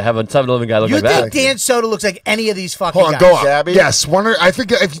Nebraska to have a 7-Eleven guy look You like think that. Dan Soder looks like any of these fucking Hold on, guys? go up. Gabby? Yes, one. I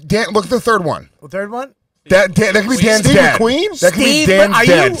think if Dan, look at the third one. The third one? That could be Dan's Steve dad. McQueen? That could be Steve, Dan's are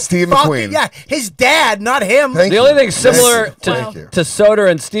dad. you Steve fucking- McQueen. Yeah, his dad, not him. Thank The you. only thing similar Thank to, you. to Soder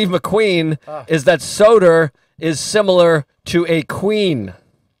and Steve McQueen is that Soder is similar to a queen.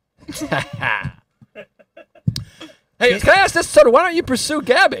 Hey, can I ask this, Soder? Why don't you pursue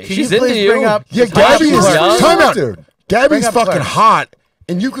Gabby? Can She's you into please you. bring up- Yeah, She's Gabby is. young. Time out. Dude. Gabby's Bring up fucking Clerks. hot,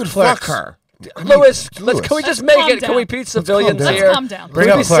 and you could fuck Clerks. her. Lewis, Lewis. can we just Let's make calm it? Can we down. be civilians down. here? Let's calm down. Bring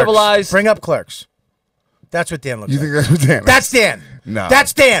Can up we be Clerks. civilized? Bring up Clerks. That's what Dan looks You like. think that's what Dan? That's Dan. No.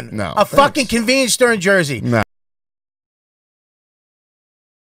 That's Dan. No. A fucking convenience store in Jersey. No.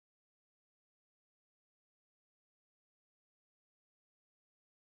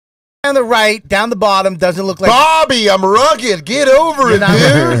 On the right, down the bottom, doesn't look like. Bobby, I'm rugged. Get over You're it, not-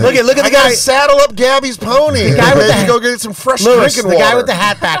 dude. Look at I the gotta guy. saddle up Gabby's pony. The guy with Maybe the- go get some fresh Lewis, drinking the water. guy with the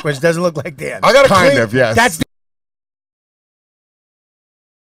hat backwards doesn't look like Dan. I gotta Kind clean. of, yes. That's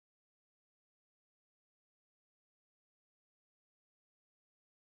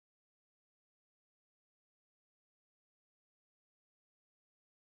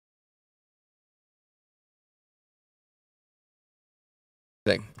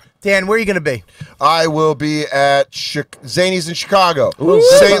Thing. Dan. Where are you going to be? I will be at Zany's in Chicago, Ooh.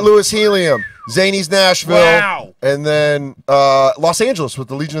 St. Louis Helium, Zany's Nashville, Wow. and then Los Angeles with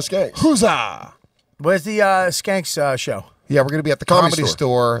the Legion of Skanks. Huzzah! Where's the Skanks show? Yeah, we're going to be at the Comedy Comedy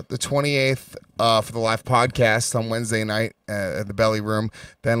Store the 28th for the live podcast on Wednesday night at the Belly Room.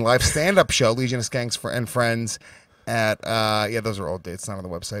 Then live stand-up show, Legion of Skanks and Friends at, those are old dates, not on the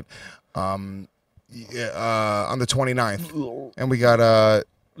website, on the 29th. And we got,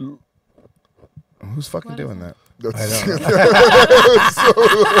 who's fucking doing that?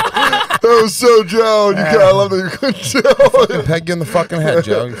 That was so Joe. And I love that you couldn't tell. Peg you in the fucking head,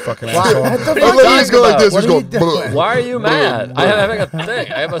 Joe. You fucking asshole. I love you just go like this. He's going. Why are you mad? I have a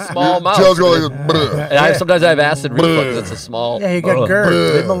thing. I have a small mouth. Joe's going like this. And sometimes I have acid reflux. It's a small. Yeah, you got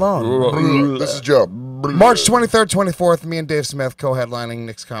GERD. Leave him alone. This is Joe. March 23rd, 24th, me and Dave Smith co-headlining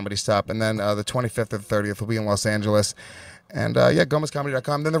Nick's Comedy Stop. And then the 25th or the 30th will be in Los Angeles. And yeah,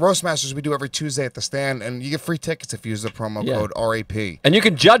 GomezComedy.com. Then the Roastmasters we do every Tuesday at the Stand, and you get free tickets if you use the promo code RAP. And you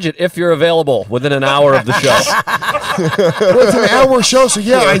can judge it if you're available within an hour of the show. Well, it's an hour show, so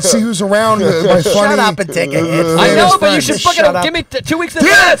yeah, I see who's around. My funny. Shut up and take a hit. I know, but you should book it up. Give me 2 weeks in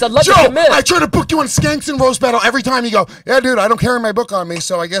advance. I'd love Joe, to commit. I try to book you on Skanks and Roast Battle every time. You go, yeah, dude, I don't carry my book on me,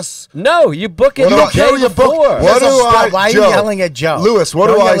 so I guess. No, you book it. You don't carry your book. What do I? Why are you yelling at Joe? Lewis, what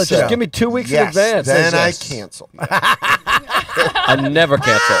do I say? Just give me 2 weeks in advance. Then I cancel. I never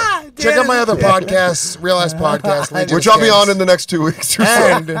cancel. Check out my other podcast, Real Ass Podcast, which I'll be on in the next 2 weeks or so.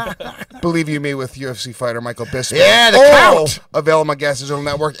 And Believe You Me with UFC fighter Michael Bisping. Yeah, the count. Available on my Gas Digital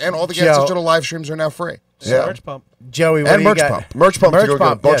Network, and all the Gas Joe. Digital live streams are now free. Yeah. Merch pump. Joey, what And do you Merch got? Pump. Merch Pump to go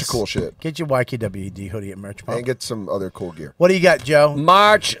get a bunch yes. of cool shit. Get your YKWD hoodie at Merch Pump. And get some other cool gear. What do you got, Joe?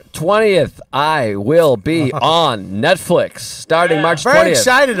 March 20th, I will be on Netflix starting March 20th. Very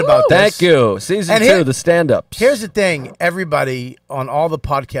excited about this. Thank you. Season And 2, the stand-ups. Here's the thing, everybody on all the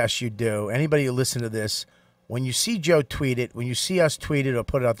podcasts you do, anybody who listen to this, when you see Joe tweet it, when you see us tweet it or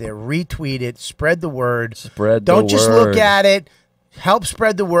put it out there, retweet it, spread the word. Don't just look at it. Help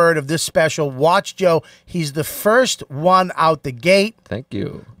spread the word of this special. Watch Joe. He's the first one out the gate. Thank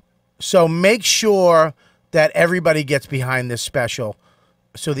you. So make sure that everybody gets behind this special.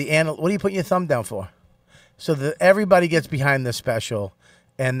 So what are you putting your thumb down for? So that everybody gets behind this special,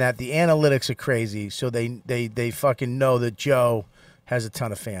 and that the analytics are crazy. So they fucking know that Joe has a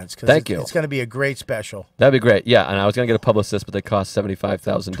ton of fans. Thank you. It's going to be a great special. That'd be great. Yeah, and I was going to get a publicist, but they cost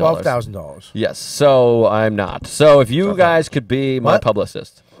 $75,000. $12,000. Yes, so I'm not. So if you guys could be my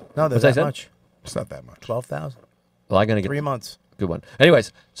publicist. No, there's What's that that much. It's not that much. 12,000. Well, I'm going to get 3 months. Good one.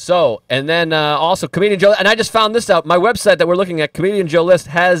 Anyways, so, and then also Comedian Joe, and I just found this out. My website that we're looking at, Comedian Joe List,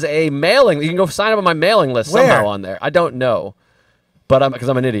 has a mailing. You can go sign up on my mailing list somehow on there. I don't know. But because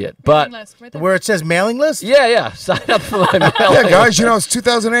I'm an idiot. But where it says mailing list? Yeah. Sign up for my mailing Yeah, guys, you know, it's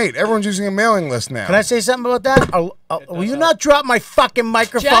 2008. Everyone's using a mailing list now. Can I say something about that? Will you not drop my fucking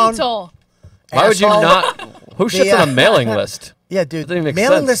microphone? Gentle. Why would you not? Who shits on a mailing list? Yeah, dude. Doesn't even make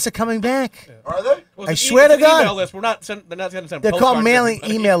Mailing sense. lists are coming back. Are they? Well, I it's swear to it's an God. email list. They're not going to send They're called postcards to mailing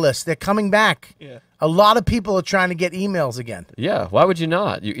everybody. email lists. They're coming back. Yeah. A lot of people are trying to get emails again. Yeah, why would you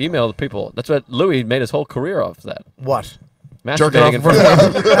not? You email the people. That's what Louis made his whole career off that. What? Masturbating in front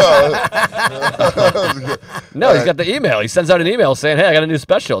of No, he's got the email. He sends out an email saying, hey, I got a new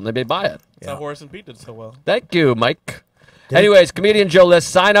special, and they buy it. That's how Horace and Pete did so well. Thank you, Mike. Anyways, Comedian Joe List,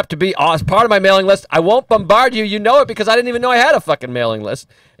 sign up to be as part of my mailing list. I won't bombard you. You know it because I didn't even know I had a fucking mailing list.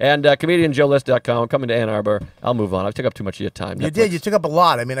 And comedianjoelist.com. I'm coming to Ann Arbor. I'll move on. I took up too much of your time. You Netflix. did. You took up a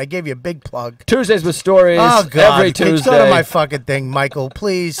lot. I mean, I gave you a big plug. Tuesdays with Stories. Oh, God. Every Tuesday. Go to my fucking thing, Michael,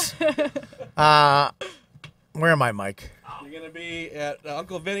 please. Where am I, Mike? You're going to be at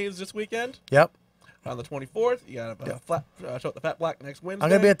Uncle Vinny's this weekend. Yep. On the 24th. You got a show at the Fat Black next Wednesday. I'm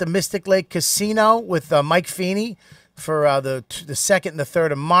going to be at the Mystic Lake Casino with Mike Feeney for the 2nd and the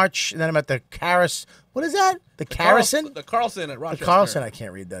 3rd of March. And then I'm at the Caris. What is that? The Carlson? The Carlson at Rochester. The Carlson. I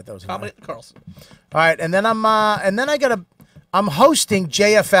can't read that. That was Comedy at the Carlson. All right, and then I'm hosting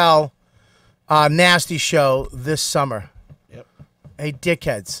JFL Nasty Show this summer. Yep. Hey,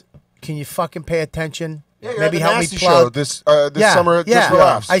 dickheads, can you fucking pay attention? Yeah, maybe the help me Nasty plug Show this summer at Just for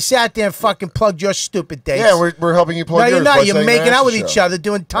Laughs. I sat there and fucking plugged your stupid dates. Yeah, we're helping you plug No, yours. you're not. by You're saying making out with Nasty each Show. other,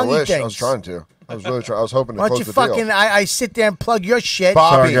 doing tonguey I wish. things. I was trying to. I was really trying. I was hoping to Why don't close you the deal. fucking? I sit there and plug your shit.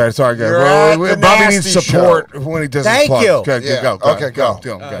 Bobby, Sorry, guys. you're at the Bobby needs Nasty support Show. when he does Thank his plugs. you. Okay, Yeah. go. Okay, go.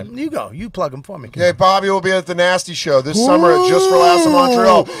 You go. You plug them for me. Okay, Bobby will be at the Nasty Show this summer at Just for Laughs in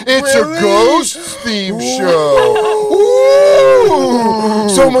Montreal. It's a ghost theme show. Ooh,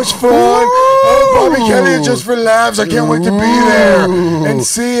 so much fun. Oh, Bobby Kelly at Just for Laughs. I can't wait to be there and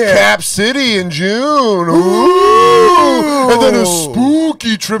see it. Cap City in June. Ooh. And then a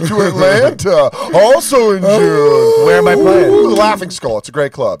spooky trip to Atlanta, also in June. Where am I playing? Ooh, the Laughing Skull. It's a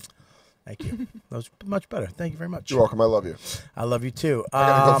great club. Thank you. That was much better. Thank you very much. You're welcome. I love you. I love you too. I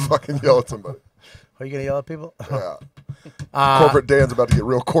gotta go fucking yell at somebody. Are you gonna yell at people? Yeah. Corporate Dan's about to get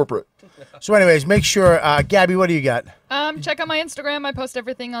real corporate. So, anyways, make sure, Gabby, what do you got? Check out my Instagram. I post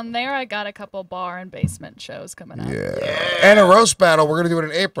everything on there. I got a couple bar and basement shows coming up. And a roast battle. We're gonna do it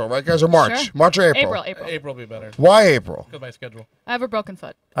in April, right, guys? Or March? Sure. March or April? April will be better. Why April? Because my schedule. I have a broken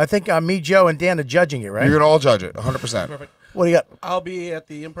foot. I think me, Joe, and Dan are judging it, right? You're gonna all judge it, 100%. Perfect. What do you got? I'll be at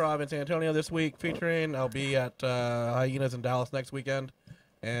the Improv in San Antonio this week featuring. I'll be at Hyenas in Dallas next weekend.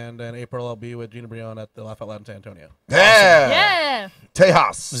 And in April, I'll be with Gina Brion at the Laugh Out Loud in San Antonio. Yeah. Yeah.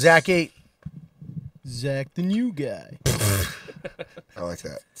 Tejas. Zachy. Zach, the new guy. I like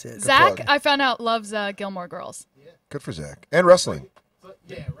that. Zach, plug. I found out, loves Gilmore Girls. Good for Zach. And wrestling.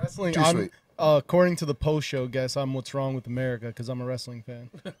 Yeah, wrestling. Too sweet. According to the post show, guess I'm What's Wrong with America because I'm a wrestling fan.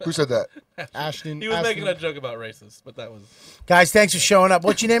 Who said that? Ashton. He was Ashton. making a joke about racist, but that was... Guys, thanks for showing up.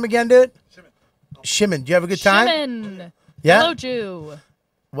 What's your name again, dude? Shimon. Do you have a good time? Shimon. Yeah? Fellow Jew.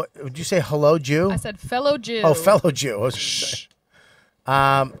 What would you say? Hello, Jew? I said fellow Jew. Oh, fellow Jew. It's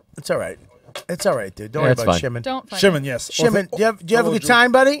all right. It's all right, dude. Don't worry it's about fine. Shimon. Don't fight Shimon, me. yes. Shimon, do you have a fellow good Jew.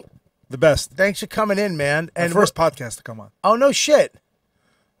 time, buddy? The best. Thanks for coming in, man. My And first podcast to come on. oh, no shit.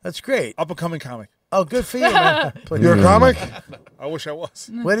 That's great. Up and coming comic. Oh, good for you, man. You're a comic? I wish I was.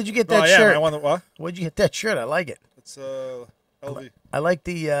 Where did you get No, that I am. shirt? I want the, what? Where'd you get that shirt? I like it. It's LV. I like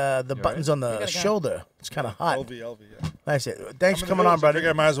the buttons on the shoulder. It's kind of hot. LV, yeah. Nice. Thanks I'm for in the coming on, village. I buddy. figure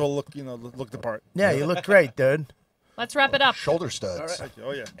I might as well look the part. Yeah, you look great, dude. Let's wrap it up. Shoulder studs. Thank you.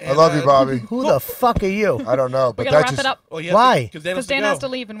 Oh yeah. I love you, Bobby. Who the fuck are you? I don't know, We but gotta that wrap just. it up. Well, he Why? Because Dan, Because Dan has to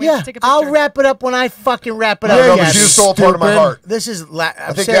leave and we Yeah, have to take a picture. I'll wrap it up when I fucking wrap it up. Yeah, no, but Gabby. she stole part of my heart. This is.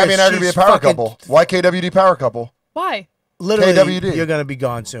 I think Gabby and I are gonna be a power couple. YKWD power couple. Why? Literally, KWD. you're gonna be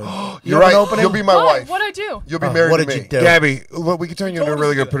gone soon. You're have an right. opening? You'll be my Why? wife. What'd I do? You'll be married what to did me. you do? Gabby, well, we can turn you into a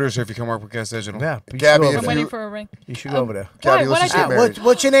really good producer if you come work with Guest Digital. Yeah, you Gabby, should go if I'm over waiting you- for a ring. You should go over there. Gabby, Why? let's What'd just I get do? married.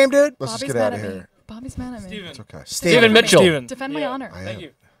 What's your name, dude? Let's just Bobby's get mad out of at me. here. Bobby's mad at me. It's okay. Stephen Mitchell. Steven. Defend my honor. I am. Thank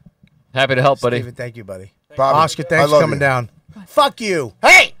you. Happy to help, buddy. Steven, thank you, buddy. Bobby, Oscar, I thanks for love coming you. down. Fuck you.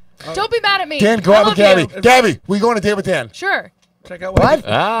 Hey! Don't be mad at me. Dan, go I out with love Gabby. you. Gabby, we go on a date with Dan. Sure. Check out What?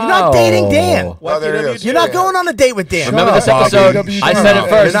 Oh. You're not dating Dan. Oh, there he is. You're not going on a date with Dan. Remember this Bobby. episode? I said it You're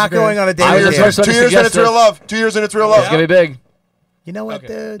first. not going on a date I with was the Dan. first one 2 to years and suggest it's real this. love. 2 years and it's real love. It's going to be big. You know what,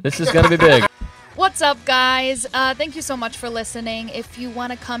 dude? This is going to be big. What's up, guys? Thank you so much for listening. If you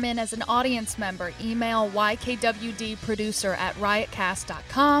want to come in as an audience member, email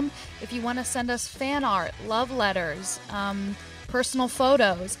ykwdproducer@riotcast.com. If you want to send us fan art, love letters, personal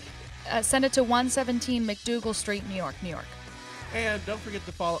photos, send it to 117 McDougal Street, New York, New York. And don't forget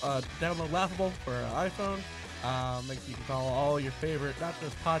to download Laughable for iPhone. Make sure you can follow all your favorite, not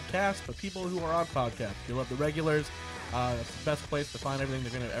just podcasts, but people who are on podcasts. If you love the regulars, that's the best place to find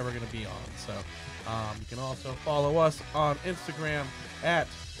everything they're ever going to be on. So you can also follow us on Instagram at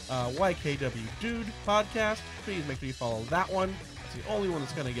YKWDude Podcast. Please make sure you follow that one. It's the only one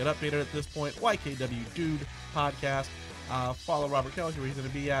that's going to get updated at this point. YKWDude Podcast. Follow Robert Kelly, where he's going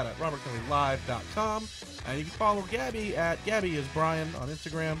to be at robertkellylive.com. And you can follow Gabby at Gabby is Brian on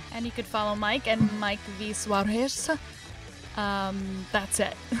Instagram. And you could follow Mike and Mike V. Suarez. That's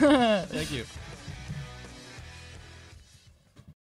it. Thank you.